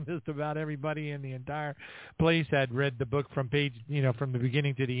jailhouse, and just about everybody in the entire place had read the book from from the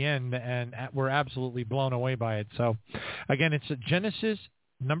beginning to the end, and were absolutely blown away by it. So, again, it's Genesis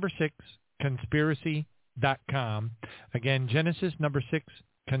 6 conspiracy.com. Again, Genesis 6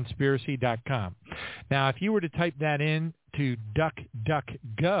 conspiracy.com. Now, if you were to type that in to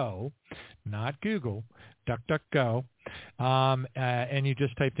DuckDuckGo, not Google, DuckDuckGo, and you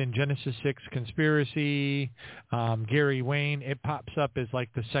just typed in Genesis 6 conspiracy, Gary Wayne, it pops up as like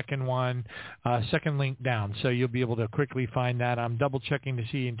the second link down. So you'll be able to quickly find that. I'm double checking to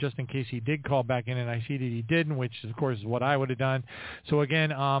see, and just in case he did call back in, and I see that he didn't, which of course is what I would have done. So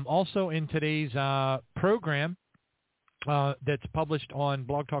again, also in today's program, that's published on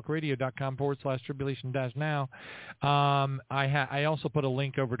blogtalkradio.com/tribulation-now. I also put a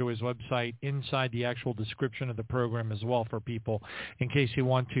link over to his website inside the actual description of the program as well, for people in case you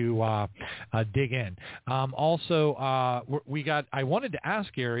want to dig in. Also, I wanted to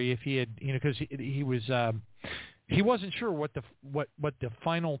ask Gary if he had, because he was. He wasn't sure what the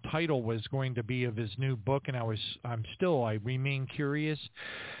final title was going to be of his new book, and I remain curious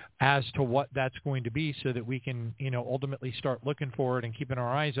as to what that's going to be, so that we can, ultimately start looking for it and keeping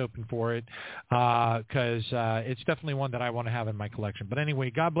our eyes open for it, because it's definitely one that I want to have in my collection. But anyway,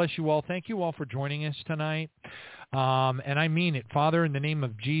 God bless you all. Thank you all for joining us tonight. And I mean it, Father, in the name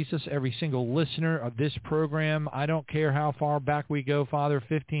of Jesus, every single listener of this program, I don't care how far back we go, Father,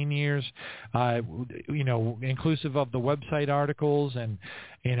 15 years, inclusive of the website articles and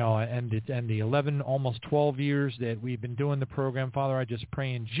the 11, almost 12 years that we've been doing the program, Father. I just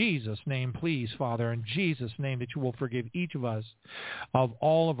pray in Jesus' name, please, Father, in Jesus' name, that you will forgive each of us of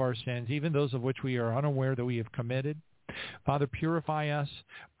all of our sins, even those of which we are unaware that we have committed. Father, purify us.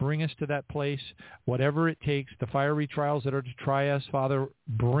 Bring us to that place, whatever it takes, the fiery trials that are to try us. Father,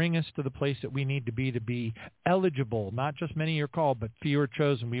 bring us to the place that we need to be eligible. Not just many are called, but few are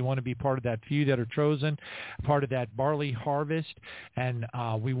chosen. We want to be part of that few that are chosen, part of that barley harvest, and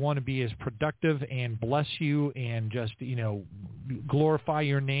we want to be as productive and bless you and just, glorify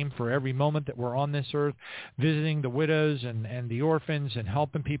your name for every moment that we're on this earth, visiting the widows and the orphans and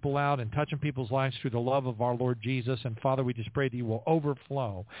helping people out and touching people's lives through the love of our Lord Jesus. And Father, we just pray that you will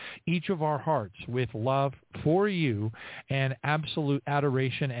overflow each of our hearts with love for you and absolute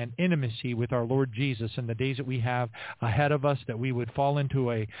adoration and intimacy with our Lord Jesus in the days that we have ahead of us, that we would fall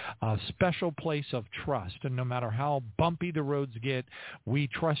into a special place of trust. And no matter how bumpy the roads get, we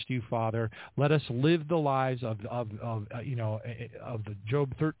trust you, Father. Let us live the lives of the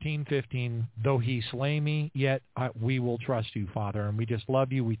Job 13:15. Though he slay me, yet we will trust you, Father. And we just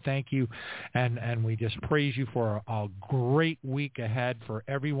love you. We thank you, and we just praise you for a great week ahead for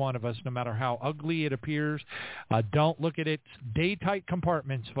every one of us, no matter how ugly it appears. Don't look at it. Stay tight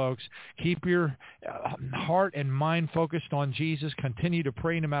compartments, folks. Keep your heart and mind focused on Jesus. Continue to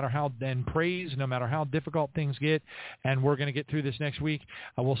pray no matter how, and praise no matter how difficult things get. And we're going to get through this next week.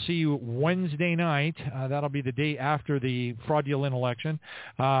 We'll see you Wednesday night. That'll be the day after the fraudulent election.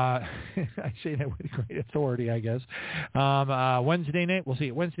 I say that with great authority, I guess. Wednesday night. We'll see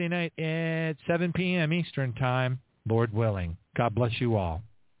you Wednesday night at 7 p.m. Eastern Time, Lord willing. God bless you all.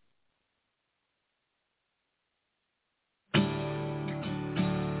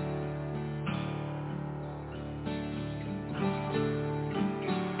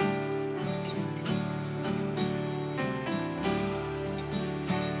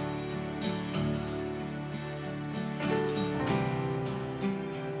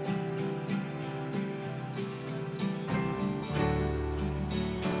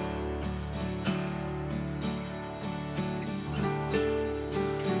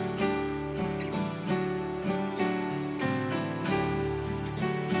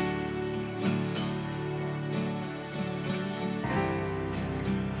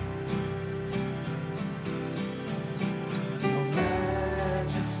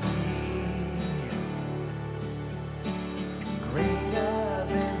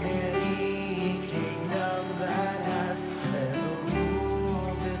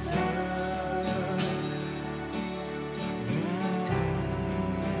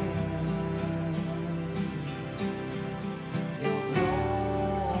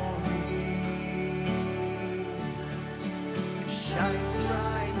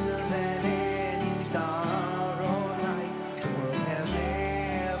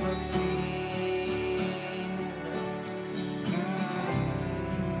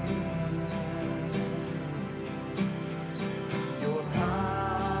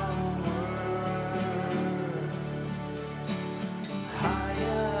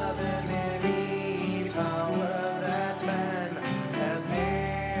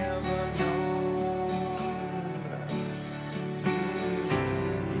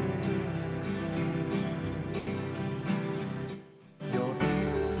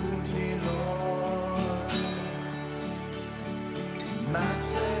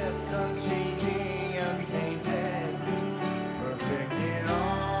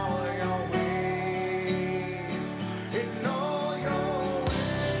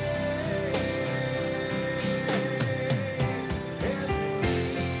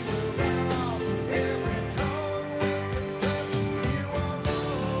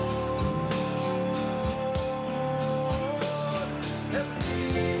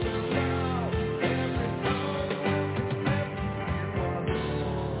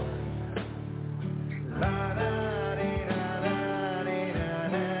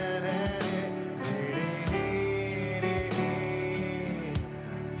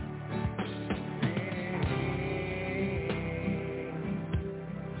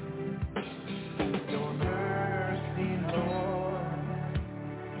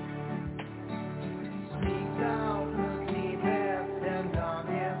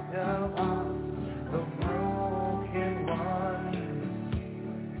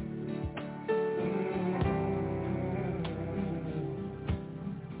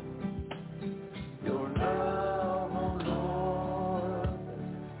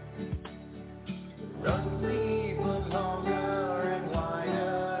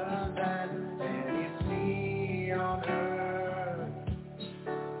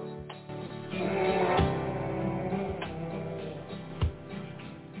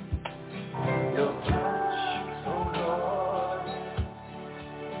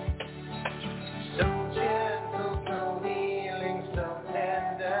 So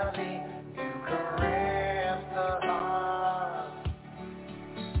tenderly, you caress the heart.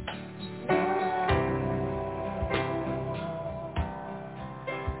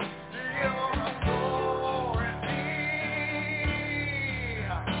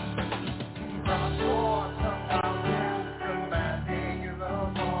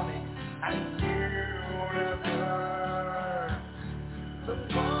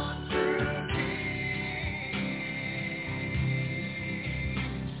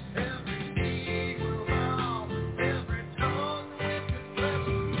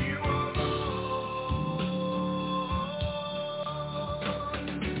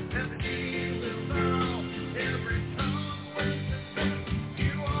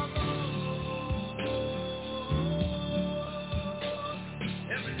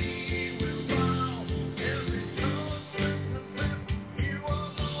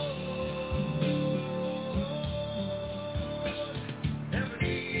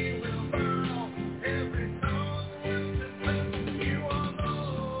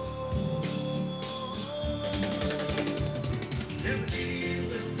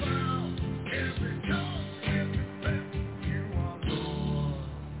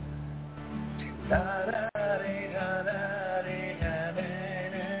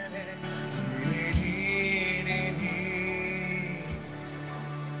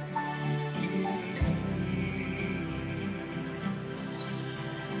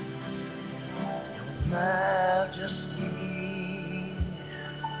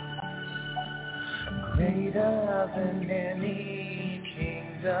 greater than any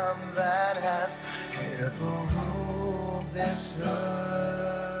kingdom that has ever ruled this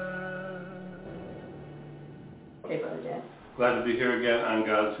earth. Okay, Brother Dan. Glad to be here again on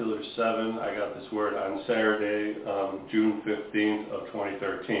God's Healer 7. I got this word on Saturday, June 15th of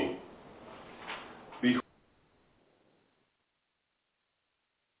 2013.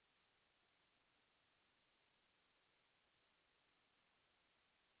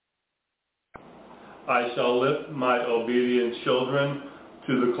 I shall lift my obedient children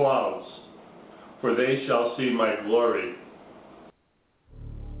to the clouds, for they shall see my glory.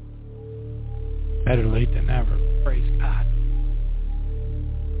 Better late than never. Praise God.